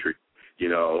the infantry,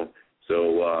 so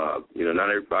not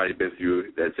everybody's been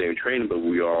through that same training, but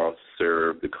we all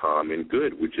serve the common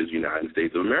good, which is the United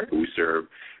States of America. We serve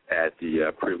at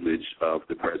the privilege of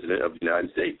the President of the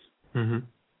United States. And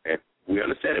we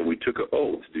understand it. We took an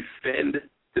oath to defend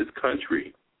this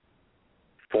country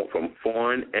from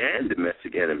foreign and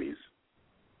domestic enemies.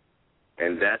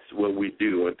 And that's what we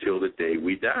do until the day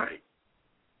we die.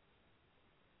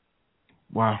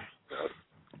 Wow.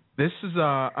 This is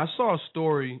I saw a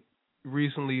story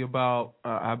recently about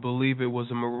I believe it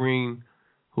was a Marine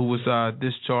who was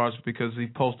discharged because he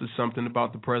posted something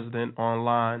about the president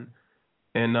online.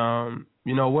 And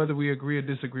whether we agree or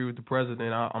disagree with the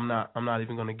president, I'm not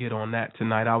even going to get on that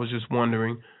tonight. I was just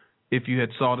wondering if you had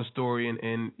saw the story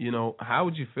and how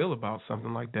would you feel about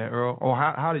something like that, Earl? Or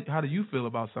how do you feel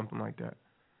about something like that?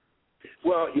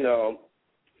 Well,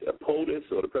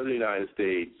 POTUS or the President of the United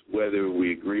States, whether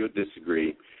we agree or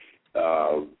disagree,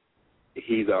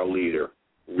 he's our leader.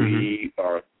 We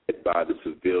are led by the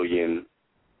civilian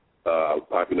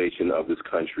population of this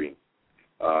country.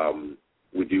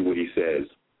 We do what he says,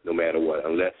 no matter what,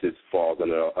 unless it falls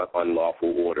under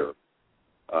unlawful order.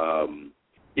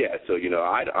 So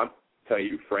I'm telling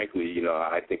you frankly,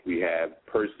 I think we have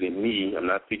personally me. I'm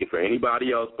not speaking for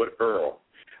anybody else but Earl.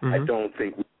 I don't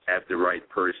think we have the right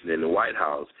person in the White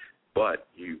House, but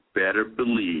you better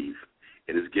believe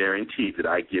it is guaranteed that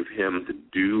I give him the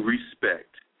due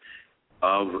respect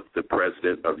of the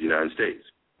President of the United States.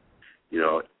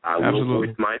 I will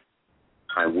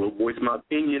voice my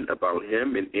opinion about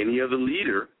him and any other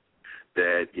leader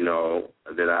that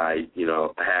I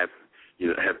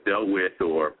have dealt with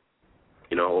or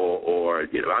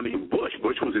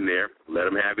Bush was in there. Let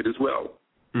him have it as well.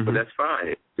 But that's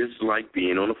fine. It's like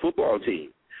being on a football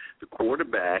team. The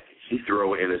quarterback, he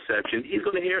throw an interception, he's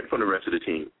going to hear it from the rest of the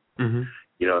team.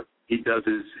 He does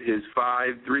his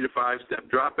 3 to 5 step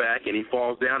drop back and he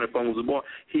falls down and fumbles the ball.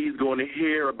 He's going to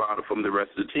hear about it from the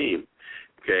rest of the team.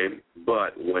 Okay,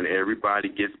 but when everybody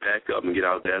gets back up and get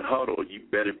out that huddle, you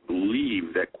better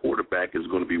believe that quarterback is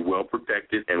going to be well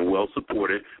protected and well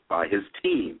supported by his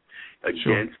team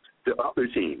against the other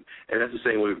team. And that's the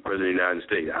same way with the President of the United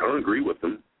States. I don't agree with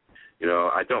him.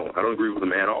 I don't agree with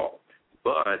him at all.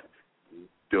 But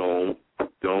don't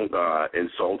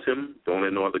insult him. Don't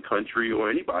let no other country or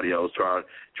anybody else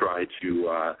try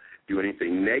to do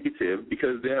anything negative,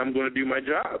 because then I'm going to do my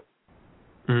job.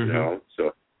 Mm-hmm.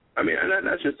 So I mean,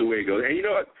 that's just the way it goes. And you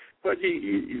know what,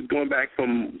 Pudgy, going back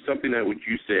from something that what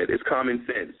you said, it's common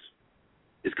sense.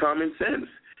 It's common sense.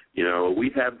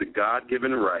 We have the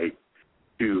God-given right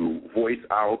to voice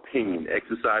our opinion,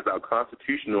 exercise our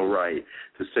constitutional right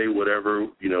to say whatever,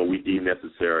 we deem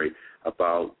necessary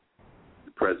about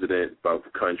the president, about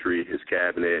the country, his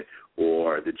cabinet,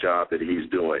 or the job that he's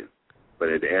doing. But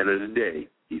at the end of the day,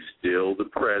 he's still the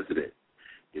president.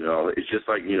 It's just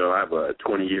like, I have a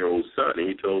 20-year-old son, and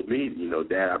he told me,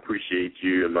 Dad, I appreciate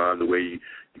you and Mom, the way you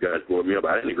guys brought me up.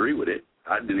 I didn't agree with it.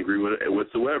 I didn't agree with it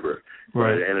whatsoever. Right. But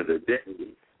at the end of the day,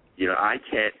 I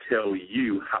can't tell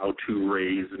you how to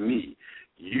raise me.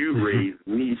 You raise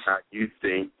me how you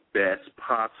think best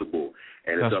possible,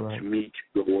 and it's up to me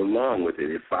to go along with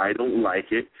it. If I don't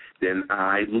like it, then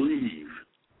I leave.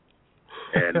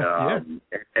 And and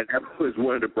that was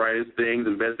one of the brightest things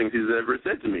and best things he's ever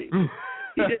said to me.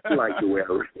 He didn't like the way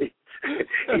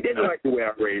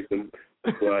I raised him,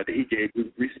 but he gave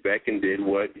me respect and did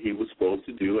what he was supposed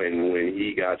to do. And when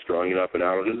he got strong enough and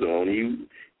out on his own,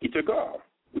 he took off,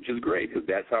 which is great, because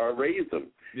that's how I raised him.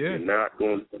 Yeah. You're not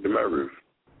going under my roof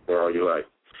for all your life.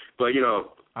 But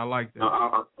I like that.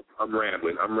 I'm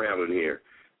rambling here.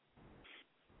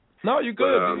 No, you're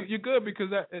good. But, you're good, because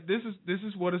this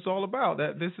is what it's all about.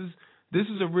 This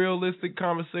is a realistic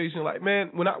conversation. Like,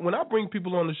 man, when I bring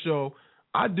people on the show,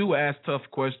 I do ask tough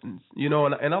questions,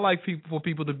 and I like for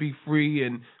people to be free,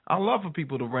 and I love for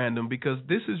people to random, because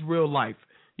this is real life.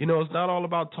 It's not all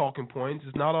about talking points.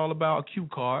 It's not all about a cue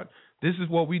card. This is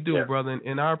what we do, brother,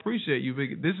 and I appreciate you.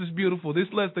 This is beautiful. This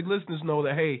lets the listeners know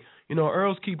that, hey,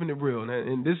 Earl's keeping it real,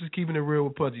 and this is keeping it real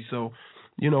with Pudgy. So,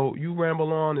 you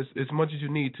ramble on as much as you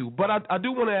need to. But I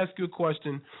do want to ask you a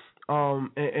question,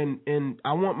 and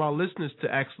I want my listeners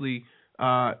to actually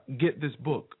get this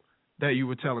book that you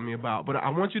were telling me about. But I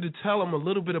want you to tell them a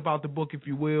little bit about the book, if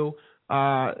you will.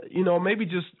 Maybe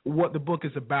just what the book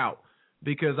is about,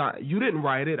 because you didn't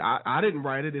write it. I didn't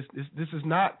write it. This is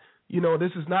not,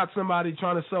 this is not somebody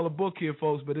trying to sell a book here,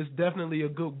 folks, but it's definitely a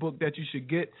good book that you should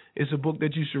get. It's a book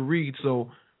that you should read. So,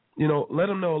 let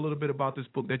them know a little bit about this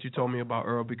book that you told me about,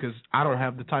 Earl, because I don't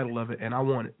have the title of it, and I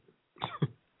want it.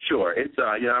 Sure. It's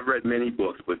I've read many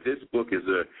books, but this book is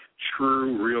a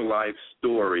true real-life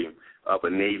story of a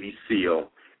Navy SEAL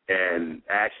and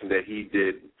action that he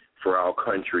did for our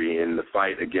country in the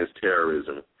fight against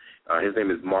terrorism. His name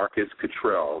is Marcus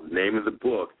Cottrell. The name of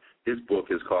his book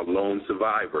is called Lone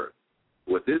Survivor.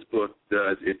 What this book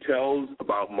does, it tells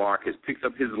about Marcus, picks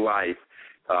up his life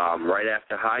right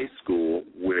after high school,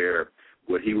 where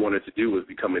what he wanted to do was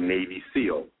become a Navy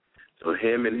SEAL. So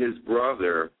him and his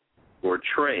brother were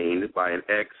trained by an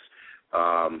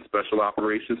ex-special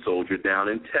operations soldier down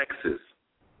in Texas.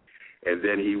 And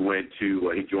then he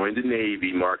he joined the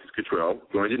Navy. Marcus Cottrell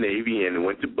joined the Navy and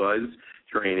went to BUZZ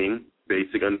training,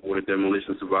 basic underwater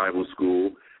demolition survival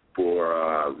school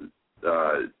for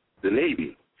the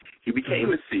Navy. He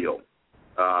became a SEAL,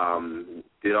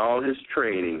 did all his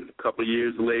training. A couple of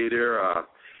years later,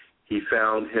 he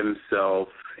found himself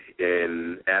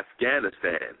in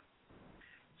Afghanistan.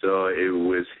 So it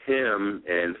was him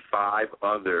and 5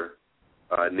 other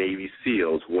Navy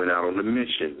SEALs went out on a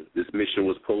mission. This mission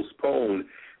was postponed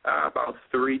about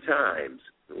 3 times.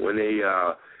 When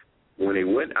they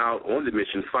went out on the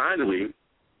mission, finally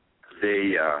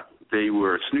they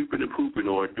were snooping and pooping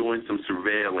or doing some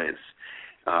surveillance.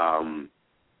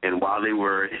 And while they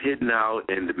were hidden out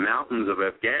in the mountains of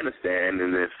Afghanistan,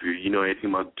 and if you know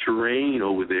anything about terrain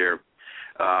over there,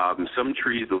 some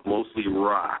trees are mostly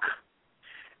rock.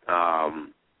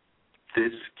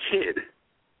 This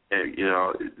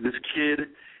kid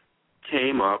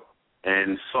came up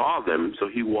and saw them, so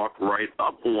he walked right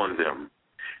up on them.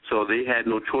 So they had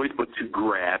no choice but to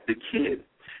grab the kid,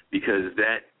 because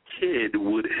that kid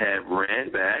would have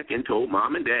ran back and told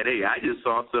Mom and Dad, hey, I just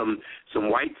saw some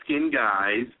white-skinned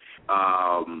guys.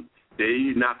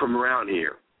 They're not from around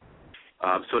here.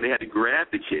 So they had to grab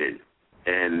the kid.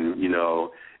 And,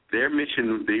 their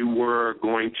mission, they were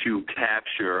going to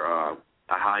capture a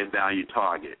high-value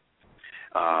target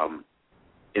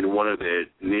in one of the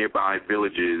nearby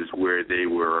villages where they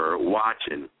were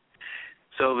watching.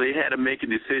 So they had to make a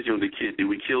decision with the kid. Do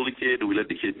we kill the kid or do we let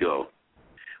the kid go?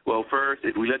 Well, first,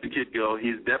 if we let the kid go,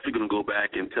 he's definitely going to go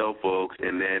back and tell folks,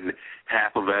 and then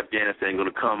half of Afghanistan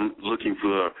going to come looking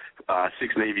for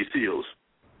 6 Navy SEALs,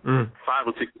 5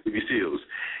 or 6 Navy SEAls.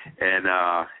 And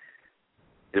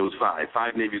it was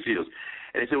 5 Navy SEAls.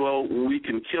 And they said, well, we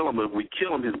can kill him. If we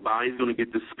kill him, his body's going to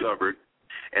get discovered,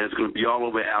 and it's going to be all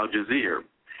over Al Jazeera.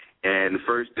 And the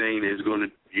first thing is going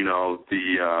to,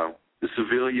 the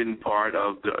civilian part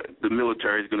of the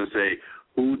military is going to say,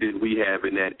 who did we have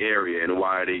in that area and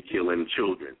why are they killing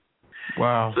children?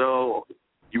 Wow. So,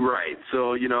 you're right.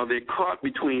 So, they're caught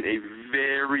between a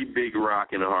very big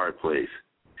rock and a hard place.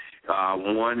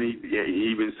 One, he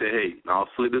even said, hey, I'll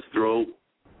slit his throat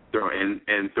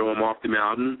and throw him off the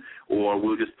mountain, or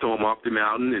we'll just throw him off the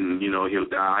mountain and, he'll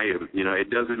die. It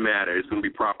doesn't matter. It's going to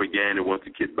be propaganda once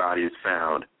the kid's body is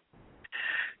found.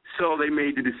 So they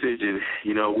made the decision,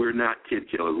 we're not kid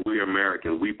killers. We're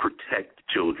Americans. We protect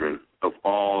children of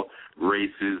all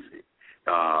races,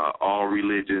 all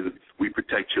religions. We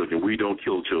protect children. We don't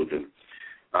kill children.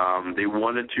 They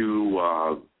wanted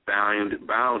to bound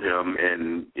him,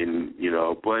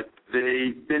 but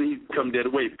then he'd come dead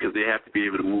away because they have to be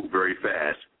able to move very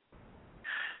fast.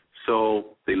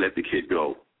 So they let the kid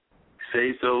go.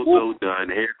 Say so done.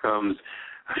 Here comes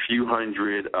a few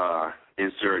hundred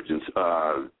insurgents,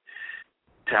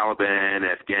 Taliban,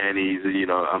 Afghanis,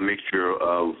 a mixture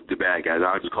of the bad guys.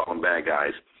 I'll just call them bad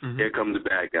guys. Mm-hmm. Here come the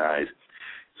bad guys.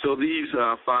 So these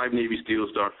 5 Navy SEALs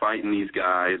start fighting these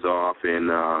guys off and,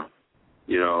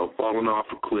 falling off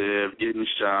a cliff, getting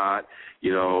shot,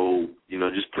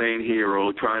 just playing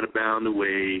hero, trying to bound the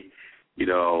way,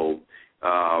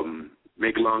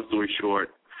 make a long story short,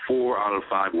 4 out of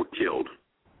 5 were killed.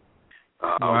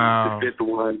 Wow. The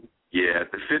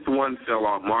fifth one fell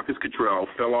off. Marcus Cottrell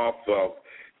fell off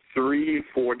 3 or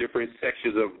 4 different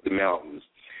sections of the mountains,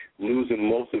 losing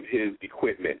most of his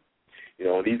equipment.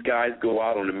 These guys go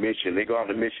out on a mission. They go out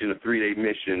on a mission, a 3-day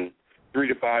mission, 3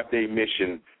 to 5 day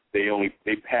mission.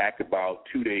 They pack about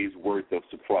 2 days worth of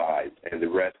supplies, and the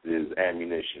rest is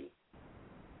ammunition.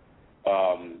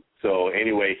 So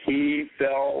anyway, he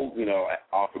fell,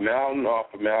 off a mountain,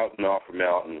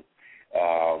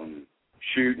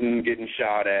 shooting, getting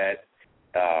shot at.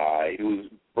 He was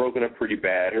broken up pretty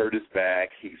bad, hurt his back.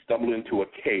 He stumbled into a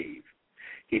cave.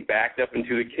 He backed up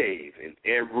into the cave, and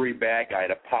every bad guy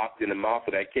that popped in the mouth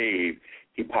of that cave,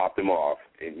 he popped them off,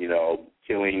 and,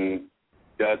 killing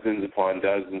dozens upon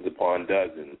dozens upon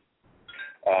dozens.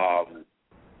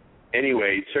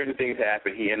 Anyway, certain things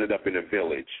happened. He ended up in a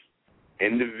village.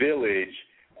 In the village,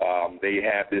 they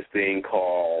have this thing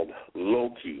called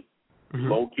Loki.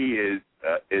 Mm-hmm. Loki is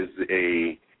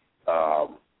a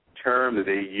term that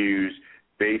they use,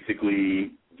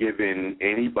 basically giving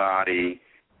anybody,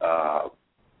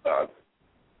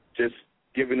 just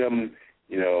giving them,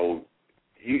 you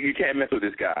can't mess with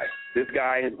this guy. This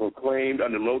guy has been claimed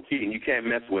under Loki, and you can't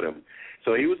mess with him.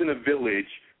 So he was in a village,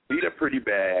 beat up pretty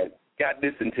bad, got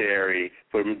dysentery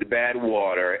from the bad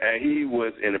water, and he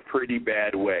was in a pretty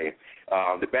bad way.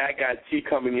 The bad guys keep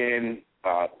coming in,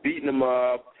 beating him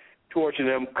up, torturing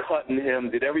him, cutting him,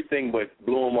 did everything but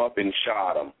blew him up and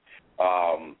shot him.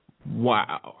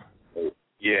 Wow.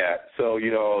 Yeah, so,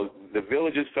 the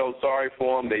villagers felt sorry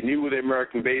for him. They knew where the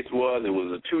American base was. It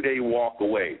was a 2-day walk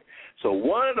away. So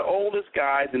one of the oldest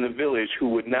guys in the village who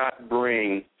would not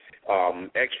bring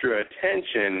extra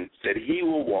attention said he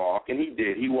will walk, and he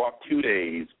did. He walked 2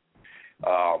 days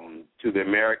to the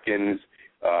Americans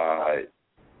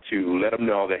to let them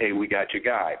know that, hey, we got your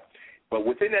guy. But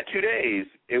within that 2 days,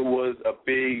 it was a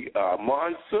big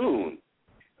monsoon,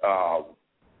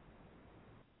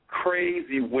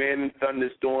 crazy wind,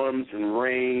 thunderstorms, and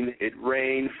rain. It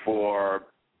rained for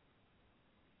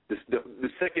the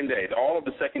second day, all of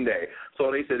the second day. So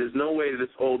they said there's no way this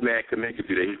old man could make it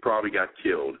today. He probably got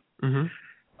killed. Mm-hmm.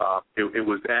 It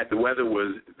was that the weather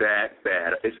was that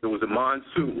bad. It was a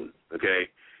monsoon. Okay,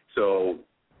 so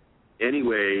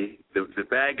anyway, the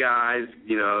bad guys,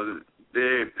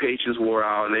 their patience wore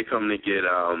out, and they come to get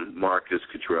Marcus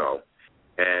Cottrell,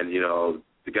 and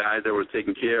the guys that were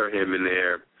taking care of him in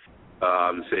there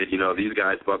said, these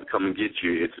guys are about to come and get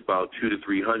you. It's about 200 to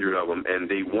 300 of them, and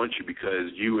they want you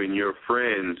because you and your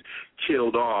friends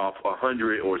killed off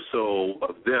 100 or so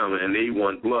of them, and they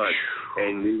want blood,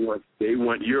 and they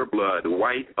want your blood,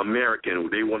 white American.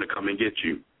 They want to come and get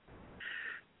you.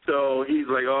 So he's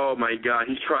like, oh my God,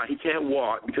 he can't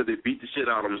walk because they beat the shit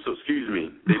out of him. So excuse me,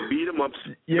 they beat him up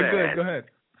bad. Yeah, go ahead.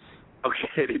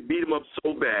 Okay, they beat him up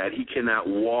so bad he cannot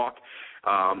walk.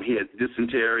 He had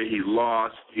dysentery. He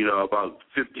lost, about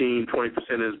 15,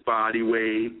 20% of his body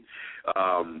weight.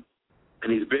 And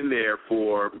he's been there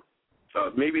for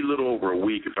maybe a little over a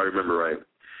week, if I remember right.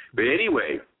 But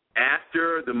anyway,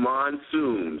 after the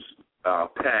monsoons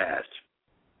passed,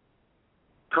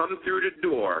 come through the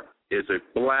door is a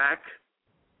black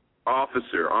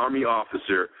officer, Army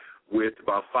officer, with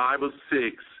about 5 or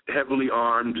 6 heavily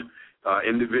armed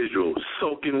individual,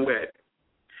 soaking wet.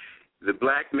 The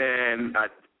black man,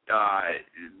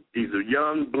 he's a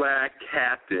young black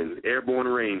captain, airborne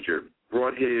ranger,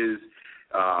 brought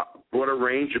a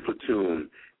ranger platoon.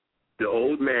 The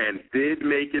old man did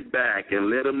make it back and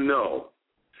let him know.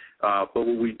 But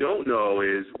what we don't know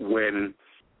is when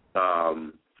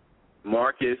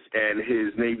Marcus and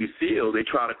his Navy SEAL, they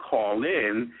try to call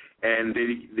in, and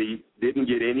they didn't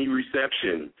get any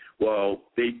reception. Well,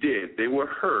 they did. They were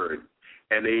heard,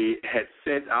 and they had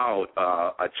sent out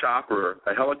a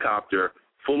helicopter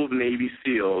full of Navy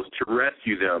SEALs to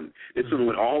rescue them. This was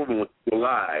when all of them were still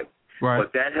alive. Right.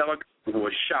 But that helicopter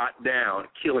was shot down,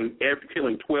 killing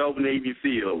 12 Navy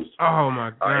SEAls. Oh,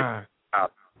 my God.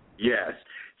 Yes.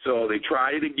 So they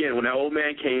tried it again. When that old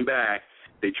man came back,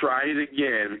 they tried it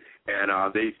again,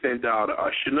 and they sent out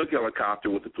a Chinook helicopter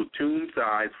with a platoon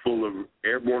size full of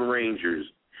airborne Rangers.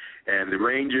 And the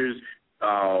Rangers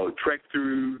trekked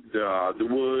through the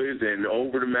woods and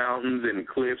over the mountains and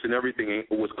cliffs and everything.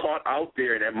 It was caught out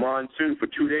there in that monsoon for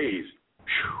 2 days.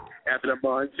 After the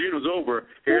monsoon was over,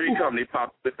 here they come. They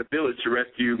popped up at the village to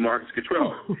rescue Marcus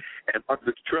Cottrell. And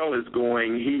Marcus Cottrell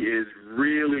he is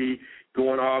really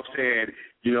going off saying,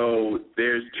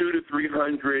 there's 200 to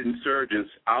 300 insurgents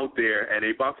out there, and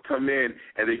they're about to come in,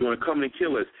 and they're going to come and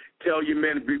kill us. Tell your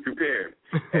men to be prepared.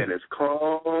 And as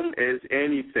calm as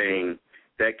anything,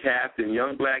 that captain,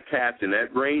 young black captain,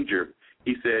 that ranger,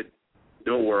 he said,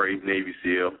 don't worry, Navy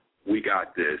SEAL, we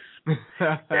got this. And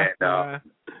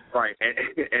right,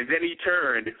 and then he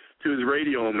turned to his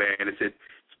radio man and said,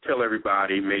 tell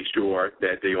everybody, make sure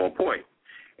that they're on point.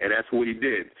 And that's what he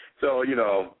did. So,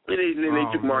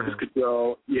 they took Marcus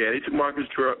Cottrell. Yeah, they took Marcus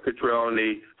Cottrell, and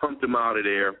they humped him out of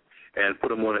there and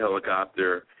put him on a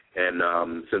helicopter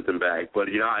and sent him back. But,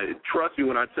 trust me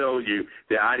when I tell you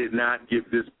that I did not give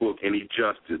this book any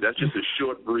justice. That's just a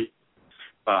short, brief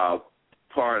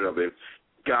part of it.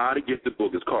 Got to get the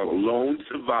book. It's called A Lone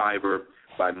Survivor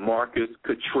by Marcus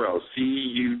Cottrell,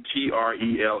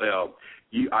 Cutrell.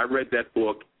 I read that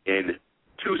book in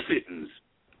 2 sittings.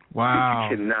 Wow.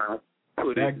 You cannot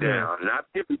put it down. And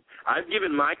I've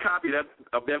given my copy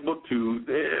of that book to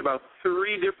about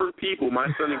 3 different people, my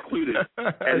son included,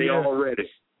 and they all read it,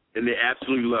 and they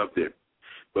absolutely loved it.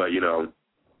 But, you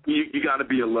got to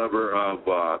be a lover of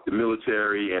the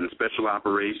military and special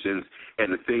operations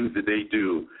and the things that they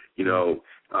do.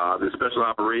 The special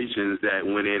operations that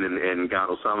went in and got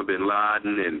Osama bin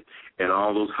Laden and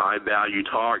all those high-value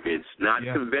targets, not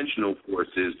conventional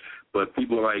forces, but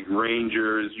people like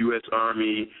Rangers, U.S.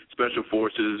 Army, Special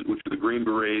Forces, which are the Green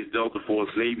Berets, Delta Force,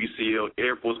 Navy SEAL,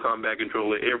 Air Force Combat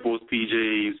Controller, Air Force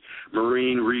PJs,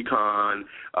 Marine Recon,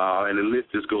 and the list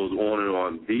just goes on and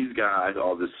on. These guys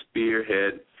are the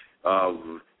spearhead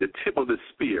of the tip of the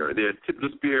spear. They're tip of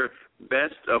the spear,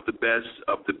 best of the best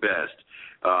of the best.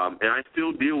 And I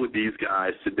still deal with these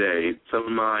guys today.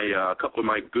 A couple of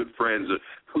my good friends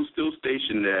who still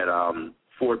stationed at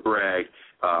Fort Bragg,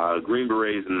 Green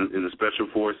Berets in the Special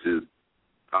Forces.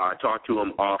 I talk to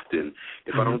them often.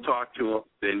 If I don't talk to them,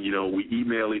 then, we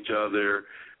email each other,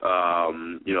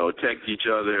 text each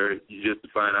other just to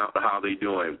find out how they're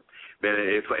doing. Man,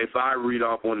 if I read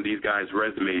off one of these guys'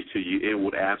 resumes to you, it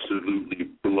would absolutely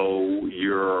blow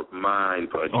your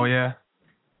mind, Pudgy. Oh, yeah?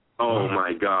 Oh,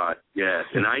 my God, yes.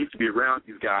 And I used to be around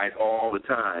these guys all the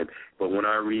time, but when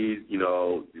I read,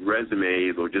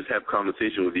 resumes or just have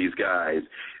conversation with these guys,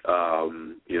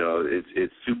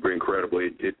 it's super incredible.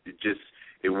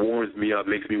 It warms me up,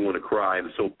 makes me want to cry.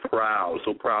 I'm so proud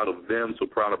of them, so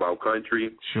proud of our country.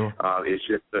 Sure.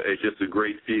 It's just a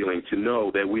great feeling to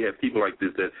know that we have people like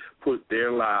this that put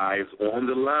their lives on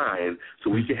the line so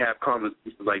we can have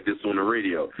conversations like this on the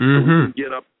radio. So we can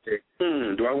get up and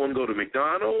say, do I want to go to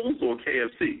McDonald's or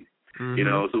KFC?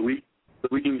 So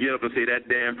we can get up and say that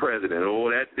damn president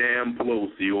or that damn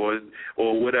Pelosi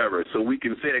or whatever. So we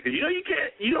can say that because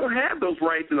you don't have those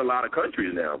rights in a lot of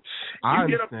countries now. I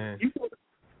understand.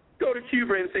 Go to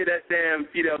Cuba and say that damn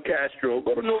Fidel Castro.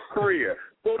 Go to North Korea.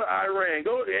 Go to Iran.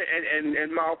 Go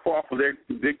and mouth off of their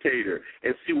dictator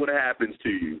and see what happens to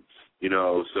you.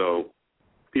 So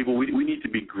people, we need to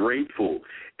be grateful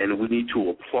and we need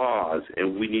to applaud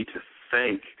and we need to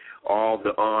thank all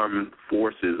the armed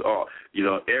forces,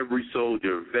 every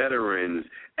soldier, veterans,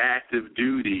 active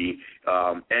duty,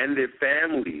 and their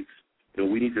families.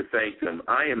 We need to thank them.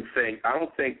 I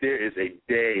don't think there is a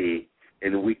day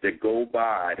in the week that goes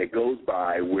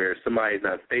by where somebody's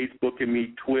not Facebooking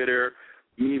me, Twitter,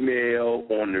 email,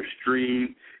 on the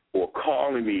street, or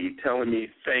calling me, telling me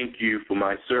thank you for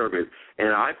my service. And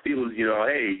I feel,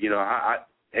 I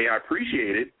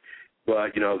appreciate it.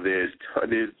 But, there's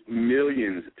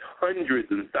millions, hundreds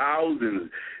and thousands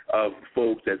of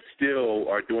folks that still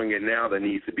are doing it now that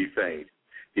needs to be thanked.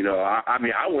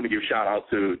 I want to give a shout-out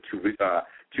to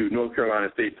North Carolina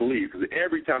State Police, because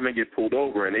every time I get pulled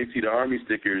over and they see the Army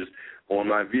stickers on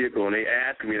my vehicle and they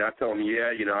ask me, and I tell them,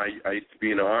 I used to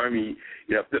be in the Army.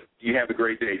 You have a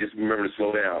great day. Just remember to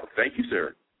slow down. Thank you,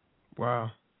 sir.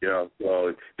 Wow.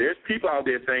 So there's people out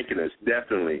there thanking us,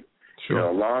 definitely.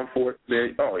 Sure. Law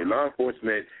enforcement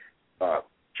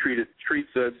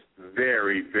treats us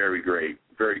very, very great,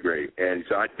 very great. And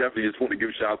so I definitely just want to give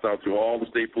shouts out to all the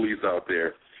state police out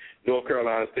there, North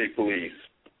Carolina State Police.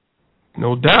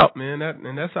 No doubt, man.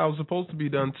 That's how it's supposed to be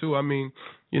done too. I mean,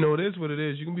 it is what it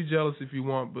is. You can be jealous if you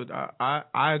want, but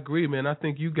I agree, man. I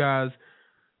think you guys,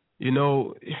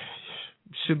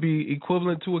 should be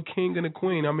equivalent to a king and a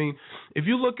queen. I mean, if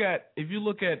you look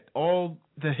at all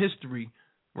the history,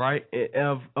 right,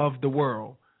 of the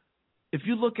world, if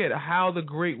you look at how the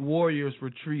great warriors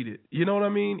were treated, you know what I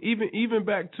mean? Even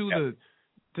back to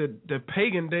the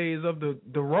pagan days of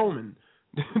the Roman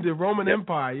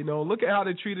Empire, look at how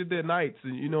they treated their knights,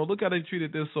 and look how they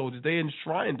treated their soldiers. They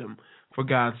enshrined them, for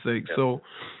God's sake. So,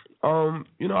 I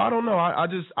don't know. I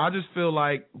just feel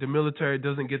like the military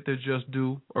doesn't get their just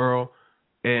due, Earl,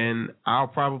 and I'll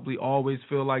probably always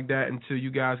feel like that until you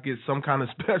guys get some kind of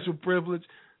special privilege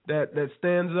that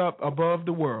stands up above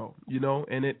the world,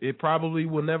 and it probably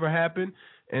will never happen.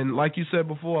 And like you said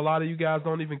before, a lot of you guys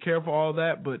don't even care for all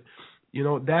that, but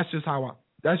that's just how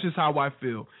I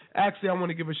feel. Actually, I want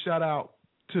to give a shout out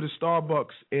to the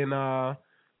Starbucks in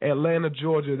Atlanta,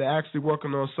 Georgia. They're actually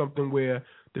working on something where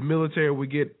the military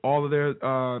would get all of their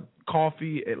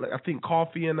coffee, I think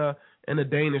coffee and a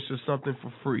Danish or something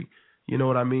for free. You know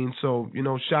what I mean? So,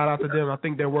 shout out to them. I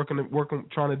think they're working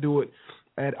trying to do it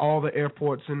at all the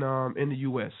airports in the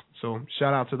U.S. So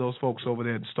shout out to those folks over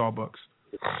there at Starbucks.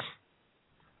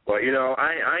 Well,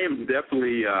 I am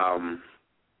definitely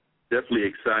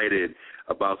excited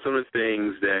about some of the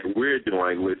things that we're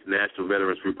doing with National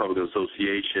Veterans Republican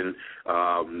Association,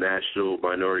 National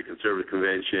Minority Conservative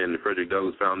Convention, the Frederick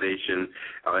Douglass Foundation.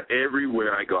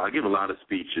 Everywhere I go, I give a lot of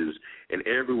speeches, and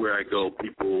everywhere I go,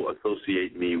 people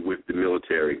associate me with the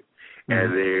military.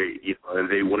 And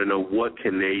they want to know what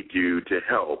can they do to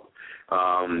help.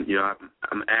 I'm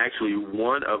actually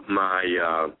one of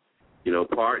my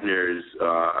partners,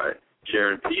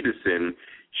 Sharon Peterson.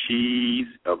 She's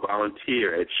a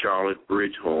volunteer at Charlotte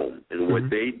Bridge Home, and what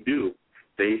they do,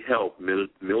 they help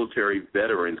military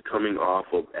veterans coming off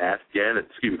of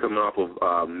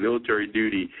military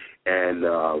duty and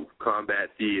combat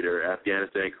theater,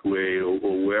 Afghanistan, Kuwait,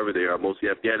 or wherever they are, mostly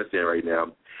Afghanistan right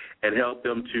now, and help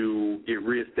them to get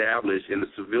reestablished in the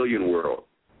civilian world.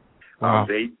 Wow.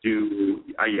 They do.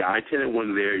 I attended one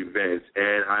of their events,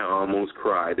 and I almost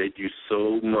cried. They do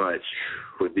so much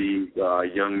for these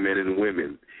young men and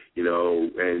women,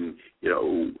 and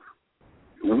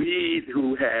we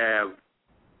who have,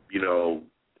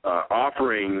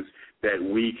 offerings that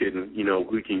we can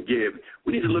give.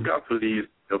 We need to look out for these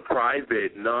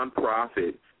private,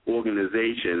 nonprofit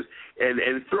organizations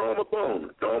and throw them a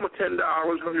bone, throw them a $10,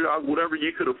 $100, whatever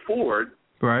you could afford,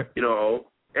 right?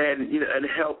 And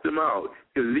help them out,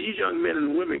 because these young men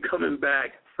and women coming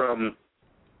back from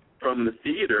the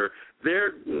theater,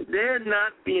 they're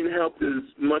not being helped as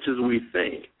much as we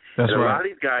think. That's and right. A lot of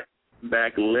these guys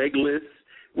back legless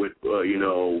with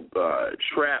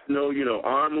shrapnel,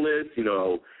 armless,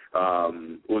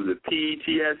 was it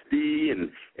PTSD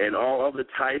and all other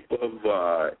type of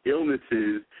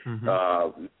illnesses,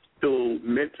 still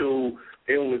mental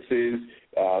illnesses,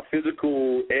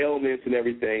 physical ailments and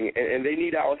everything, and they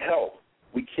need our help.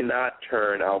 We cannot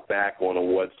turn our back on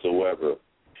them whatsoever.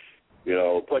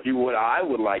 Pudgy, what I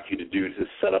would like you to do is to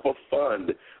set up a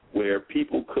fund where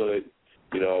people could,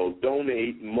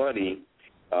 donate money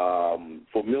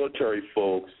for military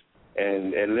folks,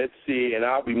 and let's see, and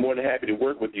I'll be more than happy to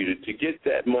work with you to get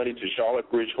that money to Charlotte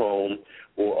Bridge Home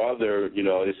or other,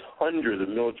 there's hundreds of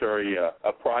military,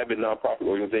 private nonprofit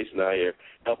organizations out here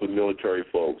helping military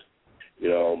folks.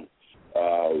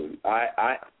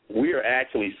 We are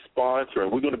actually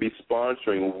sponsoring. We're going to be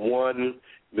sponsoring one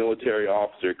military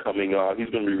officer coming on. He's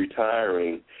going to be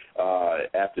retiring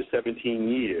after 17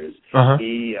 years.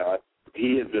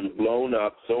 He has been blown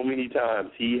up so many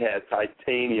times. He has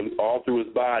titanium all through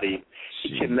his body.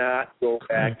 He cannot go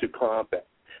back to combat.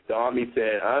 The Army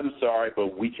said, I'm sorry,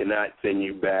 but we cannot send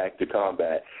you back to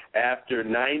combat. After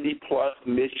 90-plus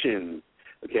missions,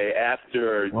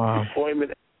 after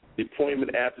deployment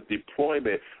after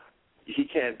deployment, he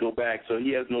can't go back. So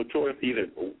he has no choice, either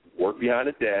work behind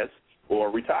a desk or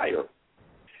retire.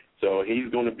 So he's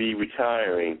going to be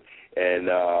retiring. And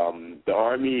the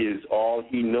Army is all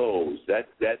he knows.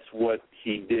 That's what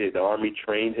he did. The Army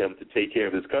trained him to take care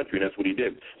of his country, and that's what he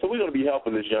did. So we're going to be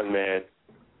helping this young man,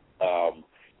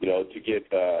 to get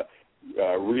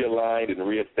realigned and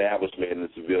reestablishment in the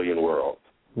civilian world.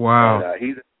 Wow. And,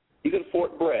 he's in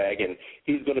Fort Bragg, and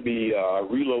he's going to be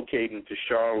relocating to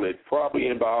Charlotte probably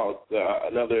in about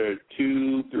another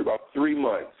 3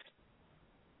 months.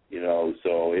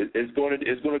 So it's going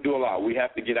to do a lot. We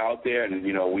have to get out there, and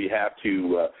we have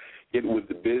to get with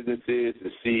the businesses to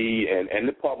see, and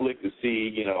the public to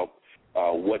see,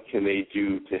 what can they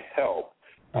do to help.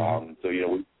 So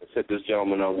we set this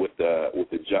gentleman up with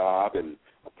a job and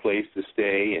a place to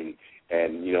stay, and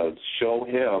show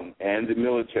him and the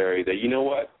military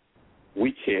that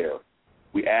we care.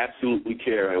 We absolutely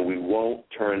care, and we won't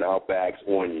turn our backs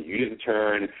on you. You didn't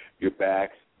turn your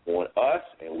backs on us,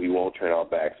 and we won't turn our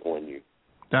backs on you.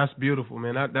 That's beautiful,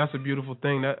 man. That's a beautiful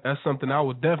thing. That's something I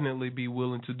would definitely be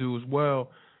willing to do as well.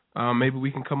 Maybe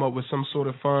we can come up with some sort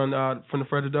of fund from the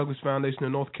Frederick Douglass Foundation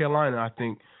in North Carolina, I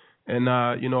think, and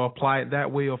apply it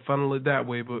that way or funnel it that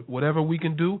way. But whatever we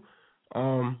can do,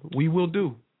 we will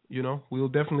do. We'll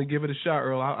definitely give it a shot,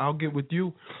 Earl. I'll get with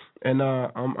you, and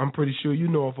I'm pretty sure you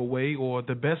know of a way or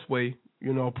the best way,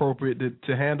 appropriate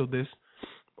to handle this.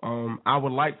 I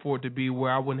would like for it to be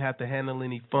where I wouldn't have to handle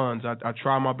any funds. I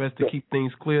try my best to keep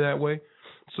things clear that way.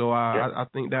 So I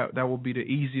think that would be the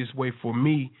easiest way for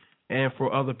me and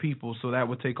for other people. So that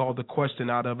would take all the question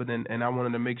out of it, and I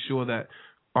wanted to make sure that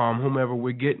whomever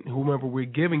we're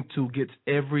giving to gets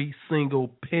every single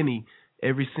penny,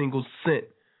 every single cent.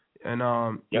 And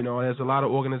there's a lot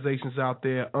of organizations out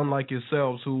there, unlike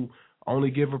yourselves, who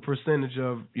only give a percentage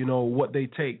of what they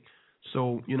take.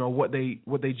 So what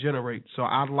they generate. So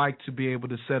I'd like to be able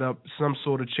to set up some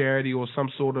sort of charity or some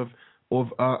sort of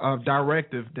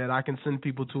directive that I can send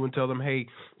people to and tell them, hey,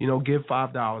 give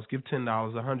 $5, give $10,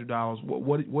 $100,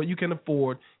 what you can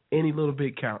afford. Any little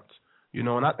bit counts.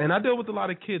 And I deal with a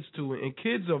lot of kids too, and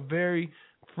kids are very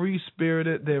free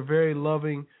spirited. They're very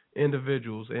loving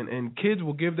individuals, and kids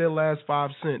will give their last 5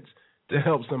 cents to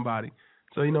help somebody.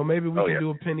 So maybe we can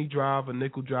do a penny drive, a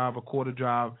nickel drive, a quarter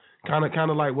drive, kind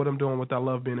of like what I'm doing with I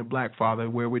Love Being a Black Father,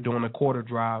 where we're doing a quarter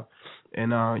drive,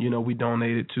 and we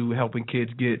donate it to helping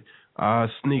kids get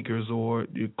sneakers or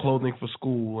clothing for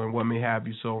school and what may have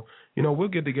you. So we'll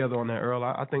get together on that, Earl.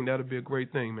 I think that'll be a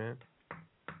great thing, man.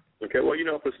 Okay, well,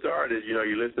 for starters, your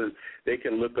listeners, they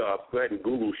can go ahead and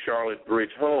Google Charlotte Bridge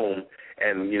Home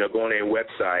and, go on their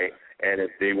website, and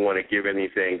if they want to give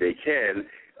anything, they can.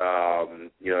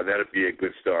 That'll be a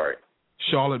good start.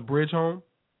 Charlotte Bridge Home?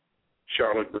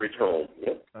 Charlotte Bridge Home,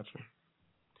 yep. That's right.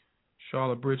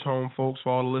 Charlotte Bridge Home, folks,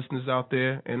 for all the listeners out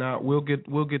there. And we'll get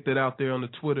that out there on the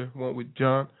Twitter, won't we,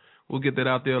 John? We'll get that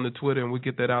out there on the Twitter, and we'll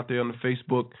get that out there on the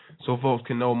Facebook so folks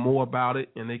can know more about it,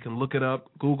 and they can look it up,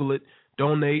 Google it,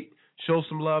 donate, show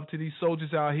some love to these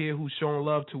soldiers out here who's showing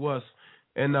love to us.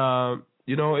 And,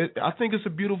 I think it's a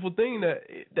beautiful thing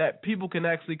that people can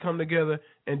actually come together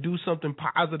and do something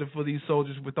positive for these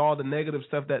soldiers with all the negative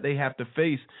stuff that they have to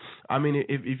face. I mean,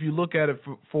 if you look at it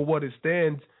for what it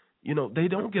stands, they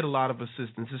don't get a lot of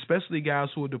assistance, especially guys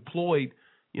who are deployed.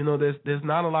 There's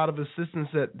not a lot of assistance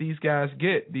that these guys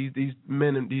get, these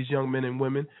men and these young men and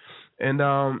women. And,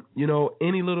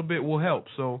 any little bit will help.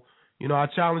 So, I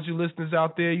challenge you listeners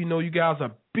out there, you guys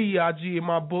are BIG in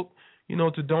my book,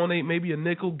 to donate maybe a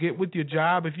nickel, get with your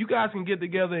job. If you guys can get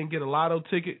together and get a lotto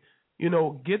ticket,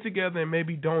 get together and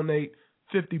maybe donate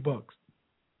 $50,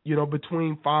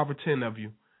 between 5 or 10 of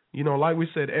you. Like we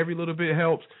said, every little bit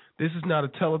helps. This is not a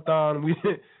telethon.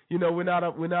 We're not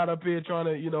up here trying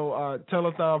to,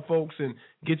 telethon folks and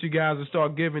get you guys to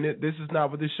start giving it. This is not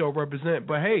what this show represents.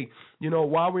 But hey,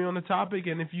 while we're on the topic,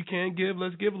 and if you can give,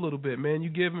 let's give a little bit, man. You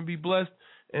give and be blessed,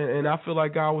 and I feel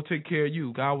like God will take care of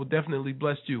you. God will definitely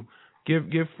bless you.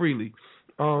 Give freely.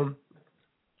 Earl,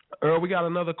 we got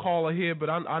another caller here,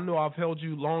 but I know I've held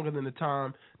you longer than the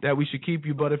time that we should keep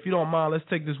you. But if you don't mind, let's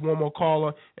take this one more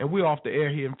caller, and we're off the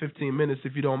air here in 15 minutes,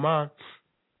 if you don't mind.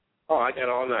 Oh, I got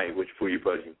all night. Which for you,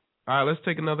 Pudgy? All right, let's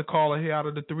take another caller here out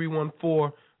of the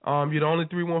 314. You're the only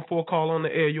 314 caller on the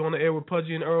air. You're on the air with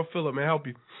Pudgy and Earl Phillip. May I help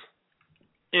you?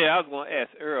 Yeah, I was going to ask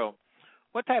Earl,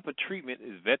 what type of treatment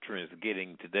is veterans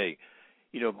getting today?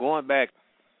 Going back,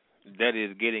 that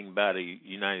is getting by the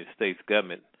United States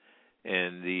government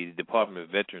and the Department of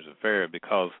Veterans Affairs,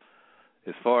 because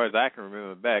as far as I can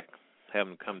remember back,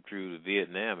 having come through the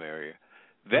Vietnam area,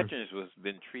 veterans was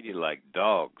been treated like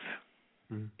dogs,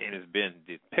 and it's been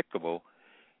despicable.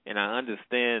 And I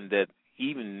understand that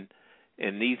even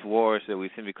in these wars that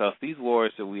we see, because these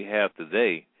wars that we have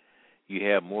today, you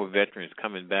have more veterans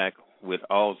coming back with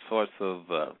all sorts of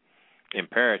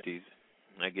imperatives,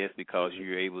 I guess, because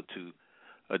you're able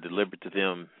to deliver to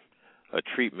them a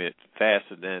treatment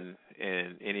faster than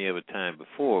in any other time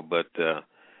before. But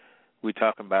we're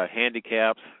talking about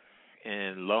handicaps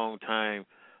and long-time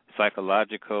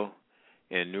psychological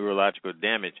and neurological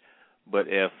damage. But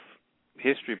if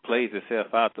history plays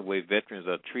itself out the way veterans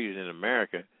are treated in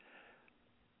America,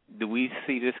 do we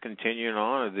see this continuing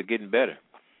on, or is it getting better?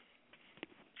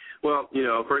 Well,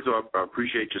 first of all, I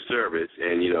appreciate your service,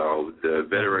 and the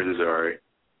veterans are,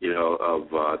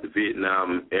 of the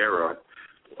Vietnam era,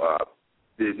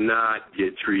 did not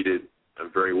get treated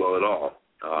very well at all.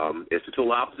 It's the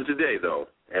total opposite today, though,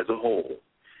 as a whole.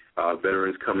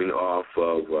 Veterans coming off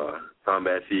of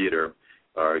combat theater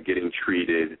are getting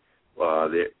treated.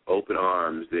 They're open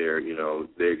arms. They're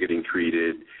getting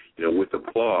treated, with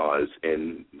applause,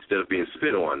 and instead of being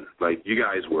spit on like you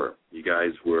guys were. You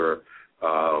guys were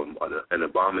an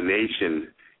abomination,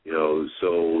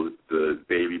 so the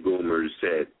baby boomers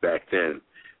said back then.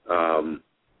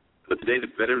 But today the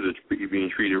veterans are being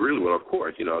treated really well. Of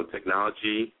course,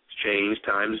 technology has changed,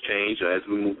 times change. As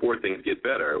we move forward, things get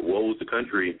better. Woe is the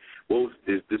country. Woe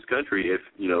is this country if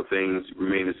things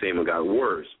remain the same or got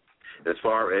worse. As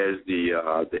far as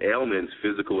the ailments,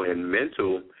 physical and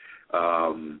mental,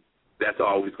 that's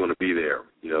always going to be there.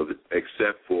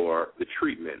 Except for the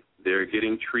treatment, they're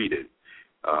getting treated.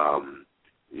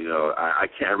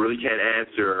 I really can't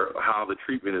answer how the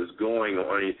treatment is going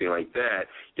or anything like that.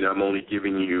 I'm only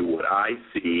giving you what I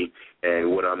see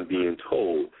and what I'm being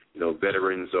told.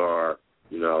 Veterans are,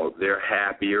 they're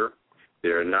happier.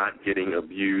 They're not getting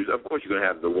abused. Of course, you're going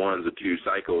to have the ones or two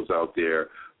psychos out there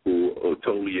who are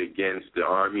totally against the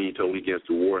Army, totally against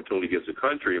the war, and totally against the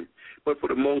country. But for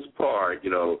the most part,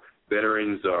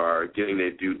 veterans are getting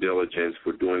their due diligence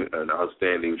for doing an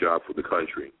outstanding job for the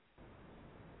country.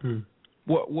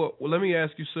 What? Let me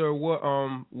ask you, sir.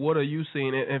 What are you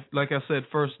seeing? And like I said,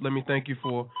 first, let me thank you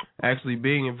for actually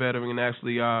being a veteran and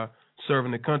actually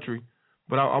serving the country.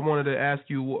 But I wanted to ask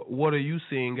you, what are you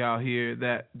seeing out here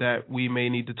that we may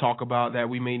need to talk about, that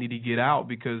we may need to get out?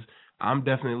 Because I'm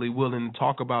definitely willing to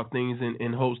talk about things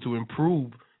in hopes to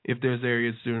improve if there's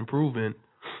areas to improve in.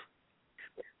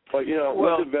 But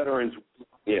what the veterans,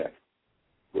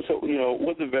 So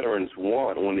what the veterans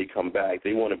want when they come back,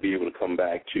 they want to be able to come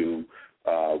back to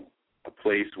a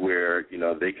place where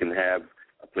they can have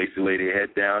a place to lay their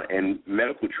head down and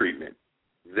medical treatment.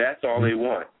 That's all they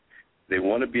want. They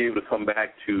want to be able to come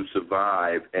back to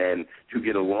survive and to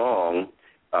get along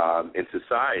in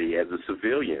society as a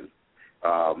civilian.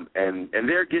 And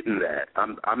they're getting that.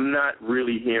 I'm not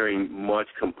really hearing much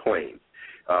complaint.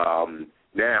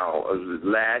 Now,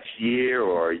 last year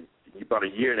or about a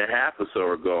year and a half or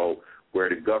so ago, where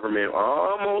the government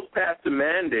almost passed a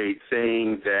mandate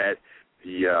saying that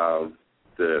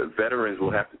the veterans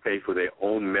will have to pay for their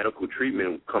own medical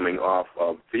treatment coming off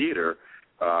of theater.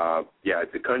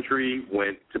 The country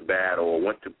went to bat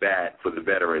for the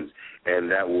veterans,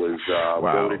 and that was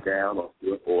voted down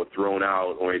or thrown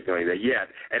out or anything like that. Yeah,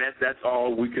 and that's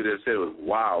all we could have said was,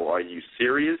 wow, are you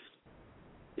serious?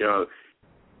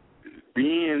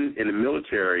 Being in the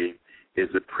military is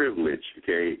a privilege,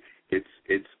 okay?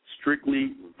 It's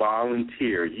strictly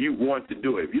volunteer. You want to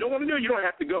do it. If you don't want to do it, you don't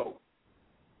have to go.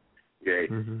 Okay?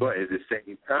 Mm-hmm. But at the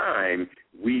same time,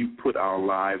 we put our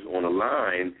lives on the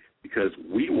line because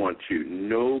we want to.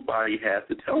 Nobody has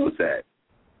to tell us that.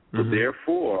 So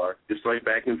therefore, just like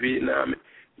back in Vietnam,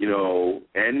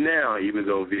 and now, even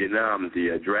though Vietnam,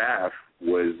 the draft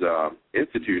was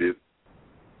instituted,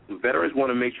 veterans want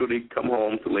to make sure they come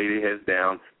home to lay their heads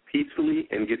down peacefully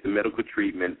and get the medical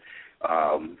treatment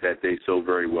that they so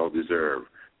very well deserve.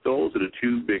 Those are the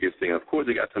two biggest things. Of course,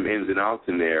 they got some ins and outs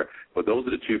in there, but those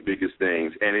are the two biggest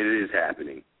things, and it is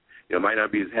happening. It might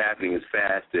not be happening as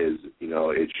fast as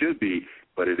it should be,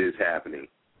 but it is happening.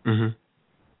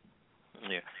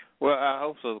 Yeah. Well, I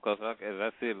hope so, because as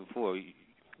I said before,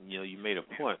 you made a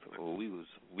point. Well, we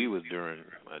was during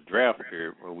a draft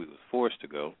period where we was forced to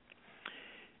go,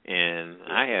 and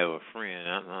I have a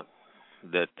friend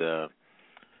that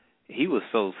he was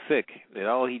so sick that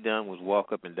all he done was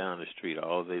walk up and down the street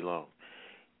all day long,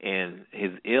 and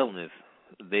his illness,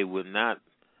 they would not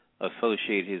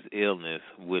associate his illness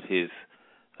with his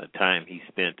time he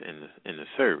spent in the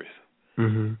service.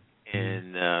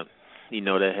 And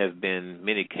there has been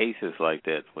many cases like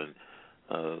that when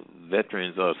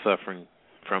veterans are suffering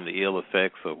from the ill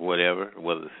effects of whatever,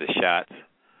 whether it's the shots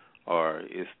or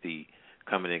it's the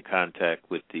coming in contact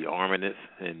with the armaments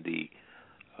and the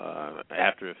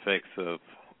after effects of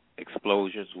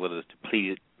explosions, whether it's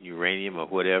depleted uranium or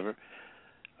whatever,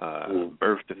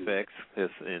 birth defects,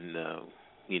 and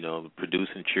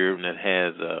producing children that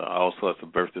has all sorts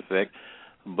of birth defects.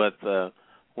 But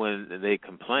when they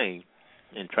complain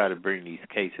and try to bring these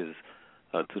cases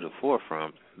to the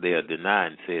forefront, they are denied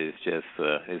and say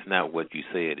it's not what you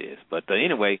say it is. But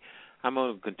anyway, I'm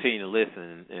going to continue to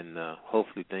listen, and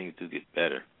hopefully things do get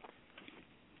better.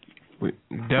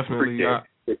 Definitely.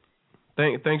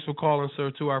 Thanks for calling,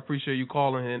 sir, too. I appreciate you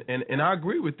calling, and I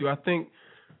agree with you. I think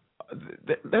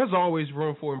there's always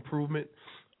room for improvement.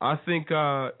 I think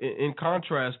in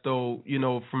contrast, though,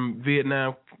 from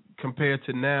Vietnam compared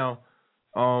to now,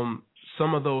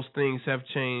 some of those things have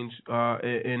changed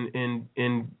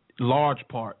in large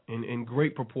part, in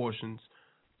great proportions.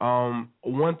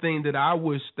 One thing that I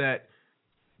wish that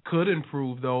could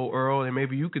improve, though, Earl, and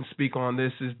maybe you can speak on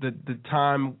this, is the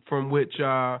time from which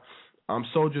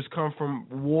soldiers come from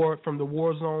the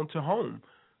war zone to home.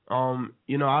 I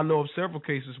know of several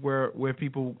cases where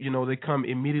people, they come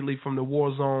immediately from the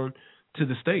war zone to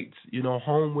the States,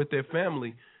 home with their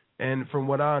family. And from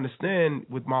what I understand,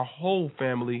 with my whole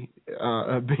family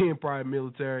being prior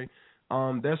military,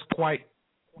 that's quite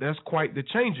the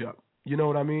change up. You know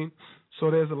what I mean?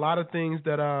 So there's a lot of things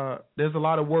there's a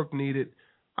lot of work needed,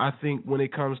 I think, when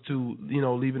it comes to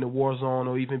leaving the war zone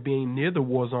or even being near the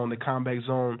war zone, the combat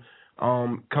zone,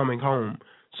 coming home.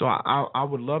 So I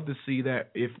would love to see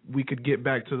that if we could get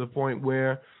back to the point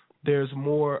where there's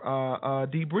more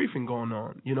debriefing going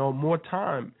on, more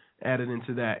time added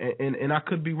into that. And I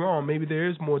could be wrong. Maybe there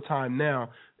is more time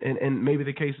now, and maybe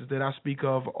the cases that I speak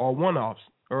of are one-offs.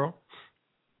 Earl?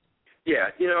 Yeah,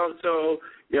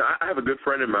 I have a good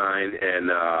friend of mine,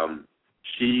 and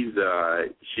she's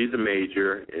a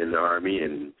major in the Army,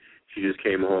 and she just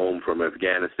came home from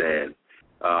Afghanistan.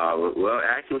 Well,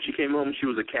 actually, when she came home, she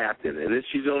was a captain, and then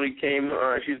she's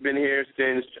been here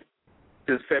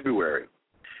since February,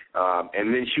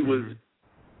 and then she was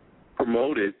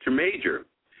promoted to major,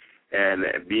 and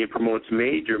being promoted to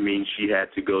major means she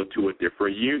had to go to a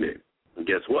different unit. And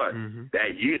guess what?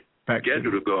 That unit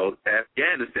scheduled to go to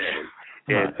Afghanistan,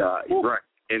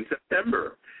 in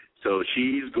September. So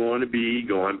she's going to be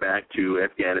going back to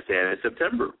Afghanistan in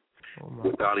September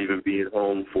without even being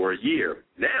home for a year.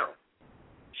 Now,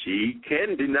 she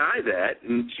can deny that,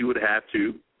 and she would have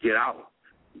to get out.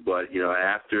 But,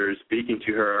 after speaking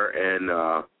to her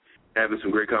and having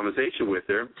some great conversation with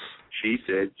her, she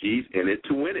said she's in it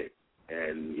to win it.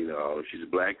 And, she's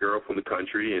a black girl from the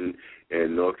country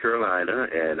in North Carolina,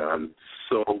 and I'm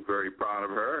so very proud of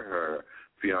her. Her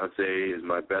fiance is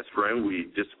my best friend. We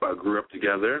just about grew up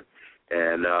together.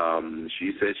 And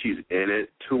she said she's in it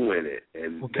to win it.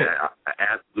 And I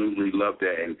absolutely love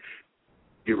that and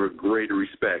give her great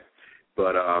respect.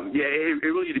 But, it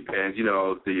really depends.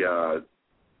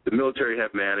 The military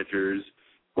have managers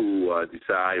who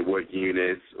decide what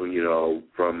units,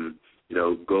 from,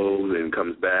 goes and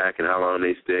comes back and how long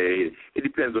they stay. It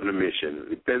depends on the mission.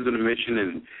 It depends on the mission,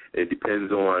 and it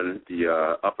depends on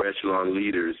the upper echelon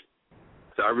leaders.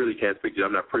 So I really can't speak to.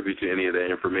 I'm not privy to any of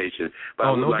that information. But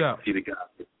I would like to see the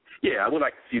guys. Yeah, I would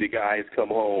like to see the guys come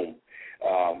home,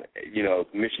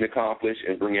 mission accomplished,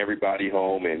 and bring everybody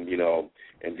home, and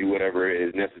and do whatever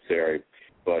is necessary.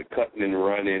 But cutting and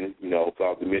running,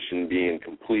 without the mission being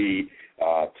complete,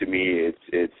 to me,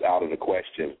 it's out of the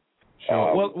question.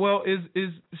 Sure.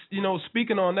 Is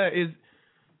speaking on that, is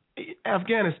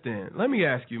Afghanistan. Let me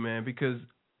ask you, man, because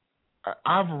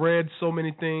I've read so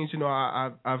many things.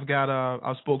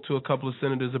 I've spoke to a couple of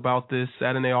senators about this,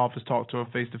 sat in their office, talked to them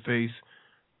face to face.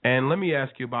 And let me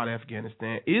ask you about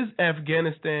Afghanistan. Is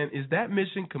that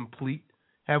mission complete?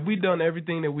 Have we done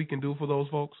everything that we can do for those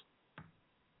folks?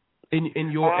 In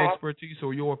your expertise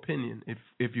or your opinion,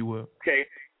 if you will.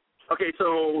 Okay,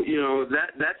 so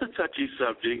that's a touchy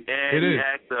subject, and you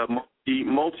asked a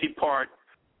multi-part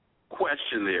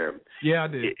question there. Yeah, I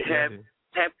did.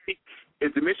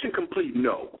 Is the mission complete?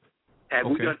 No. Have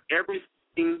we done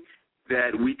everything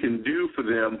that we can do for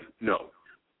them? No.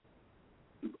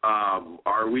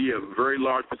 Are we a very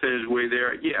large percentage way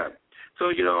there? Yeah. So,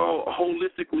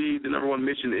 holistically, the number one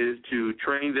mission is to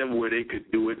train them where they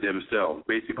could do it themselves.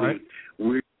 Basically,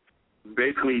 we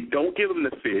don't give them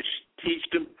the fish, teach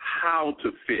them how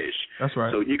to fish. That's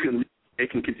right. So they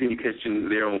can continue catching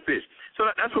their own fish. So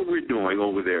that's what we're doing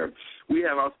over there. We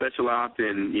have our special ops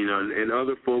and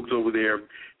other folks over there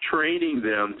training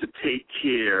them to take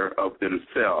care of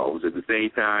themselves. At the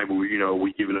same time,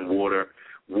 we're giving them water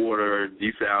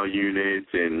desal units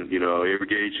and,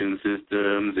 irrigation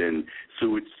systems and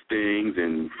sewage things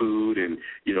and food and,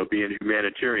 being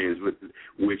humanitarians,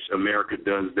 which America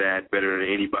does that better than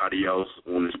anybody else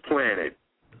on this planet.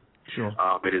 Sure.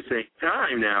 At the same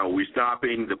time now, we're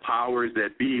stopping the powers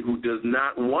that be who does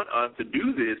not want us to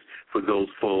do this for those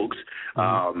folks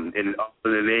in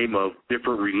the name of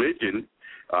different religion.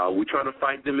 We're trying to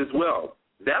fight them as well.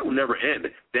 That will never end.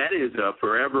 That is a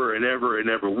forever and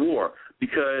ever war,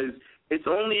 because it's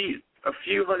only a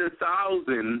few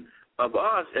 100,000 of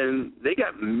us, and they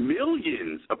got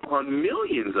millions upon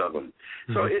millions of them.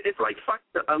 So it's like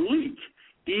fighting a leak.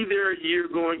 Either you're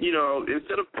going,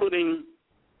 instead of putting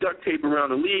duct tape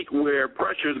around a leak where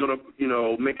pressure is going to,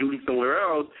 make a leak somewhere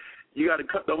else, you got to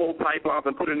cut the whole pipe off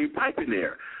and put a new pipe in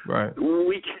there. Right.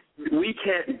 We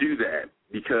can't do that,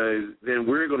 because then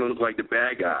we're going to look like the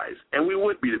bad guys, and we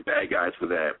would be the bad guys for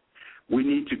that. We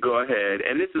need to go ahead,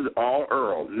 and this is all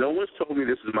Earl. No one's told me,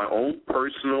 this is my own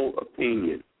personal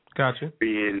opinion. Gotcha.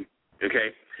 We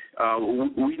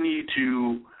need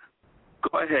to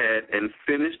go ahead and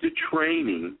finish the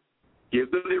training,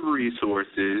 give them the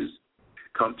resources,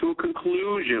 come to a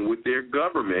conclusion with their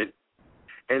government,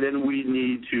 and then we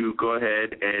need to go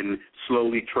ahead and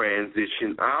slowly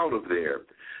transition out of there.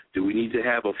 Do we need to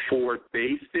have a forward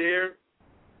base there?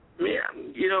 Yeah,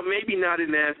 maybe not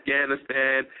in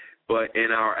Afghanistan, but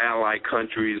in our ally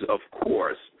countries, of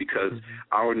course, because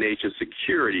our nation's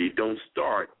security don't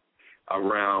start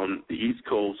around the East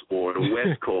Coast or the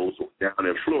West Coast or down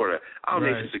in Florida. Our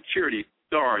nation's security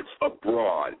starts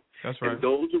abroad. That's right. And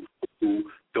those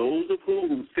of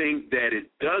who think that it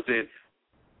doesn't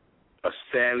are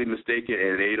sadly mistaken,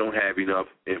 and they don't have enough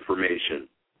information.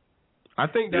 I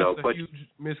think that's a huge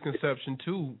misconception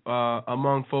too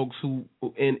among folks who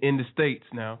in the States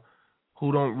now,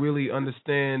 who don't really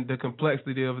understand the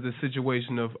complexity of the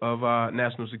situation of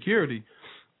national security.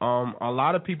 A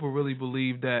lot of people really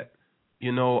believe that,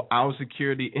 our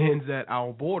security ends at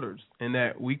our borders and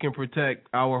that we can protect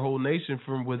our whole nation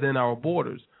from within our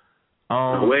borders.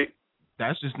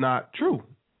 That's just not true.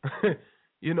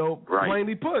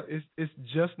 Plainly put, it's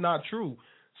just not true.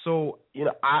 So,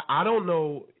 I don't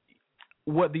know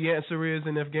what the answer is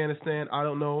in Afghanistan. I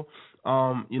don't know.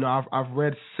 I've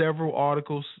read several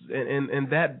articles, and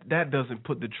that doesn't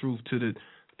put the truth to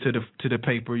the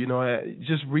paper.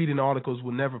 Just reading articles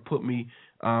will never put me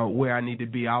where I need to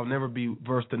be. I'll never be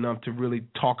versed enough to really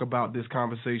talk about this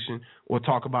conversation or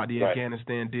talk about the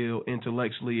Afghanistan deal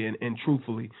intellectually and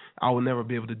truthfully. I will never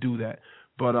be able to do that.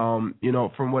 But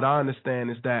from what I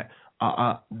understand is that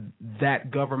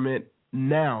that government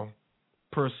now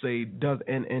per se does,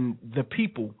 and the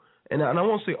people. And I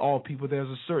won't say all people. There's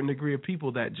a certain degree of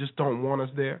people that just don't want us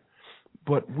there,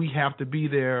 but we have to be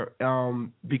there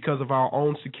because of our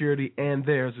own security and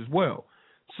theirs as well.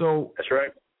 So that's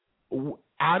right.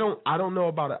 I don't know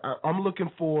about it. I'm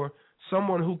looking for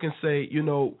someone who can say,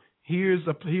 here's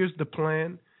the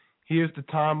plan, here's the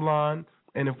timeline,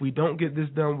 and if we don't get this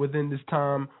done within this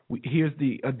time, here's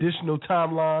the additional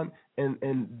timeline,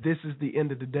 and this is the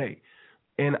end of the day.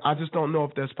 And I just don't know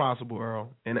if that's possible, Earl.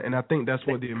 And I think that's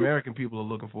what the American people are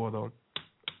looking for, though.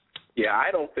 Yeah,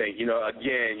 I don't think, we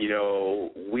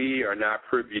are not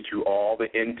privy to all the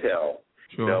intel.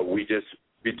 Sure. We just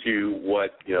privy to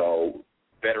what,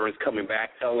 veterans coming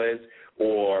back tell us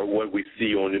or what we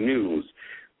see on the news.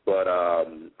 But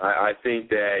I think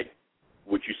that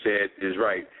what you said is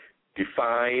right.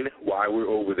 Define why we're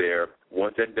over there.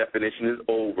 Once that definition is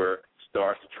over,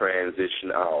 starts to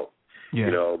transition out.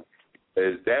 Yeah.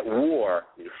 Is that war,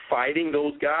 fighting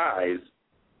those guys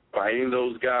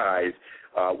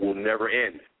will never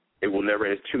end. It will never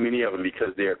end. There's too many of them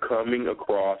because they're coming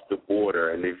across the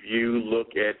border. And if you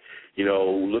look at,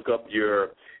 look up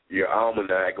your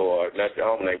almanac, or not your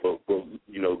almanac, but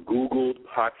Google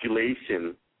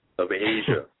population of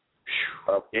Asia,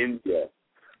 of India,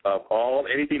 of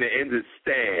anything that ends in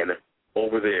Stan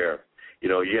over there.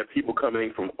 You have people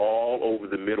coming from all over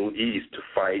the Middle East to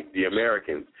fight the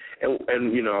Americans,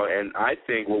 and I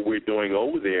think what we're doing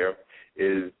over there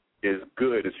is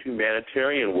good. It's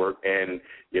humanitarian work, and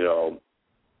it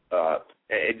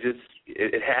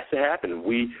has to happen.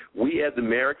 We as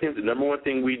Americans, the number one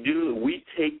thing we do, we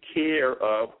take care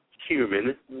of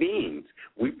human beings.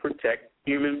 We protect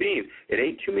human beings. It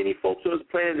ain't too many folks on this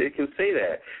planet that can say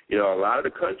that. A lot of the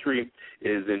country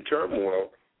is in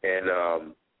turmoil,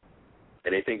 and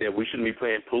they think that we shouldn't be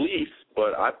playing police,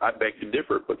 but I beg to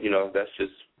differ. But, that's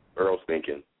just Earl's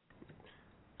thinking.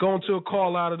 Going to a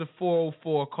call out of the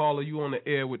 404. Caller, you on the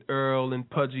air with Earl and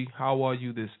Pudgy. How are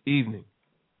you this evening?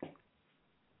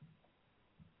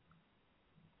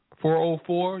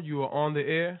 404, you are on the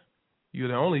air. You're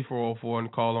the only 404 in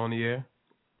the call on the air.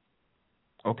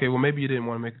 Okay, well, maybe you didn't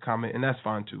want to make a comment, and that's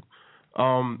fine, too.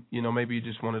 Maybe you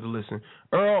just wanted to listen.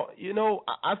 Earl,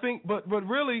 I think, but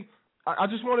really, I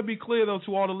just want to be clear, though,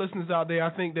 to all the listeners out there.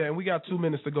 I think that, and we got 2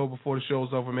 minutes to go before the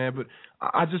show's over, man, but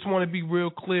I just want to be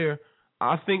real clear.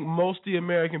 I think most of the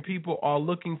American people are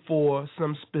looking for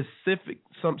some specific,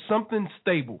 something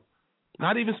stable.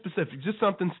 Not even specific, just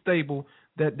something stable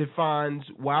that defines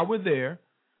why we're there,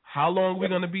 how long we're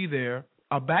going to be there,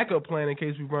 a backup plan in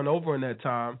case we run over in that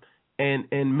time, and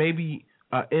maybe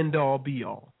end all be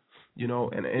all. You know,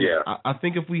 and I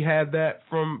think if we had that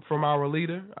from our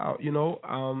leader,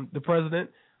 the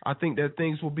president, I think that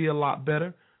things will be a lot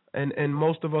better, and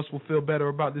most of us will feel better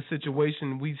about the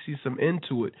situation. We see some end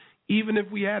to it, even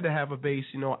if we had to have a base,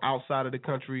 outside of the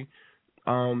country.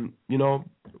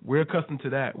 We're accustomed to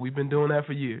that. We've been doing that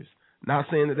for years. Not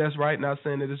saying that that's right, not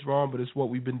saying that it's wrong, but it's what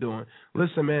we've been doing.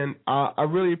 Listen, man, I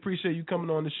really appreciate you coming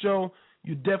on the show.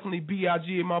 You definitely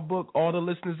B.I.G. in my book. All the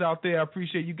listeners out there, I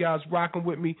appreciate you guys rocking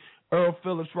with me. Earl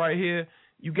Phillips right here.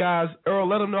 You guys, Earl,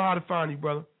 let them know how to find you,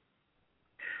 brother.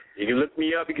 You can look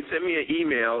me up. You can send me an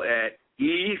email at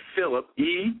ephillip,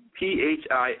 EPHILLIP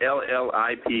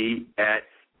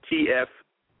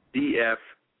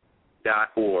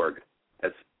 @tfdf.org.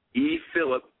 That's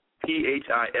ephillip,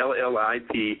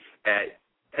 PHILLIP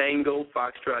 @Tango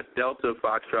Foxtrot Delta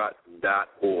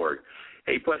Foxtrot.org.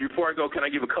 Hey, Pudgy, before I go, can I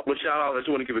give a couple of shout-outs? I just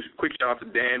want to give a quick shout-out to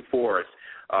Dan Forrest,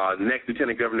 next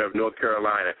Lieutenant Governor of North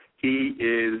Carolina. He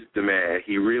is the man.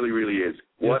 He really, really is.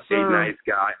 What a nice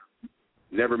guy.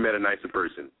 Never met a nicer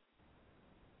person.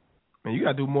 Man, you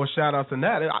got to do more shout-outs than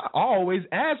that. I always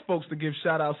ask folks to give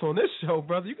shout-outs on this show,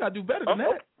 brother. You got to do better than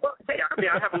that. Well, hey,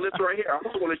 I have a list right here. I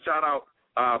also want to shout out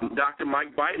Dr.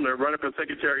 Mike Beitler, running for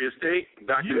Secretary of State,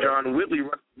 Dr. John Whitley,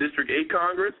 running for District 8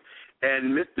 Congress,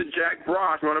 and Mr. Jack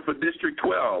Brosh, running for District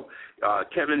 12.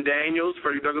 Kevin Daniels,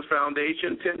 Frederick Douglass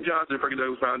Foundation, Tim Johnson, Frederick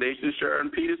Douglass Foundation, Sharon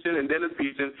Peterson, and Dennis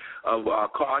Peterson of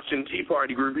Caution Tea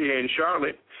Party Group here in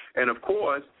Charlotte. And, of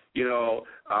course,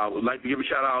 I would like to give a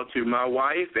shout-out to my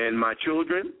wife and my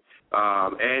children,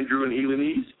 Andrew and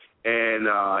Elenise, and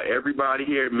everybody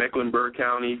here in Mecklenburg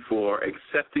County for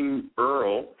accepting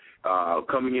Earl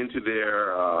coming into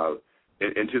their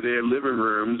living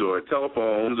rooms or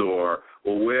telephones or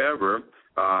wherever.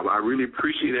 I really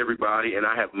appreciate everybody, and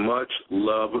I have much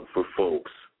love for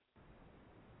folks.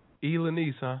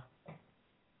 Elenise, huh?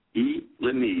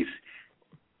 Elenise.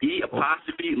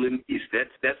 E''Lenise.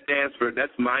 That stands for,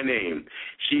 that's my name.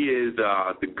 She is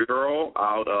the girl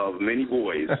out of many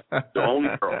boys, the only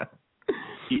girl.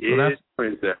 She is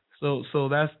princess. So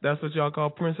that's what y'all call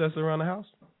princess around the house?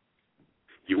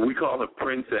 Yeah, we call her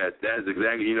princess. That is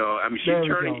exactly, she's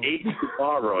turning 8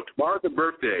 tomorrow. Tomorrow's her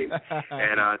birthday,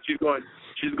 and she's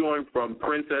going from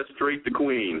princess straight to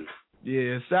queen.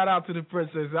 Yeah, shout out to the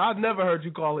princess. I've never heard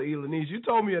you call her Elenise. You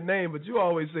told me a name, but you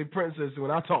always say princess when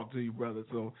I talk to you, brother.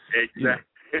 So exactly.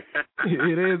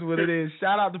 It is what it is.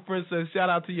 Shout out to princess. Shout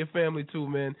out to your family too,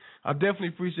 man. I definitely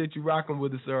appreciate you rocking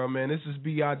with us, Earl, man. This is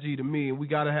B.I.G. to me, and we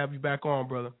got to have you back on,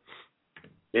 brother.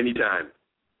 Anytime.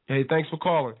 Hey, thanks for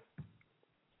calling.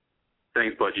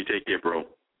 Thanks, Pudgy. Take care, bro.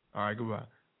 All right, goodbye.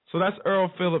 So that's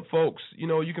Earl Phillip, folks.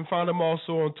 You can find him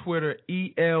also on Twitter,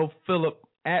 E.L. Phillip,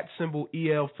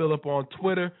 @E.L. Phillip on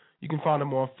Twitter. You can find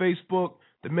him on Facebook.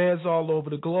 The man's all over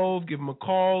the globe. Give him a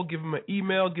call, give him an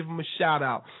email, give him a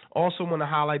shout-out. Also want to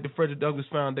highlight the Frederick Douglass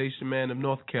Foundation, man, of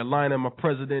North Carolina, my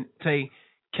president,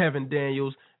 Kevin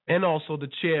Daniels, and also the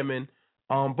chairman,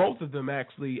 both of them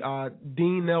actually,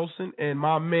 Dean Nelson and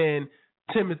my man,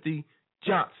 Timothy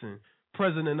Johnson,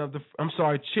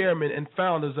 chairman and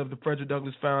founders of the Frederick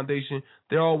Douglass Foundation.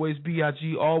 They're always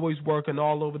B.I.G., always working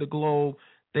all over the globe.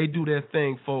 They do their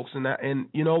thing, folks. And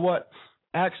you know what?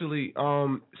 Actually,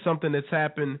 something that's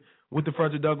happened with the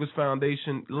Frederick Douglass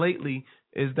Foundation lately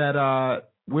is that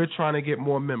we're trying to get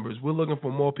more members. We're looking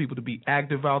for more people to be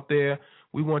active out there.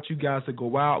 We want you guys to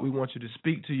go out. We want you to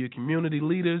speak to your community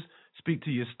leaders, speak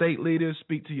to your state leaders,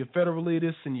 speak to your federal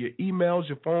leaders, send your emails,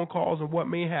 your phone calls, and what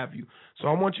may have you. So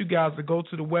I want you guys to go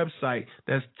to the website.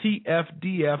 That's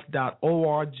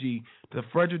tfdf.org, the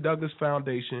Frederick Douglass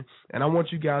Foundation, and I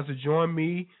want you guys to join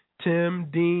me, Tim,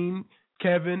 Dean,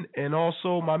 Kevin, and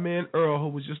also my man Earl, who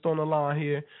was just on the line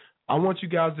here. I want you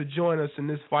guys to join us in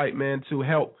this fight, man, to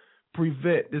help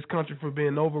prevent this country from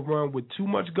being overrun with too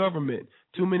much government,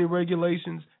 too many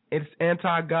regulations. It's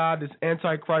anti-God, it's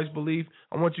anti-Christ belief.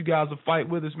 I want you guys to fight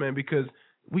with us, man, because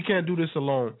we can't do this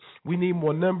alone. We need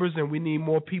more numbers, and we need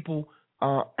more people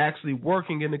actually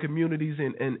working in the communities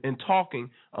and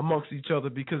talking amongst each other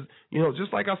because,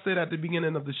 just like I said at the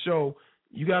beginning of the show,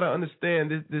 you got to understand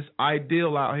this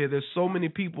ideal out here. There's so many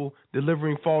people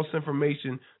delivering false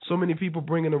information, so many people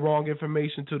bringing the wrong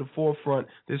information to the forefront.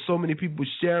 There's so many people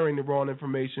sharing the wrong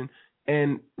information.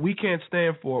 and we can't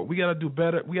stand for it. We got to do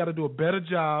better. We got to do a better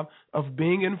job of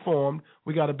being informed.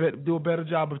 We got to do a better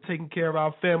job of taking care of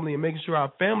our family and making sure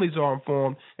our families are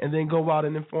informed, and then go out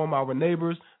and inform our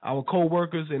neighbors, our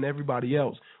co-workers, and everybody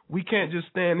else. We can't just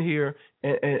stand here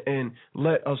and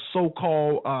let a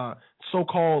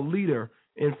so-called leader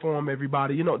inform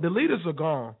everybody. You know, the leaders are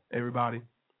gone, everybody.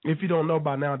 If you don't know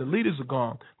by now, the leaders are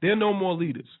gone. There are no more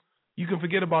leaders. You can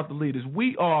forget about the leaders.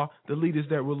 We are the leaders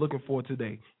that we're looking for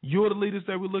today. You're the leaders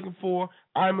that we're looking for.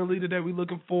 I'm a leader that we're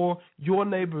looking for. Your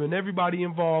neighbor and everybody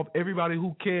involved, everybody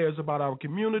who cares about our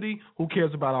community, who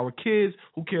cares about our kids,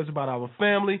 who cares about our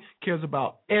family, cares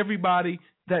about everybody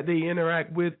that they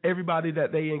interact with, everybody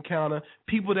that they encounter,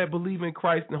 people that believe in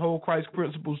Christ and hold Christ's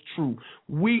principles true.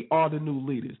 We are the new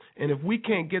leaders. And if we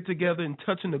can't get together and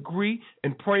touch and agree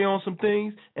and pray on some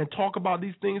things and talk about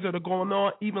these things that are going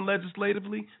on, even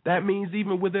legislatively, that means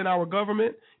even within our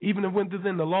government, even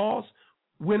within the laws,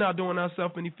 we're not doing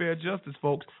ourselves any fair justice,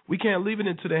 folks. We can't leave it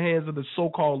into the hands of the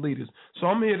so-called leaders. So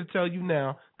I'm here to tell you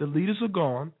now, the leaders are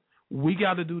gone. We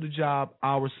got to do the job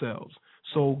ourselves.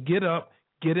 So get up.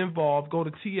 Get involved. Go to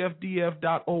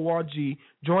tfdf.org,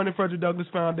 join the Frederick Douglass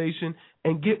Foundation,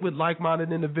 and get with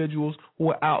like-minded individuals who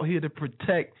are out here to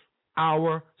protect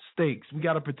our stakes. We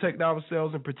got to protect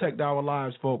ourselves and protect our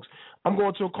lives, folks. I'm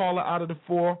going to a caller out of the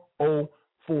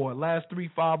 404. Last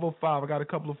 3505. I got a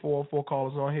couple of 404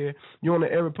 callers on here. You're on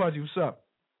the air with Pudgy. What's up?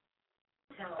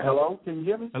 Hello, can you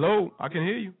hear me? Hello, I can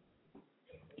hear you.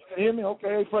 You can hear me? Okay,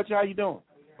 hey, Pudgy, how you doing?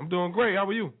 I'm doing great. How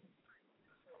are you?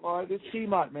 All right, this is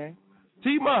T-Mont, man.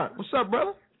 T-Mont, what's up,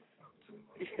 brother?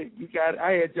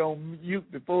 I had you on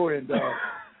mute before, and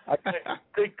I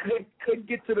couldn't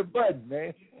get to the button,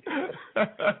 man.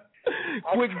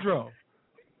 Quick draw.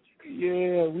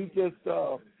 Yeah, we just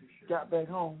got back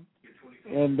home,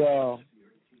 and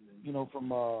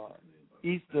from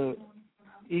Easter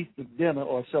dinner,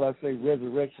 or shall I say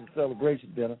Resurrection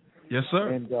Celebration dinner. Yes, sir.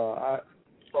 And I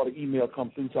saw the email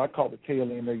come through, so I called the tail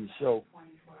end of your show.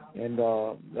 And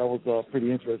that was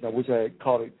pretty interesting. I wish I had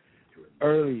caught it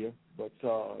earlier, but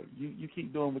you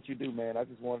keep doing what you do, man. I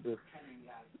just wanted to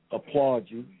applaud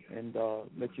you and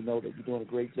let you know that you're doing a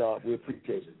great job. We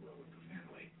appreciate it.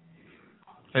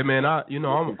 Hey, man,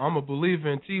 I'm a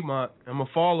believer in T-Mont. I'm a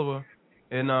follower,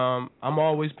 and I'm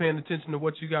always paying attention to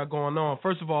what you got going on.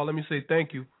 First of all, let me say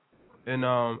thank you, and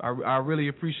I really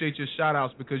appreciate your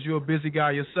shout-outs because you're a busy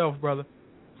guy yourself, brother.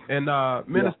 And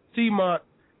Minister T-Mont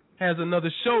has another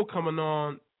show coming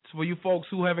on. For you folks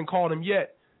who haven't called him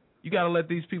yet, you got to let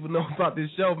these people know about this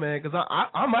show, man, because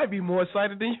I might be more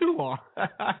excited than you are.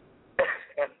 I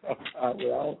don't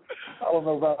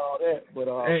know about all that, but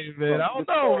hey, man, I don't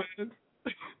know, man.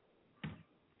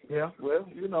 Yeah,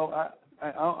 well,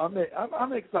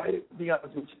 I'm excited to be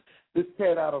honest with you. This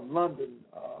cat out of London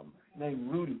named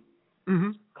Rudy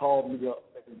called me up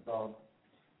and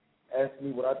asked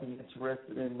me would I be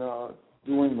interested in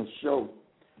doing a show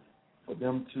for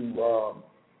them to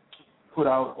put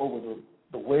out over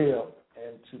the web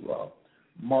and to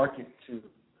market to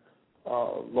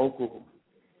local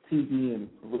TV and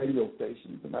radio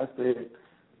stations. And I said,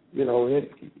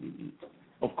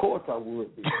 of course I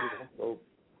would be. So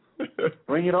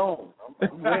bring it on.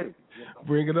 I'm ready.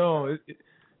 Bring it on.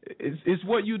 It's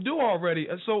what you do already.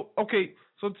 So okay.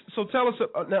 So tell us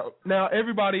now.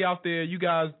 Everybody out there, you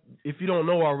guys, if you don't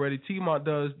know already, T-Mont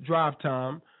does Drive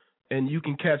Time, and you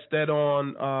can catch that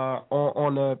on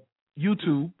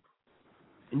YouTube,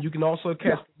 and you can also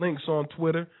catch the links on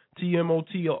Twitter,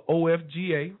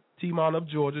 TMOTOFGA, T-Mont of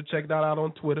Georgia. Check that out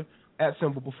on Twitter,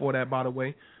 @ before that, by the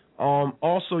way.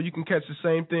 Also, you can catch the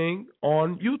same thing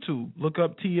on YouTube. Look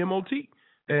up TMOT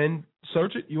and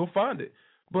search it. You'll find it.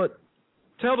 But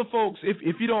tell the folks,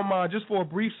 if you don't mind, just for a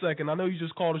brief second, I know you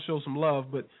just called to show some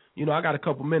love, but, I got a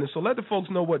couple minutes. So let the folks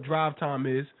know what Drive Time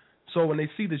is, so when they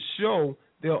see the show,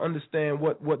 they'll understand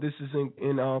what this is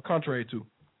in contrary to.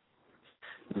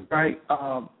 Right.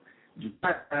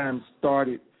 Drive Time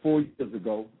started 4 years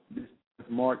ago, this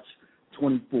March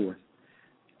 24th,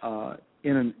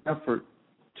 in an effort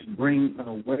to bring an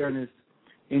awareness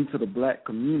into the black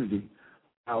community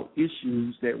about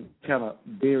issues that we kind of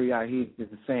bury our heads in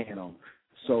the sand on.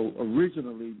 So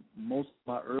originally, most of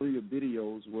my earlier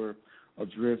videos were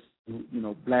addressed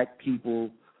to, black people,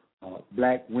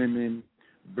 black women,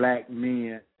 black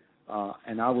men,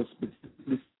 and I was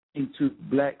specifically into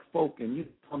black folk, and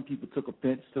some people took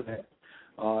offense to that.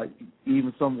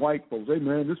 Even some white folks, hey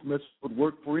man, this message would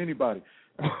work for anybody.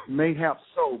 Mayhap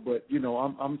so, but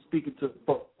I'm speaking to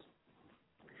folks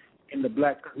in the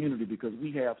black community because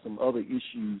we have some other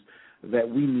issues that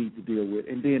we need to deal with,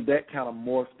 and then that kind of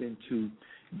morphed into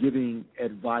giving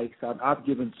advice. I've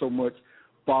given so much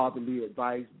fatherly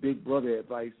advice, big brother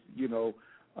advice,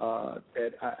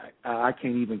 that I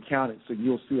can't even count it. So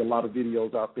you'll see a lot of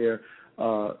videos out there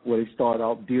where they start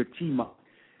out, Dear T-Mont.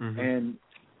 Mm-hmm. And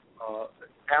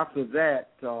after that,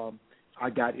 I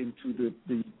got into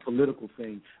the political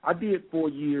thing. I did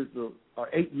 8 years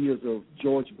of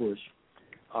George Bush,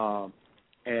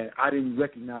 and I didn't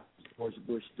recognize George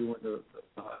Bush during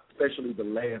especially the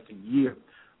last year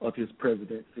of his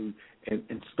presidency,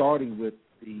 and starting with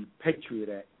the Patriot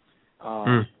Act.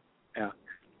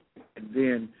 And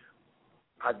then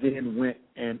I went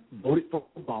and voted for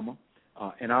Obama,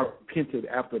 and I repented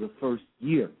after the first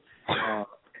year. I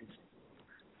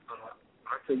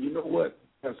said, you know what?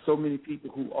 There's so many people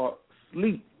who are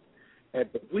asleep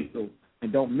at the wheel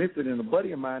and don't miss it. And a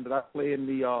buddy of mine that I play in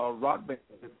the rock band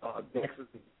with, Texas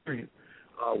Experience,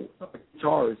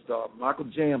 guitarist Michael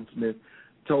Jam Smith,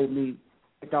 told me,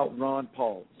 check out Ron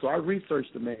Paul. So I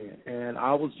researched the man, and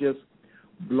I was just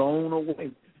blown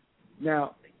away.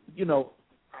 Now,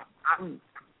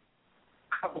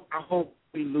 I hope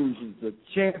illusions. The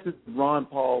chances of Ron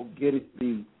Paul getting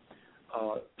the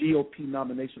GOP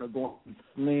nomination are going to be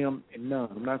slim and none.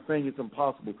 I'm not saying it's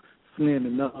impossible, slim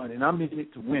and none. And I'm in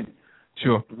it to win it.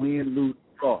 Sure. Win, lose,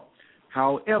 draw.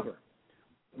 However,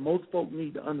 most folk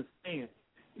need to understand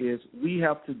is we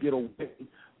have to get away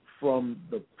from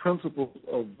the principles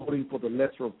of voting for the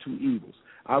lesser of two evils.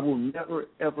 I will never,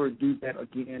 ever do that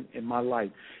again in my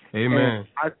life. Amen.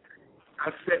 And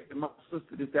I sat with my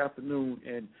sister this afternoon,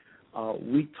 and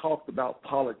we talked about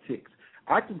politics.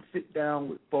 I can sit down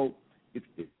with folks,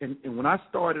 and when I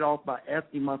started off by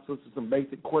asking my sister some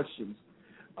basic questions,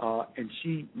 and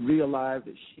she realized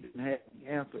that she didn't have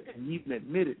the answer, and even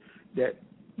admitted that,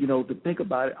 to think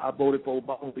about it, I voted for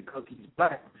Obama because he's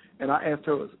black. And I asked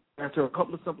her a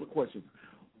couple of simple questions.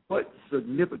 What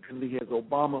significantly has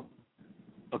Obama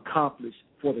accomplished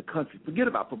for the country? Forget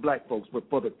about for black folks, but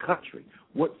for the country,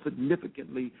 what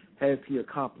significantly has he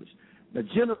accomplished? Now,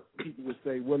 generally, people would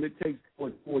say, well, it takes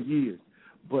 4 years,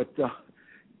 but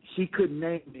she couldn't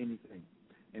name anything.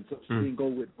 And so she didn't go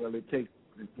with, well, it takes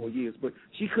 4 years. But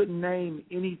she couldn't name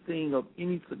anything of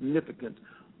any significance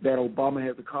that Obama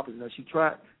has accomplished. Now, she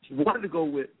wanted to go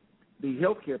with the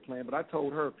health care plan, but I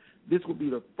told her this would be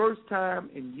the first time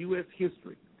in U.S.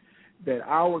 history that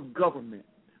our government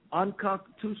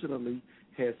unconstitutionally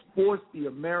has forced the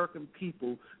American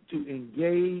people to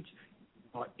engage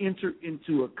or enter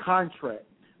into a contract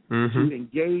to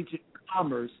engage in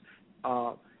commerce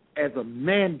as a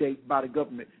mandate by the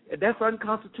government. And that's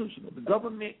unconstitutional. The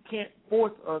government can't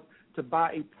force us to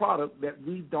buy a product that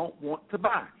we don't want to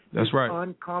buy. That's it's right.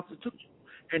 Unconstitutional.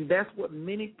 And that's what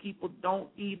many people don't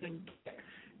even get.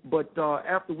 But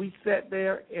after we sat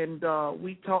there and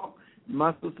we talked,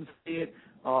 my sister said,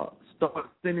 start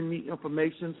sending me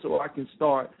information so I can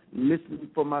start listening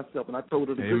for myself. And I told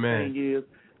her the good thing is,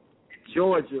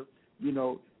 Georgia,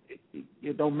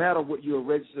 it don't matter what you're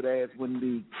registered as.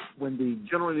 When the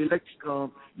general election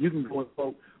comes, you can go and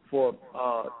vote for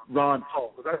Ron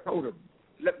Paul. Because I told her,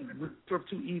 the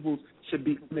two evils should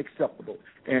be unacceptable.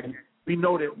 And we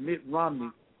know that Mitt Romney,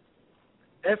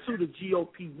 that's who the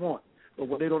GOP wants. But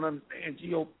what they don't understand,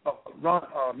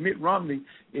 Mitt Romney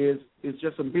is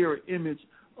just a mirror image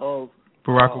of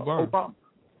Barack Obama.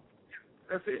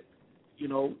 That's it.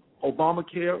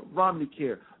 Obamacare, Romney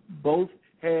care. Both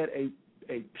had a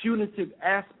punitive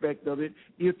aspect of it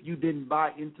if you didn't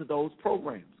buy into those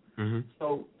programs.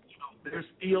 So they're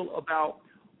still about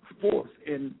force.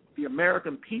 And the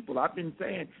American people, I've been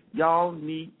saying, y'all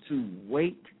need to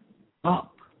wake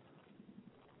up.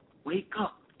 Wake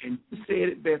up. And you said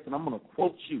it best, and I'm going to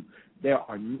quote you. There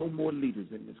are no more leaders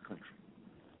in this country.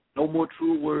 No more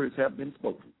true words have been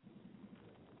spoken.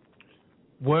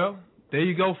 Well, there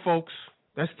you go, folks.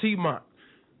 That's T-Mont.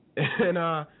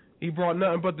 And he brought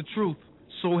nothing but the truth.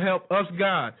 So help us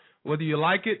God. Whether you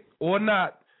like it or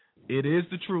not, it is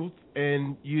the truth,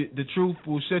 and the truth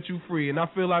will set you free. And I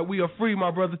feel like we are free,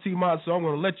 my brother T-Mont, so I'm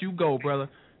going to let you go, brother.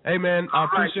 Hey, man, I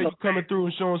appreciate you coming through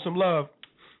and showing some love.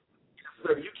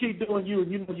 Sir, you keep doing you,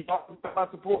 and you talk about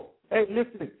support. Hey,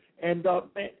 listen, and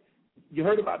man, you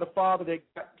heard about the father that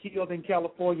got killed in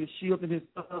California, shielding his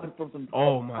son from some.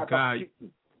 Oh my God!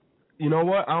 You know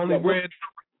what? I only read.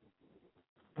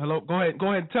 Hello, go ahead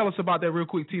and tell us about that real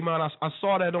quick, T-Man. I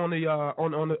saw that on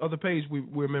the other page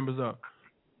we're members of.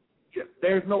 Yeah,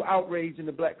 there's no outrage in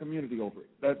the black community over it.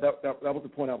 That was the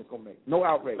point I was going to make. No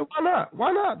outrage. Why not?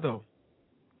 Why not though?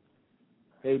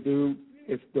 Hey, dude.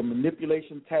 It's the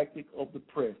manipulation tactic of the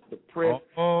press. The press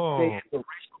stated the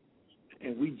racial,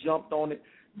 and we jumped on it,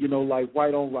 like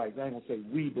white on white. I ain't going to say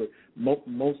we, but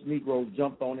most Negroes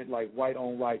jumped on it like white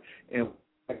on white. And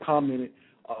I commented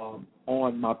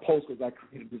on my post, because I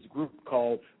created this group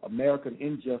called American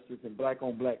Injustice and Black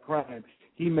on Black Crime.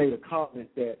 He made a comment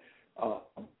that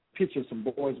picture some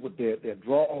boys with their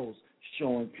drawers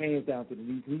showing pants down to the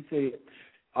knees. He said,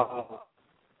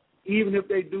 even if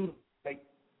they do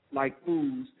like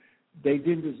fools, they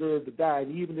didn't deserve to die.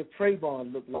 And even if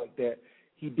Trayvon looked like that,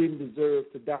 he didn't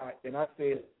deserve to die. And I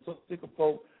said, so sick of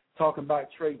folks talking about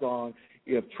Trayvon.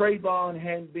 If Trayvon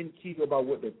hadn't been killed by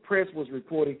what the press was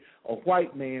reporting, a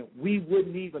white man, we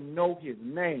wouldn't even know his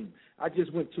name. I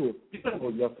just went to a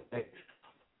funeral yesterday.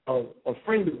 A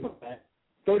friend of mine,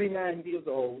 39 years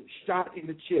old, shot in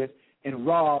the chest and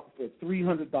robbed for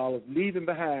 $300, leaving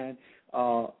behind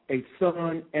a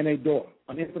son and a daughter,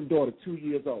 an infant daughter, 2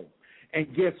 years old.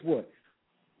 And guess what?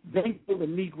 They know the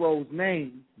Negro's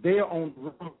name. They're on the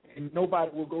run, and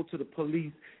nobody will go to the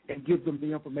police and give them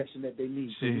the information that they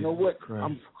need. So you know what? Christ.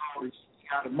 I'm sorry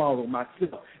out tomorrow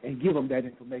myself and give them that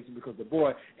information because the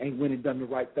boy ain't went and done the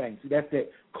right thing. See, that's that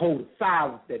code of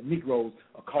silence that Negroes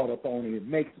are caught up on, and it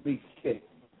makes me sick.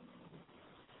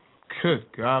 Good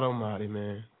God Almighty,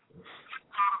 man.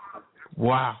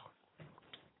 Wow.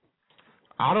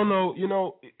 I don't know,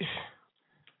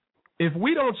 if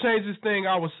we don't change this thing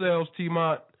ourselves,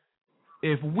 T-Mont,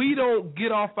 if we don't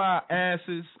get off our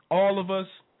asses, all of us,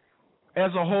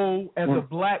 as a whole, as a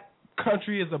black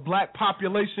country, as a black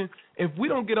population, if we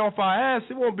don't get off our ass,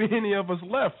 there won't be any of us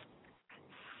left.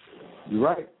 You're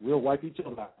right. We'll wipe each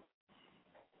other out.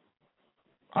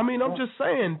 I mean, I'm just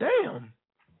saying, damn.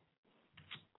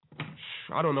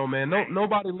 I don't know, man.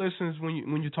 Nobody listens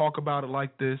when you talk about it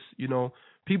like this.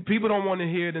 People don't want to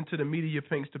hear it until the media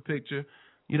paints the picture.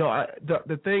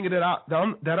 The thing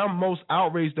that I'm most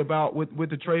outraged about with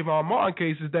the Trayvon Martin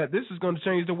case is that this is going to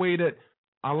change the way that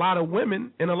a lot of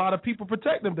women and a lot of people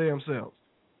protect them themselves.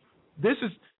 This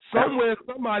is somewhere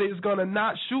somebody is going to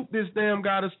not shoot this damn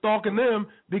guy that's stalking them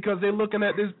because they're looking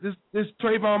at this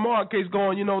Trayvon Martin case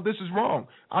going, this is wrong.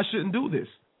 I shouldn't do this.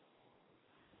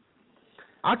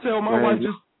 I tell my wife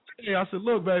I said,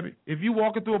 look, baby, if you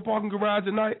walking through a parking garage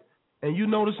at night and you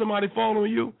notice somebody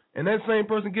following you and that same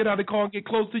person get out of the car and get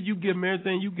close to you, give them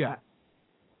everything you got.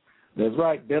 That's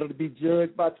right. Better to be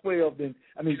judged by 12 than,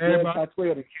 judged by 12 than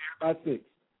carried by 6.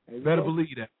 Better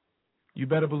believe that. You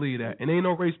better believe that. And ain't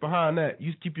no race behind that.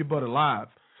 You just keep your butt alive.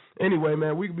 Anyway,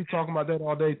 man, we could be talking about that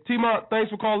all day. T-Mont, thanks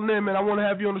for calling in, man. I want to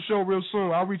have you on the show real soon.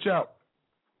 I'll reach out.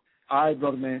 All right,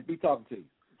 brother, man. Be talking to you.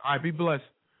 All right, be blessed.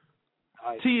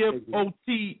 Right,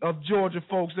 TMOT of Georgia,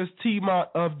 folks. That's T-Mont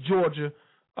of Georgia.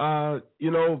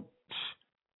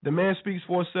 The man speaks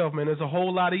for himself, man. There's a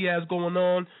whole lot he has going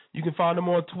on. You can find him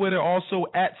on Twitter, also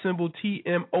at symbol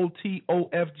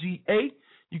TMOTOFGA.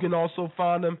 You can also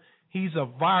find him. He's a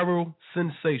viral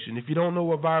sensation. If you don't know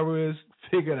what viral is,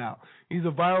 figure it out. He's a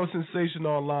viral sensation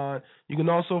online. You can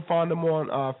also find him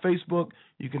on Facebook.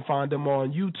 You can find him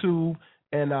on YouTube.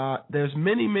 And there's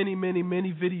many, many, many,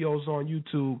 many videos on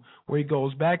YouTube where he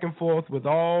goes back and forth with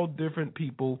all different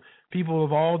people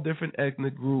of all different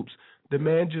ethnic groups. The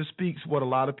man just speaks what a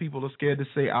lot of people are scared to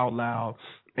say out loud.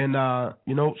 And,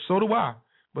 so do I.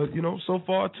 But, so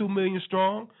far, 2 million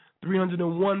strong,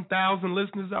 301,000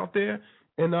 listeners out there.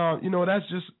 And, that's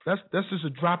just a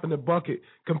drop in the bucket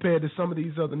compared to some of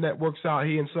these other networks out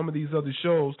here and some of these other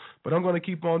shows. But I'm going to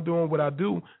keep on doing what I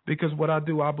do because what I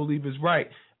do I believe is right.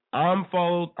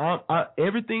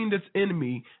 Everything that's in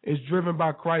me is driven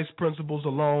by Christ's principles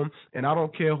alone, and I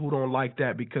don't care who don't like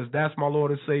that because that's my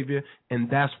Lord and Savior, and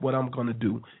that's what I'm going to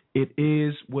do. It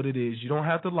is what it is. You don't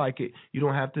have to like it. You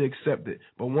don't have to accept it.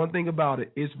 But one thing about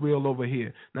it, it's real over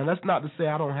here. Now, that's not to say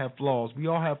I don't have flaws. We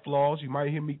all have flaws. You might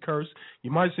hear me curse.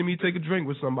 You might see me take a drink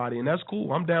with somebody, and that's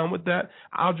cool. I'm down with that.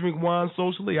 I'll drink wine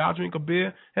socially. I'll drink a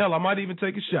beer. Hell, I might even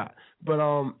take a shot. But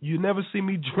you never see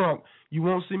me drunk. You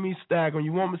won't see me staggering.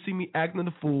 You won't see me acting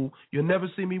a fool. You'll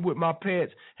never see me with my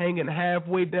pants hanging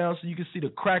halfway down so you can see the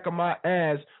crack of my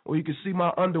ass or you can see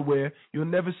my underwear. You'll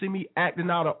never see me acting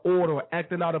out of order or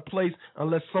acting out of place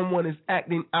unless someone is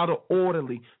acting out of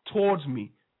orderly towards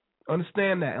me.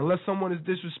 Understand that. Unless someone is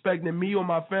disrespecting me or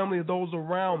my family or those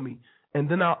around me. And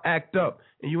then I'll act up.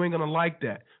 And you ain't going to like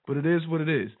that. But it is what it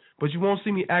is. But you won't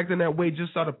see me acting that way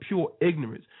just out of pure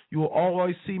ignorance. You will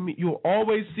always see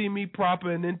me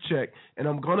proper and in check. And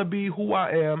I'm going to be who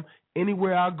I am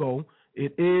anywhere I go.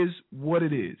 It is what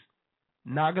it is.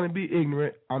 Not going to be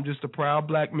ignorant. I'm just a proud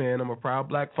black man. I'm a proud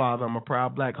black father. I'm a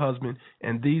proud black husband.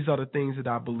 And these are the things that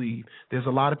I believe. There's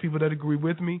a lot of people that agree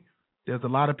with me. There's a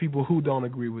lot of people who don't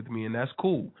agree with me. And that's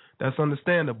cool. That's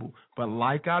understandable. But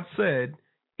like I said,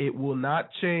 it will not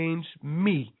change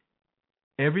me.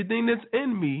 Everything that's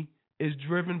in me is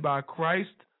driven by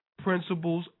Christ's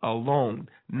principles alone,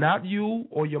 not you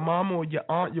or your mama or your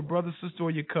aunt, your brother, sister,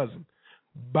 or your cousin.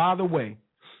 By the way,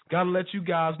 got to let you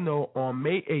guys know on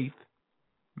May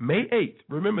 8th,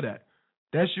 remember that.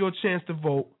 That's your chance to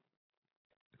vote.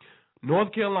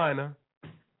 North Carolina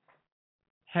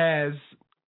has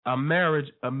a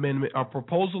marriage amendment, a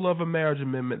proposal of a marriage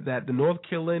amendment that the North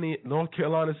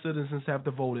Carolina citizens have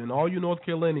to vote in. All you North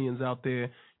Carolinians out there,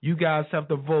 you guys have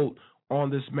to vote on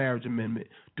this marriage amendment.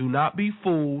 Do not be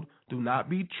fooled. Do not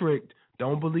be tricked.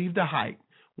 Don't believe the hype.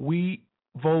 We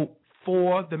vote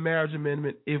for the marriage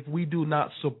amendment if we do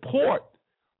not support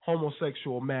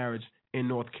homosexual marriage in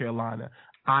North Carolina.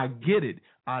 I get it.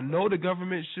 I know the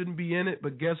government shouldn't be in it,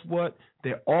 but guess what?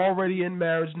 They're already in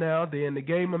marriage now. They're in the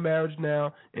game of marriage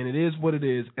now, and it is what it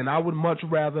is. And I would much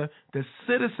rather the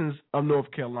citizens of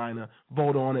North Carolina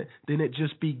vote on it than it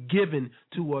just be given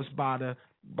to us by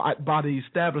the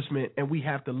establishment, and we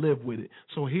have to live with it.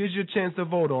 So here's your chance to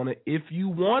vote on it. If you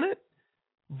want it,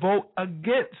 vote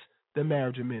against the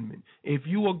marriage amendment. If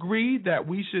you agree that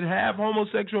we should have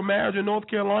homosexual marriage in North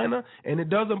Carolina and it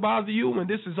doesn't bother you and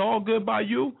this is all good by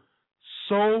you,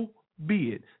 so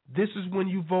be it. This is when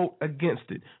you vote against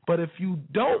it. But if you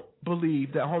don't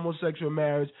believe that homosexual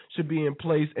marriage should be in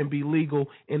place and be legal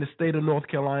in the state of North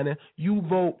Carolina, you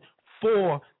vote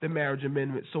for the marriage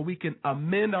amendment so we can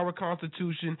amend our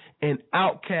Constitution and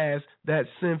outcast that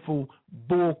sinful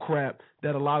bull crap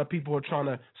that a lot of people are trying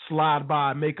to slide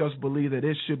by and make us believe that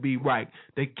it should be right.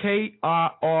 The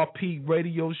K.I.R.P.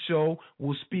 radio show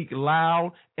will speak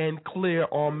loud and clear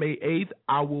on May 8th.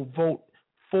 I will vote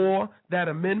for that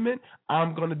amendment.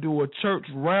 I'm going to do a church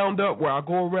roundup where I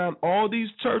go around all these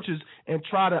churches and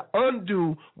try to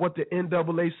undo what the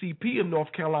NAACP in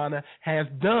North Carolina has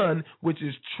done, which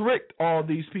is tricked all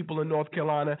these people in North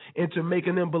Carolina into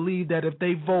making them believe that if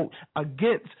they vote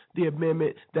against the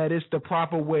amendment, that it's the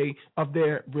proper way of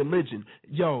their religion.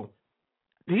 Yo,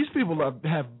 these people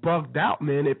have bugged out,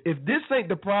 man. If this ain't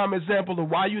the prime example of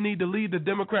why you need to lead the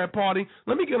Democrat Party,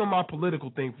 let me get on my political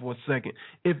thing for a second.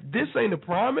 If this ain't the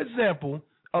prime example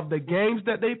of the games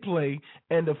that they play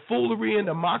and the foolery and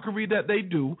the mockery that they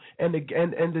do and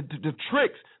the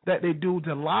tricks that they do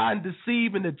to lie and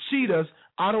deceive and to cheat us,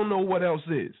 I don't know what else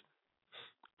is.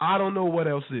 I don't know what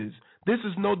else is. This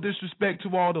is no disrespect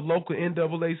to all the local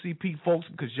NAACP folks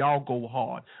because y'all go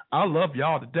hard. I love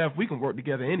y'all to death. We can work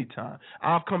together anytime.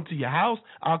 I'll come to your house.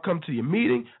 I'll come to your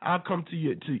meeting. I'll come to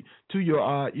your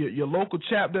local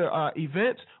chapter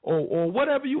events or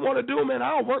whatever you want to do, man.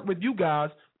 I'll work with you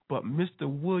guys. But Mr.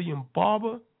 William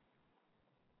Barber,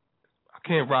 I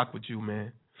can't rock with you,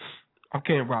 man. I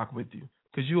can't rock with you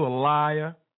because you're a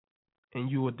liar and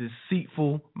you're a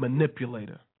deceitful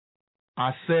manipulator.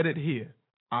 I said it here.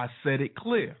 I said it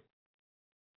clear.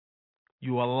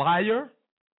 You're a liar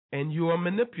and you're a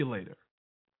manipulator.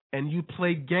 And you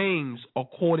play games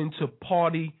according to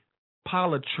party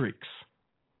politics.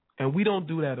 And we don't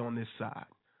do that on this side.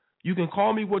 You can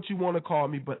call me what you want to call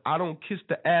me, but I don't kiss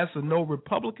the ass of no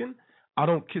Republican. I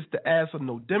don't kiss the ass of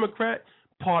no Democrat.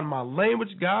 Pardon my language.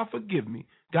 God forgive me.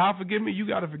 God forgive me. You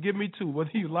got to forgive me too,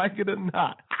 whether you like it or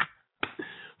not.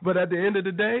 But at the end of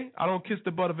the day, I don't kiss the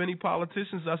butt of any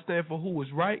politicians. I stand for who is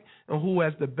right and who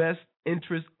has the best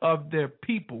interest of their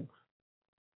people.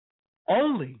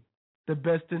 Only the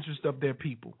best interest of their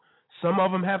people. Some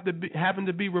of them happen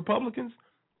to be Republicans.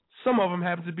 Some of them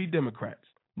happen to be Democrats.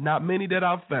 Not many that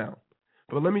I've found.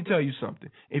 But let me tell you something.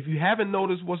 If you haven't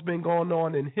noticed what's been going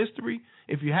on in history,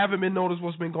 if you haven't been noticed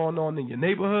what's been going on in your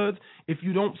neighborhoods, if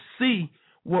you don't see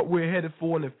what we're headed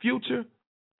for in the future,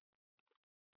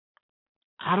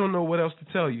 I don't know what else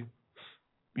to tell you.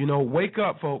 You know, wake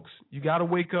up, folks. You got to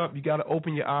wake up. You got to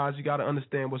open your eyes. You got to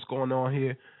understand what's going on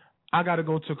here. I got to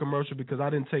go to a commercial because I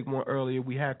didn't take one earlier.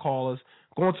 We had callers.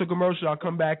 Going to a commercial. I'll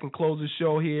come back and close the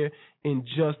show here in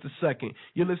just a second.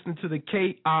 You're listening to the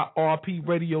K.I.R.P.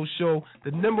 radio show,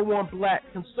 the number one black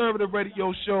conservative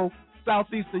radio show,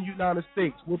 Southeastern United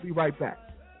States. We'll be right back.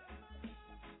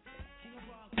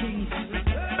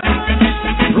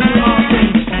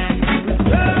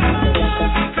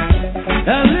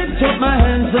 I lift up my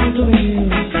hands unto the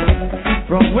hills,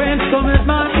 from whence cometh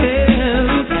my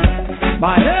help?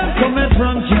 My help cometh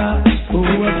from Jah, who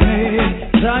hath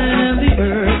made Zion and the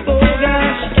earth. Oh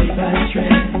gosh, keep thy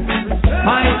strength,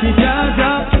 mighty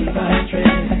Jah, keep thy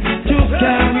strength, to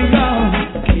carry on,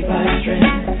 keep thy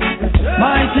strength,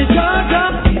 mighty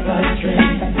Jah, keep thy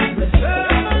strength.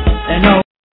 And now,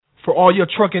 for all your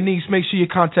trucking needs, make sure you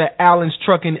contact Allen's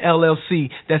Trucking LLC.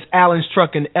 That's Allen's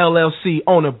Trucking LLC,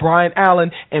 owner Brian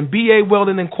Allen and BA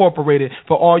Welding Incorporated.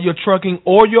 For all your trucking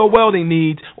or your welding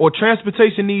needs or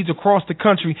transportation needs across the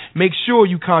country, make sure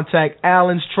you contact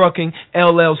Allen's Trucking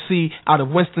LLC out of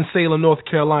Winston-Salem, North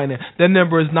Carolina. Their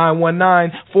number is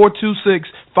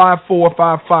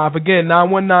 919-426-5455. Again,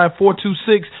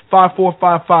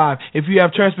 919-426-5455. If you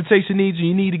have transportation needs and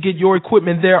you need to get your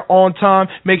equipment there on time,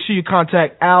 make sure you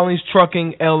contact Allen's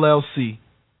Trucking LLC.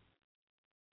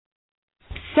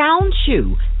 Sound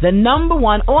Chew, the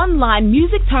 #1 online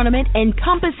music tournament,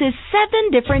 encompasses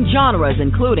 7 different genres,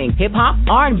 including hip-hop,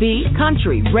 R&B,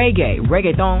 country, reggae,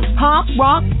 reggaeton, pop,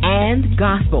 rock, and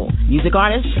gospel. Music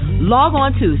artists, log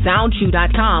on to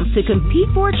soundchew.com to compete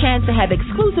for a chance to have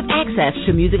exclusive access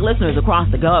to music listeners across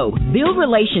the globe. Build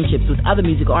relationships with other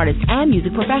music artists and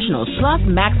music professionals, plus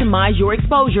maximize your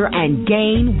exposure and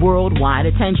gain worldwide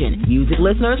attention. Music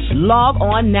listeners, log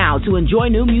on now to enjoy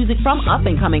new music from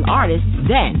up-and-coming artists.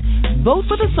 Then, vote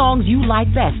for the songs you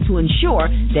like best to ensure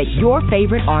that your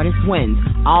favorite artist wins.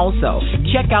 Also,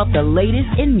 check out the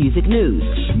latest in music news.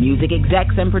 Music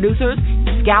execs and producers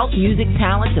scout music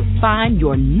talent to find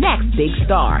your next big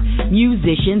star.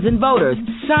 Musicians and voters,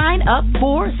 sign up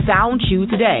for Sound Chew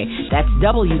today. That's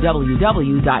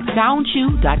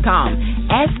www.soundchew.com.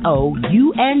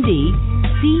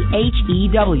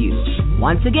 SOUNDCHEW.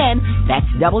 Once again, that's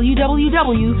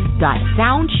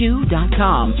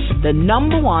www.soundchew.com. The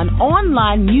 #1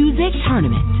 online music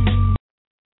tournament.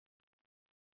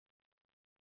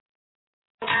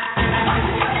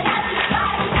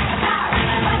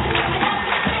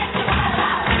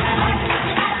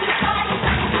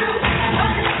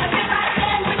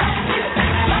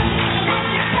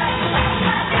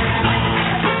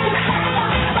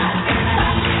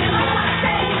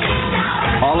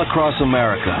 All across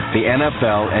America, the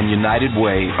NFL and United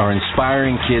Way are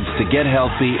inspiring kids to get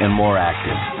healthy and more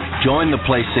active. Join the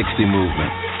Play 60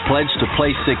 movement. Pledge to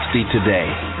Play 60 today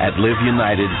at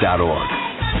liveunited.org.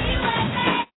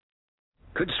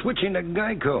 Could switching to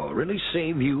Geico really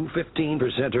save you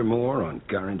 15% or more on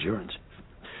car insurance?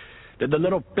 Did the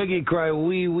little piggy cry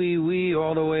wee, wee, wee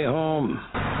all the way home?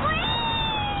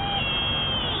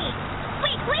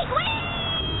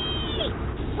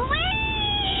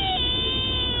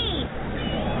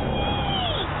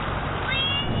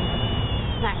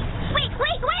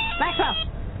 Maxwell!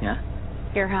 Yeah?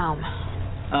 You're home.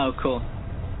 Oh, cool.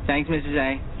 Thanks, Mrs.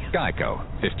 A. Geico.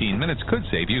 15 minutes could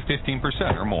save you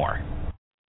 15% or more.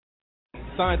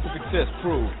 Scientific tests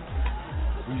prove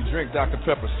when you drink Dr.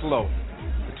 Pepper slow,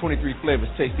 the 23 flavors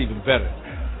taste even better.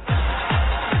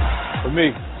 For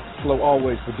me, slow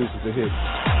always produces a hit.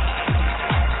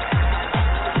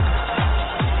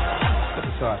 Step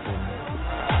aside for a minute.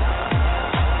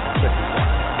 Check this out.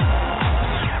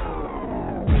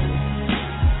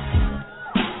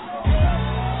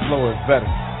 Slower is better.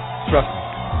 Trust me.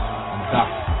 I'm a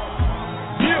doctor.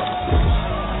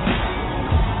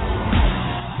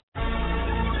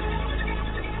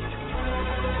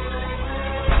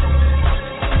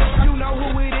 You know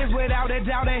who it is without a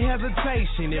doubt and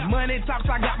hesitation. If money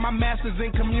talks, I got my master's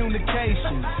in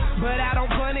communication. But I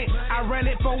don't run it, I run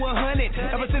it for 100.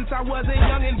 Ever since I was a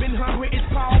youngin', been hungry, it's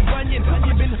Paul Bunyan.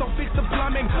 You been so fixed to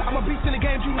plumbing, I'm a beast in the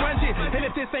game, you run it. And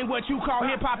if this ain't what you call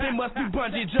hip-hop, it must be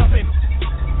bungee jumping.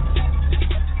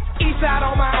 East side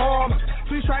on my arm,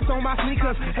 3 stripes on my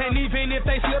sneakers, and even if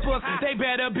they slippers, they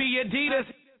better be Adidas.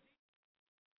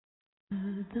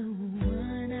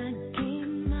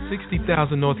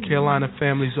 60,000 North Carolina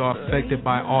families are affected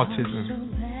by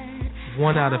autism.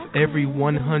 1 out of every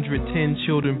 110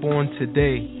 children born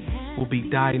today will be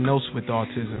diagnosed with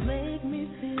autism.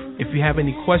 If you have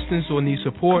any questions or need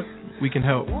support, we can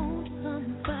help.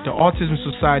 The Autism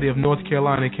Society of North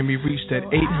Carolina can be reached at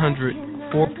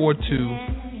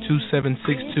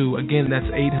 800-442-2762. Again,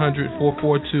 that's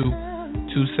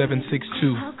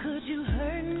 800-442-2762.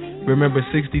 Remember,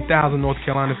 60,000 North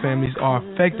Carolina families are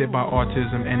affected by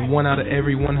autism, and 1 out of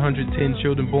every 110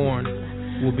 children born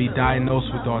will be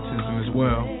diagnosed with autism as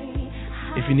well.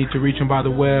 If you need to reach them by the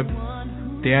web,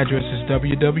 the address is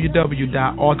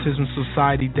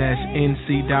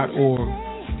www.autismsociety-nc.org.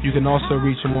 You can also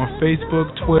reach them on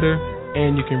Facebook, Twitter,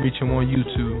 and you can reach them on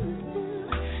YouTube.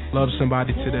 Love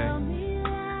somebody today.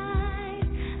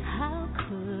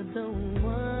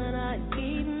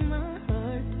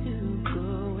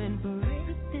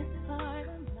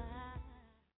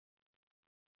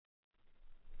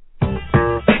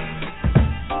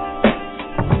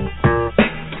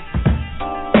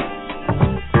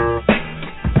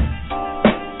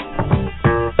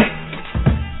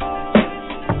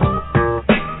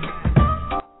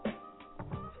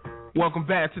 Welcome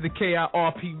back to the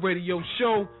K.I.R.P. radio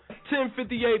show,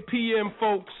 10:58 p.m.,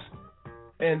 folks.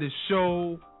 And the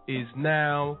show is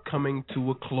now coming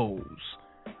to a close.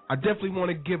 I definitely want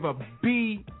to give a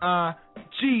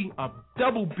B-I-G, a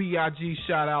double B-I-G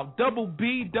shout out, double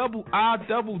B, double I,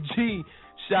 double G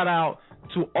shout out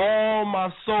to all my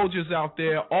soldiers out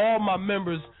there, all my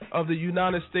members of the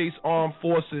United States Armed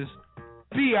Forces.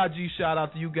 B-I-G shout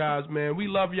out to you guys, man. We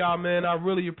love y'all, man. I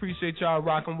really appreciate y'all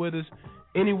rocking with us.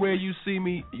 Anywhere you see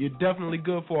me, you're definitely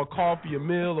good for a coffee, a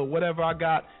meal, or whatever I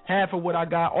got. Half of what I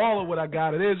got, all of what I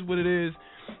got. It is what it is.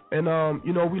 And,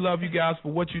 we love you guys for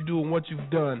what you do and what you've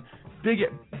done.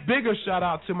 Bigger shout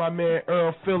out to my man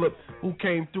Earl Phillip, who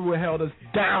came through and held us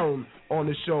down on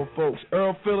the show, folks.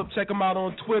 Earl Phillip, check him out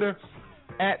on Twitter,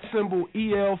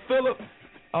 @EL Phillip.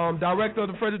 Director of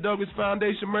the Frederick Douglass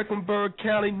Foundation, Mecklenburg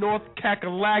County, North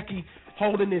Kakalaki,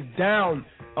 holding it down.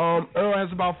 Earl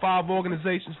has about 5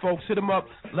 organizations, folks. Hit him up.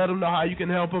 Let him know how you can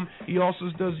help him. He also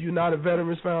does United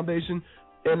Veterans Foundation.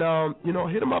 And,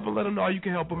 hit him up and let him know how you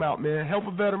can help him out, man. Help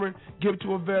a veteran, give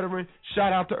to a veteran.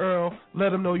 Shout out to Earl.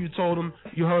 Let him know you told him.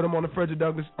 You heard him on the Frederick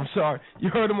Douglass. You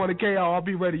heard him on the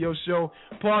K.I.R.P. radio show.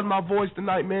 Pardon my voice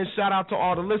tonight, man. Shout out to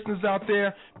all the listeners out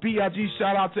there. B.I.G.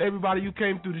 shout out to everybody who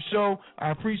came through the show. I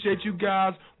appreciate you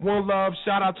guys. One love.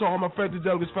 Shout out to all my Frederick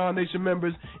Douglass Foundation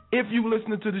members. If you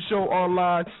listening to the show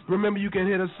online, remember you can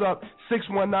hit us up,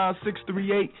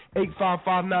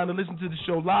 619-638-8559 to listen to the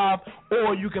show live,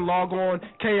 or you can log on,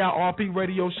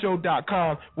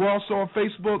 KIRPradioshow.com. We're also on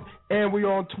Facebook, and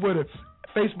we're on Twitter.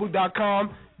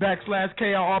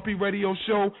 Facebook.com/KIRP Radio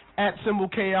Show,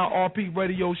 @KIRP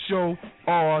Radio Show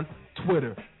on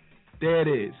Twitter. There it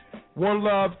is. One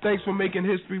love. Thanks for making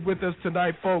history with us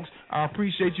tonight, folks. I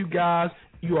appreciate you guys.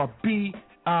 You are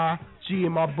B-I-G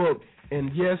in my book.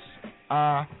 And yes,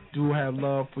 I do have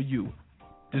love for you.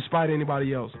 Despite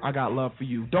anybody else, I got love for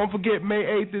you. Don't forget, May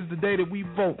 8th is the day that we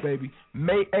vote, baby.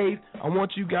 May 8th, I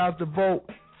want you guys to vote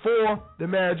for the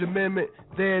marriage amendment.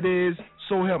 There it is.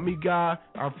 So help me God.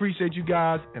 I appreciate you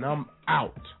guys, and I'm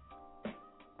out.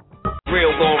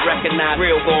 Real gon' recognize,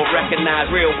 real gon'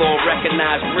 recognize, real gon'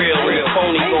 recognize, real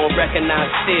phony gon'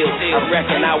 recognize still. I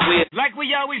reckon I will. Like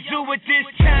we always do at this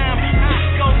time,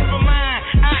 I go for mine,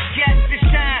 I get to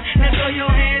shine. Now throw your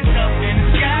hands